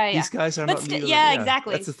 Yeah. These guys are not legal. Yeah,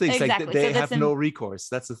 exactly. That's the thing. Exactly. Like they have no recourse.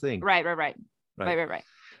 That's the thing. Right.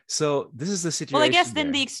 So this is the situation. Well, I guess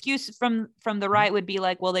then the excuse from the right would be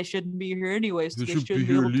like, well, they shouldn't be here anyways. They shouldn't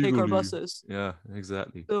be able to take our buses. Yeah,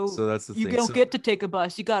 exactly. So that's the thing. You don't get to take a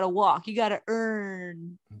bus. You got to walk. You got to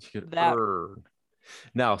earn that.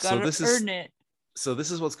 Now, so this is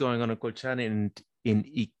what's going on in Colchane in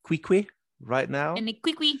Iquique right now. In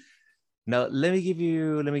Iquique. Now, let me give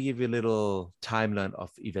you a little timeline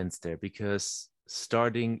of events there, because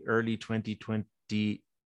starting early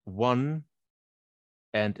 2021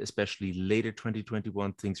 and especially later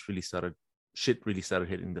 2021, shit really started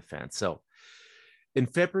hitting the fan. So on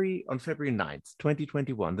February 9th,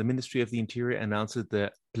 2021, the Ministry of the Interior announced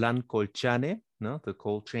the Plan Colchane, the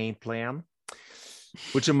Colchane Plan,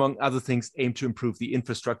 which among other things aimed to improve the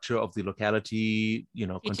infrastructure of the locality,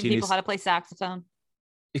 teaching people how to play saxophone.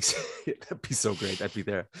 That'd be so great. I'd be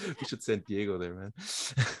there. We should send Diego there, man.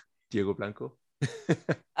 Diego Blanco.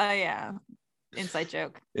 Oh yeah, inside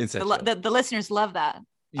joke. The listeners love that.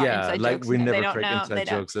 Yeah, like we never crack inside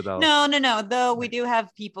jokes at all. No. Though we do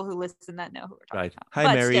have people who listen that know who we're talking about.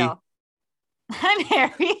 Hi, Mary. Hi,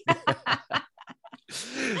 Mary.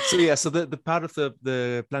 So the part of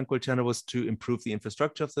the Plan Colchane was to improve the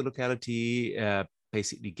infrastructure of the locality,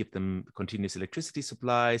 basically give them continuous electricity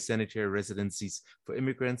supply, sanitary residencies for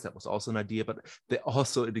immigrants. That was also an idea, but it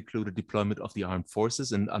included deployment of the armed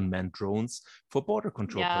forces and unmanned drones for border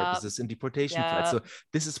control purposes and deportation threats. So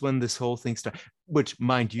this is when this whole thing started, which,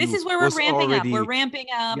 mind you, this is where we're ramping up. We're ramping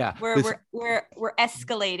up. Yeah, we're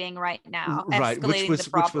escalating right now. Right, which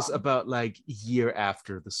was about like a year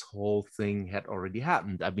after this whole thing had already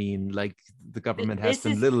happened. I mean, like the government has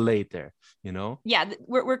been a little late there, Yeah,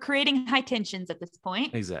 we're creating high tensions at this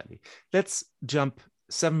point. Exactly. Let's jump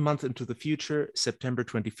 7 months into the future, September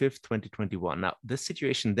 25th, 2021. Now, this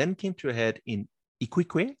situation then came to a head in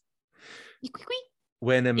Iquique.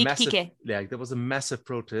 When there was a massive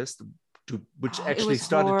protest which actually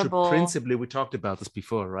started to principally, we talked about this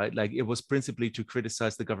before, right? Like it was principally to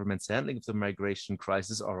criticize the government's handling of the migration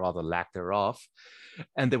crisis, or rather lack thereof.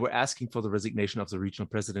 And they were asking for the resignation of the regional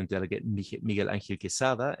president delegate Miguel Angel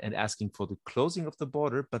Quesada and asking for the closing of the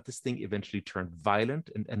border. But this thing eventually turned violent,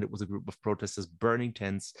 and it was a group of protesters burning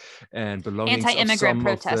tents and belongings anti-immigrant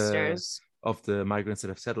protesters of the migrants that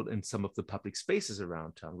have settled in some of the public spaces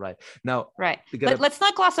around town. Right now, let's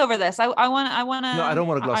not gloss over this. I want to. No, I don't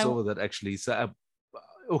want to gloss over that actually. So,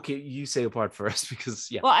 okay, you say a part first, because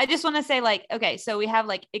Well, I just want to say, like, okay, so we have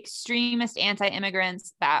like extremist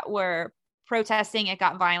anti-immigrants that were protesting. It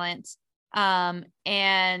got violent,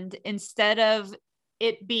 and instead of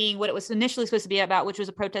it being what it was initially supposed to be about, which was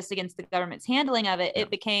a protest against the government's handling of it, it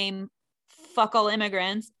became fuck all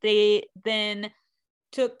immigrants. They then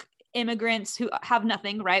took immigrants who have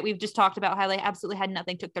nothing, right? We've just talked about how they absolutely had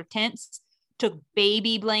nothing, took their tents, took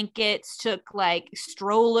baby blankets, took like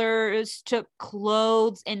strollers, took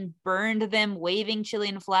clothes and burned them, waving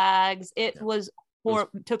Chilean flags. It was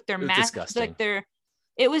horrible. Took their masks,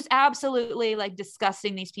 it was absolutely like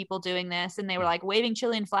disgusting, these people doing this. And they were like waving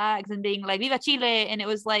Chilean flags and being like, Viva Chile. And it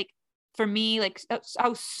was like, for me, like I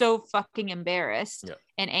was so fucking embarrassed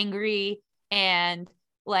and angry, and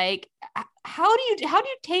like, how do you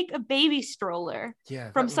take a baby stroller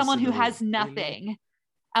from someone who has nothing,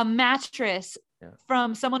 a mattress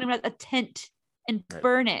from someone who has a tent, and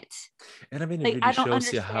burn it? And I mean, it really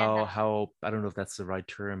shows you how I don't know if that's the right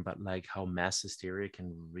term, but like how mass hysteria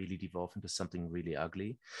can really devolve into something really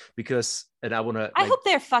ugly. Because, and I hope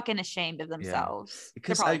they're fucking ashamed of themselves.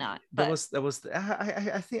 Because they're probably not. But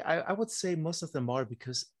I think I would say most of them are,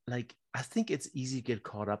 because like I think it's easy to get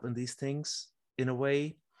caught up in these things in a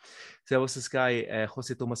way. There was this guy,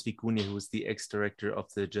 Jose Tomas Vicuña, who was the ex-director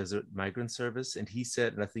of the Jesuit Migrant Service, and he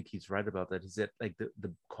said, and I think he's right about that, he said like the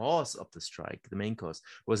cause of the strike, the main cause,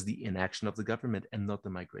 was the inaction of the government and not the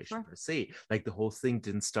migration per se. Like the whole thing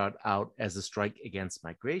didn't start out as a strike against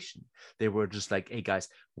migration. They were just like, hey guys,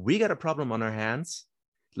 we got a problem on our hands.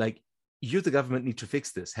 Like, you, the government, need to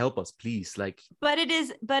fix this. Help us, please. Like, even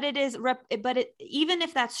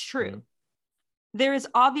if that's true, there is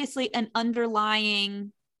obviously an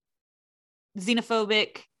underlying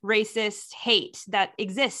xenophobic, racist hate that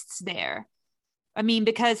exists there. I mean,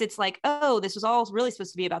 because it's like, oh, this was all really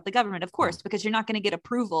supposed to be about the government, of course, because you're not going to get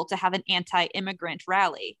approval to have an anti-immigrant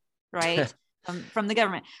rally, right? From the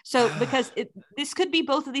government. So because this could be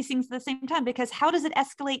both of these things at the same time, because how does it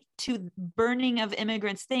escalate to burning of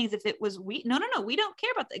immigrants things if it was we don't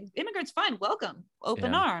care about the immigrants, fine, welcome,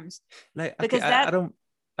 open arms. Like, because okay, that I don't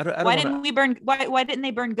why didn't we burn why didn't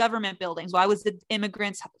they burn government buildings? Why was the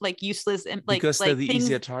immigrants like useless and like because they're the things...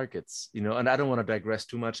 easier targets, you know. And I don't want to digress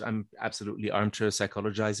too much. I'm absolutely armchair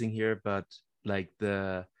psychologizing here, but like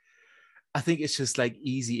I think it's just like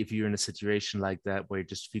easy if you're in a situation like that where you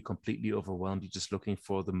just feel completely overwhelmed. You're just looking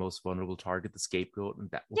for the most vulnerable target, the scapegoat, and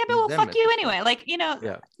that. Yeah, but well, fuck you anyway. Like, you know,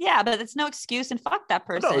 yeah, but it's no excuse, and fuck that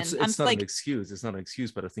person. No, it's not like an excuse. It's not an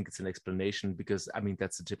excuse, but I think it's an explanation because I mean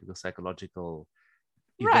that's a typical psychological.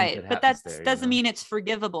 Right, but that doesn't mean it's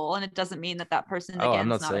forgivable, and it doesn't mean that person again I'm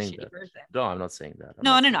not is not a saying shitty that. person. No, I'm not saying that.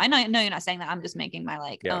 No, I know you're not saying that. I'm just making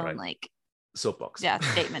my own like soapbox. Yeah,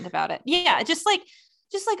 statement about it. Yeah, just like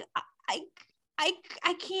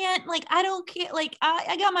I can't, like, I don't care. Like,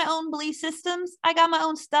 I got my own belief systems. I got my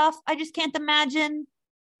own stuff. I just can't imagine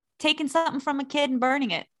taking something from a kid and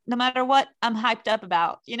burning it, no matter what I'm hyped up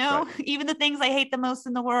about, you know, right. Even the things I hate the most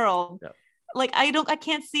in the world. Yeah. Like, I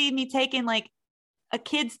can't see me taking like the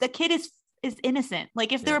kid is innocent.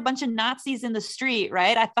 Like if there were a bunch of Nazis in the street,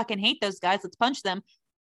 right? I fucking hate those guys. Let's punch them.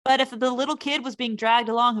 But if the little kid was being dragged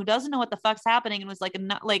along who doesn't know what the fuck's happening and was like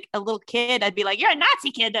a little kid, I'd be like, you're a Nazi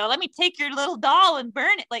kid though. Let me take your little doll and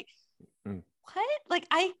burn it. Like, what? Like,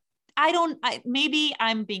 maybe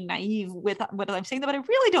I'm being naive with what I'm saying, but I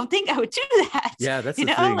really don't think I would do that. Yeah, that's the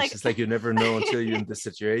thing. Like, it's like you never know until you're in this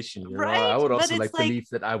situation. You know? Right? I would also like believe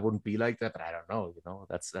that I wouldn't be like that, but I don't know. You know,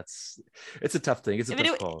 that's it's a tough thing. It's a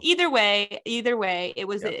tough call. Either way, it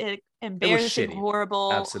was an embarrassing,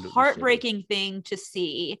 horrible, absolutely heartbreaking thing to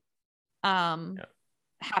see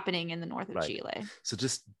happening in the north of Chile. So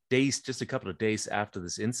just a couple of days after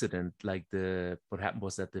this incident, like what happened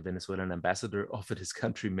was that the Venezuelan ambassador offered his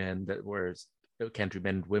countrymen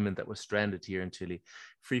and women that were stranded here in Chile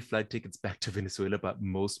free flight tickets back to Venezuela, but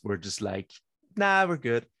most were just like, nah, we're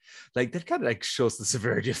good. Like that kind of like shows the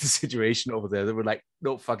severity of the situation over there. They were like,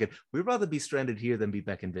 no, fuck it, we'd rather be stranded here than be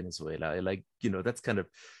back in Venezuela. Like, you know, that's kind of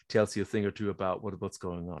tells you a thing or two about what's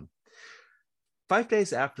going on. 5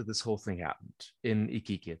 days after this whole thing happened in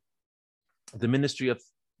Iquique, the Ministry of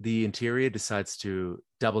the Interior decides to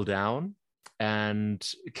double down and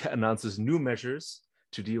announces new measures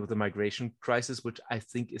to deal with the migration crisis, which I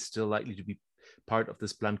think is still likely to be part of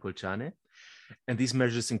this Plan Colchane. And these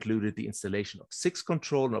measures included the installation of 6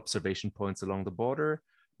 control and observation points along the border,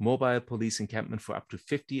 mobile police encampment for up to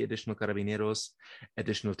 50 additional carabineros,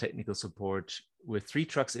 additional technical support with 3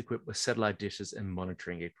 trucks equipped with satellite dishes and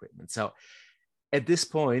monitoring equipment. So at this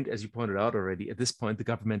point, as you pointed out already, the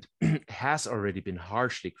government has already been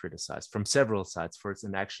harshly criticized from several sides for its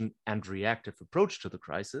inaction and reactive approach to the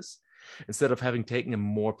crisis, instead of having taken a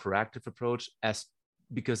more proactive approach,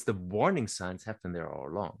 because the warning signs have been there all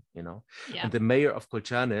along, you know? Yeah. And the mayor of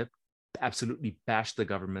Colchane absolutely bashed the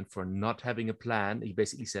government for not having a plan. He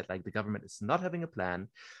basically said, like, the government is not having a plan.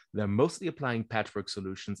 They're mostly applying patchwork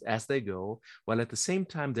solutions as they go, while at the same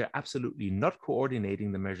time, they're absolutely not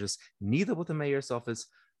coordinating the measures, neither with the mayor's office,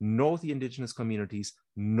 nor with the indigenous communities,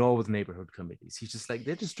 nor with neighborhood committees. He's just like,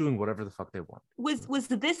 they're just doing whatever the fuck they want. Was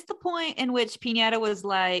this the point in which Piñera was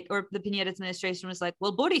like, or the Piñera administration was like,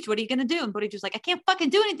 well, Boric, what are you going to do? And Boric was like, I can't fucking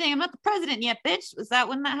do anything. I'm not the president yet, bitch. Was that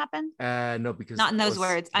when that happened? No, because not in those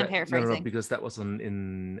words. I'm paraphrasing. No, because that was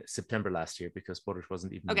in September last year, because Boric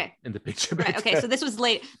wasn't even in the picture. Right. Okay. So this was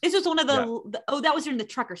late. This was one of that was during the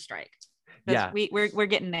trucker strike. Yeah. We're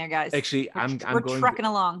getting there, guys. Actually, we're trucking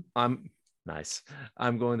along. Nice.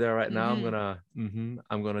 I'm going there right now.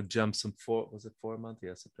 I'm gonna jump 4 months?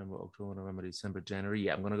 Yeah, September, October, November, December, January.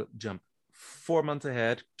 Yeah, I'm gonna jump 4 months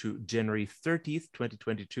ahead to January 30th,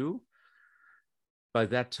 2022. By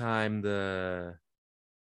that time, the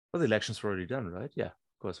elections were already done, right? Yeah,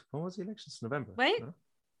 of course. When was the elections? November. Wait, no?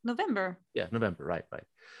 November. Yeah, November. Right.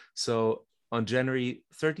 So on January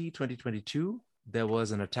 30, 2022, there was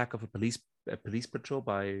an attack of a police patrol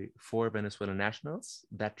by 4 Venezuelan nationals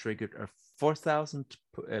that triggered a 4,000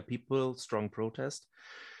 people strong protest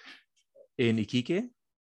in Iquique.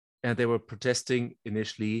 And they were protesting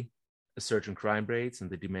initially a surge in crime rates, and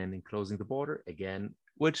they demanding closing the border again,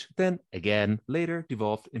 which then again later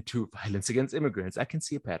devolved into violence against immigrants. I can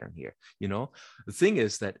see a pattern here. You know, the thing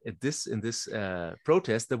is that in this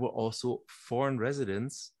protest, there were also foreign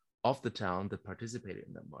residents of the town that participated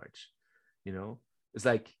in that march. You know, it's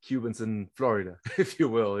like Cubans in Florida, if you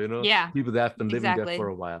will, you know, people that have been living there for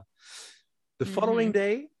a while. The following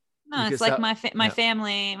day, No, it's like my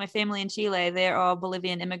family in Chile. They're all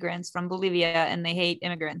Bolivian immigrants from Bolivia, and they hate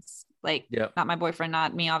immigrants. Like, not my boyfriend,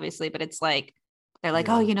 not me, obviously, but it's like they're like,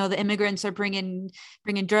 oh, you know, the immigrants are bringing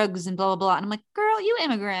drugs and blah blah blah. And I'm like, girl, you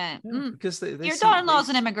immigrant. Because they your daughter-in-law's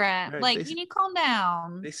an immigrant. Right, like, you need to calm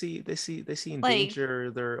down. They see in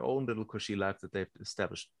danger their own little cushy life that they've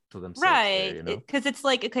established for themselves. Right. Because it's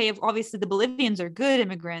like, okay, obviously the Bolivians are good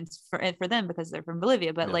immigrants for them because they're from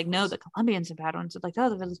Bolivia, but like, no, the Colombians are bad ones. It's like, oh,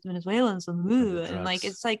 the Venezuelans and like,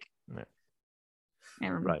 it's like.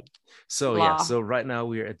 Right. So so right now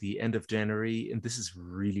we're at the end of January, and this is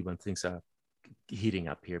really when things are heating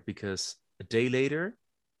up here, because a day later,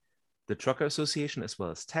 the Trucker Association, as well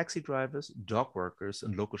as taxi drivers, dock workers,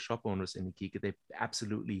 and local shop owners in Iquique, they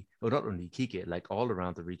absolutely, not only Iquique, like all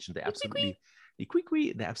around the region, they absolutely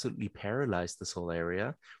paralyzed this whole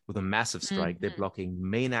area with a massive strike. They're blocking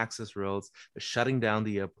main access roads, they're shutting down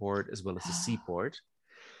the airport as well as the seaport.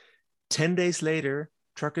 10 days later,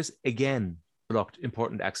 truckers again blocked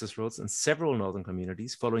important access roads in several northern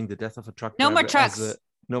communities following the death of a truck driver.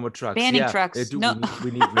 No more trucks. Banning trucks. No.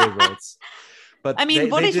 We need railroads. But I mean,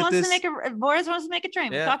 Boris wants to make a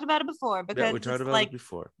train. We talked about it before because we talked about it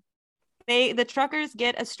before. The truckers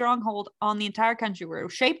get a stronghold on the entire country. We're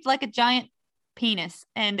shaped like a giant penis,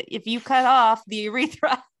 and if you cut off the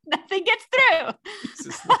urethra, nothing gets through.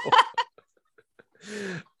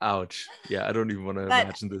 Ouch. Yeah, I don't even want to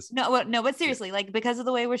imagine this. No, but seriously, like, because of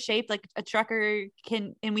the way we're shaped, like a trucker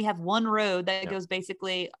can, and we have one road that goes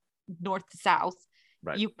basically north to south.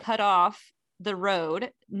 Right. You cut off the road,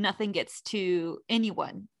 nothing gets to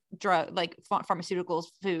anyone. Like pharmaceuticals,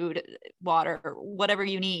 food, water, whatever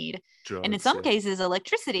you need. Drugs, and in some cases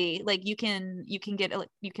electricity, like you can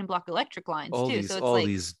block electric lines too. So it's all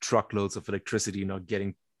these truckloads of electricity not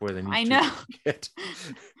getting where they need to get.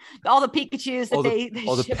 All the Pikachus that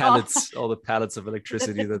all the pallets of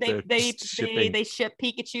electricity that they're shipping. They ship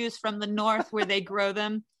Pikachus from the north where they grow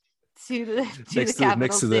them to the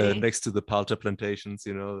capital city. Next to the palta plantations,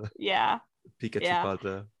 you know. Yeah. Pikachu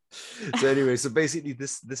palta. So anyway, so basically the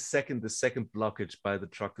second blockage by the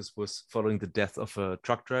truckers was following the death of a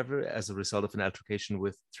truck driver as a result of an altercation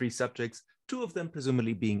with 3 subjects, 2 of them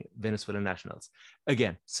presumably being Venezuelan nationals.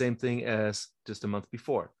 Again, same thing as just a month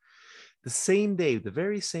before. The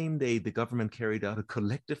very same day, the government carried out a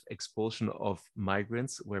collective expulsion of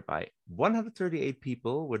migrants, whereby 138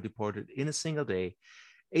 people were deported in a single day,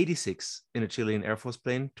 86 in a Chilean Air Force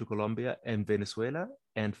plane to Colombia and Venezuela,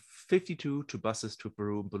 and 52 to buses to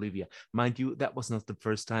Peru and Bolivia. Mind you, that was not the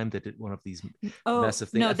first time they did one of these massive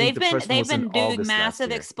things. No, they've been doing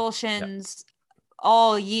massive expulsions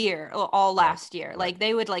all year, all last year. Like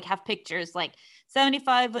they would like have pictures like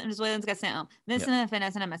 75 Venezuelans got sent home.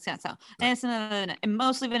 And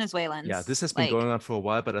mostly Venezuelans. Yeah, this has been going on for a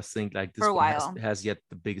while, but I think like this has yet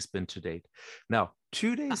the biggest been to date. Now,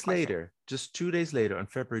 2 days later, just 2 days later, on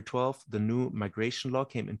February 12th, the new migration law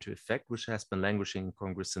came into effect, which has been languishing in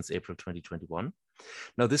Congress since April 2021.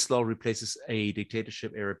 Now, this law replaces a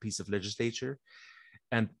dictatorship-era piece of legislature,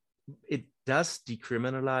 and it does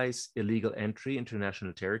decriminalize illegal entry into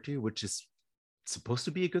national territory, which is supposed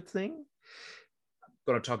to be a good thing. I'm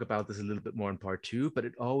going to talk about this a little bit more in part 2, but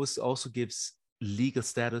it always also gives legal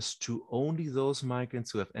status to only those migrants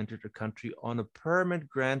who have entered the country on a permit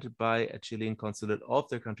granted by a Chilean consulate of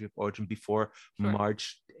their country of origin before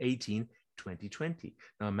March 18, 2020.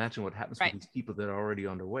 Now imagine what happens with these people that are already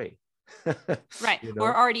on their way. Right. You know?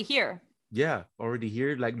 We're already here. Yeah, already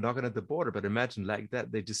here, like knocking at the border. But imagine like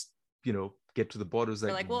that, they just, get to the borders.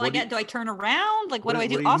 Like, well, do I turn around? Like, what do I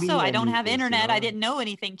do? Also, I don't have internet. I didn't know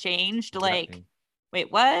anything changed. Exactly. Like,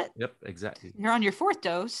 wait, what? Yep, exactly. You're on your 4th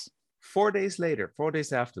dose. 4 days later, 4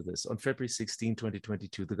 days after this, on February 16,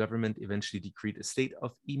 2022, the government eventually decreed a state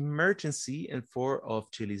of emergency in 4 of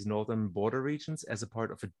Chile's northern border regions as a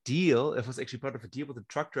part of a deal. It was actually part of a deal with the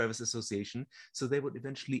Truck Drivers Association, so they would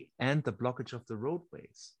eventually end the blockage of the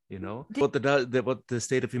roadways. What the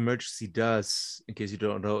state of emergency does, in case you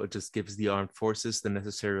don't know, it just gives the armed forces the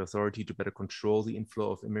necessary authority to better control the inflow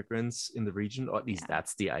of immigrants in the region, or at least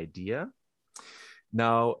that's the idea.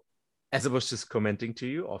 Now, as I was just commenting to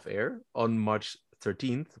you off air, on March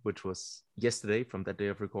 13th, which was yesterday from that day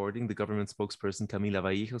of recording, the government spokesperson Camila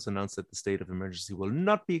Vallejos announced that the state of emergency will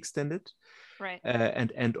not be extended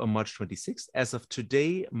and end on March 26th. As of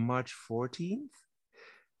today, March 14th,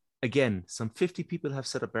 again, some 50 people have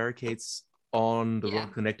set up barricades on the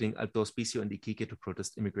road connecting Alto Hospicio and Iquique to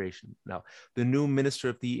protest immigration. Now, the new Minister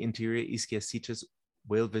of the Interior, Isquia Siches,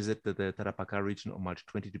 will visit the Tarapacá region on March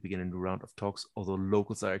 20 to begin a new round of talks, although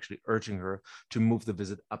locals are actually urging her to move the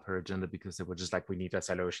visit up her agenda because they were just like, we need a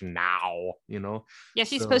solution now, you know? Yeah,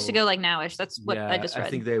 she's supposed to go like nowish. That's what I just read. I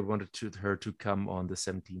think they wanted her to come on the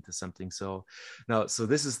 17th or something. So now,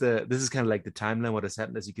 this is kind of like the timeline, what has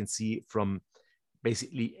happened, as you can see, from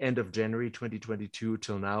basically end of January 2022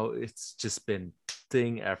 till now. It's just been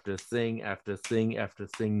thing after thing after thing after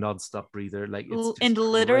thing, nonstop breather. Like, it's and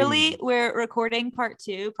literally crazy. We're recording part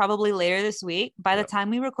 2 probably later this week. By the time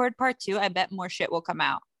we record part 2, I bet more shit will come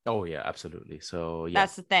out. Oh yeah, absolutely. So yeah,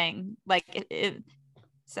 that's the thing. Like,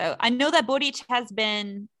 so I know that Boric has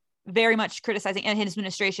been very much criticizing in his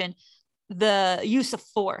administration the use of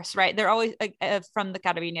force, right? They're always from the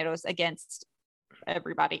Carabineros against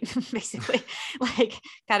everybody, basically. Like,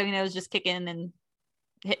 Carabineros just kicking and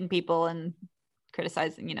hitting people and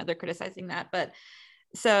criticizing, they're criticizing that. But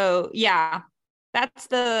so yeah, that's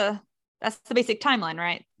the basic timeline,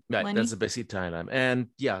 right? Right, Lenny? that's the basic timeline. And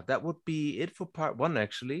yeah, that would be it for part 1.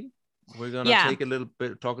 Actually, we're gonna talk a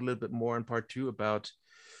little bit more in part 2 about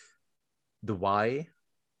the why.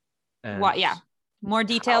 And why, more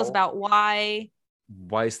details about why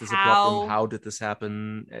is this a problem, how did this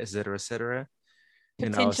happen, etc., etc.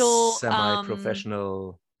 Potential in our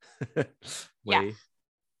semi-professional way.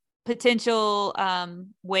 Potential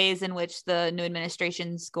ways in which the new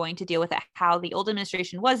administration is going to deal with it, how the old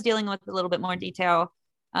administration was dealing with a little bit more detail,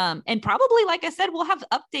 and probably, like I said, we'll have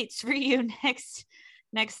updates for you next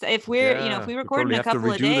if we're if we record in a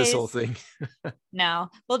couple of days. This whole thing. No,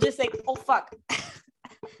 we'll just say, oh fuck.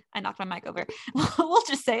 I knocked my mic over. We'll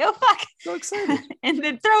just say, oh fuck. So excited. And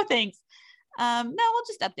then throw things. No, we'll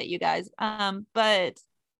just update you guys. But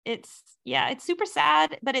it's super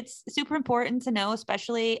sad, but it's super important to know,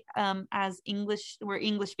 especially as we're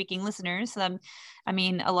English speaking listeners. I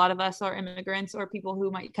mean, a lot of us are immigrants or people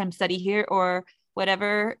who might come study here or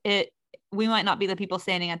whatever. We might not be the people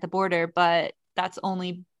standing at the border, but that's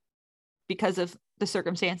only because of the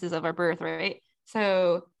circumstances of our birth, right?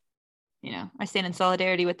 So, I stand in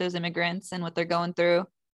solidarity with those immigrants and what they're going through.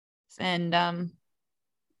 And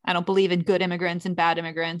I don't believe in good immigrants and bad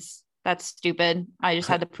immigrants. That's stupid. I just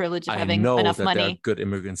had the privilege of having enough money. There are good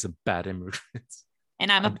immigrants and bad immigrants.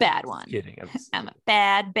 And I'm a bad one. Kidding. I'm a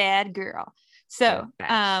bad girl. So,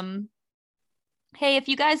 hey, if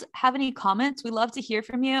you guys have any comments, we love to hear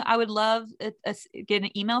from you. I would love to get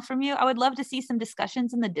an email from you. I would love to see some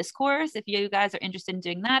discussions in the discourse if you guys are interested in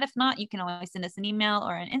doing that. If not, you can always send us an email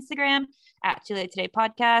or an Instagram at Chile Today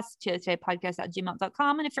Podcast,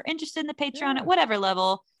 chiletodaypodcast@gmail.com. And if you're interested in the Patreon at whatever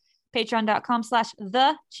level,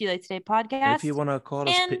 patreon.com/the Chile Today Podcast. And if you want to call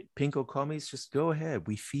us Pinko Commies, just go ahead.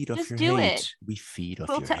 We feed off your hate. We feed off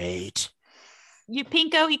your hate. You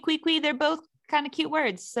Pinko, Iquiqui, they're both kind of cute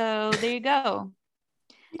words. So there you go.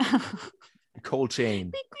 Cold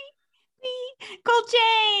Chain. Cold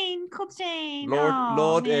Chain.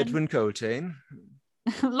 Lord Edwin Coltrane.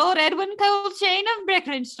 Lord Edwin Coltrane of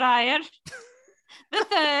Breckenshire. The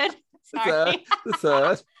third. Sorry. The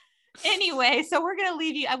third. Anyway, so we're going to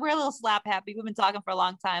leave you. We're a little slap happy. We've been talking for a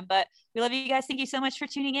long time, but we love you guys. Thank you so much for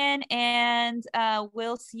tuning in, and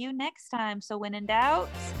we'll see you next time. So when in doubt,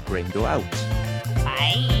 Gringo out.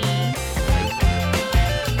 Bye.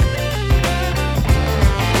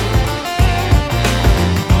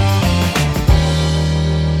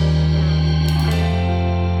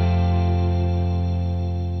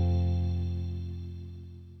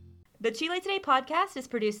 The Chile Today podcast is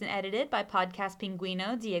produced and edited by Podcast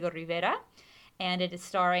Pinguino Diego Rivera, and it is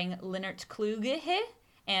starring Leonard Kluge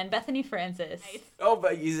and Bethany Francis. Oh,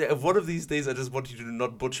 but one of these days I just want you to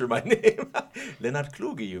not butcher my name. Leonard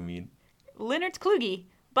Kluge, you mean? Leonard Kluge.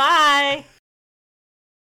 Bye!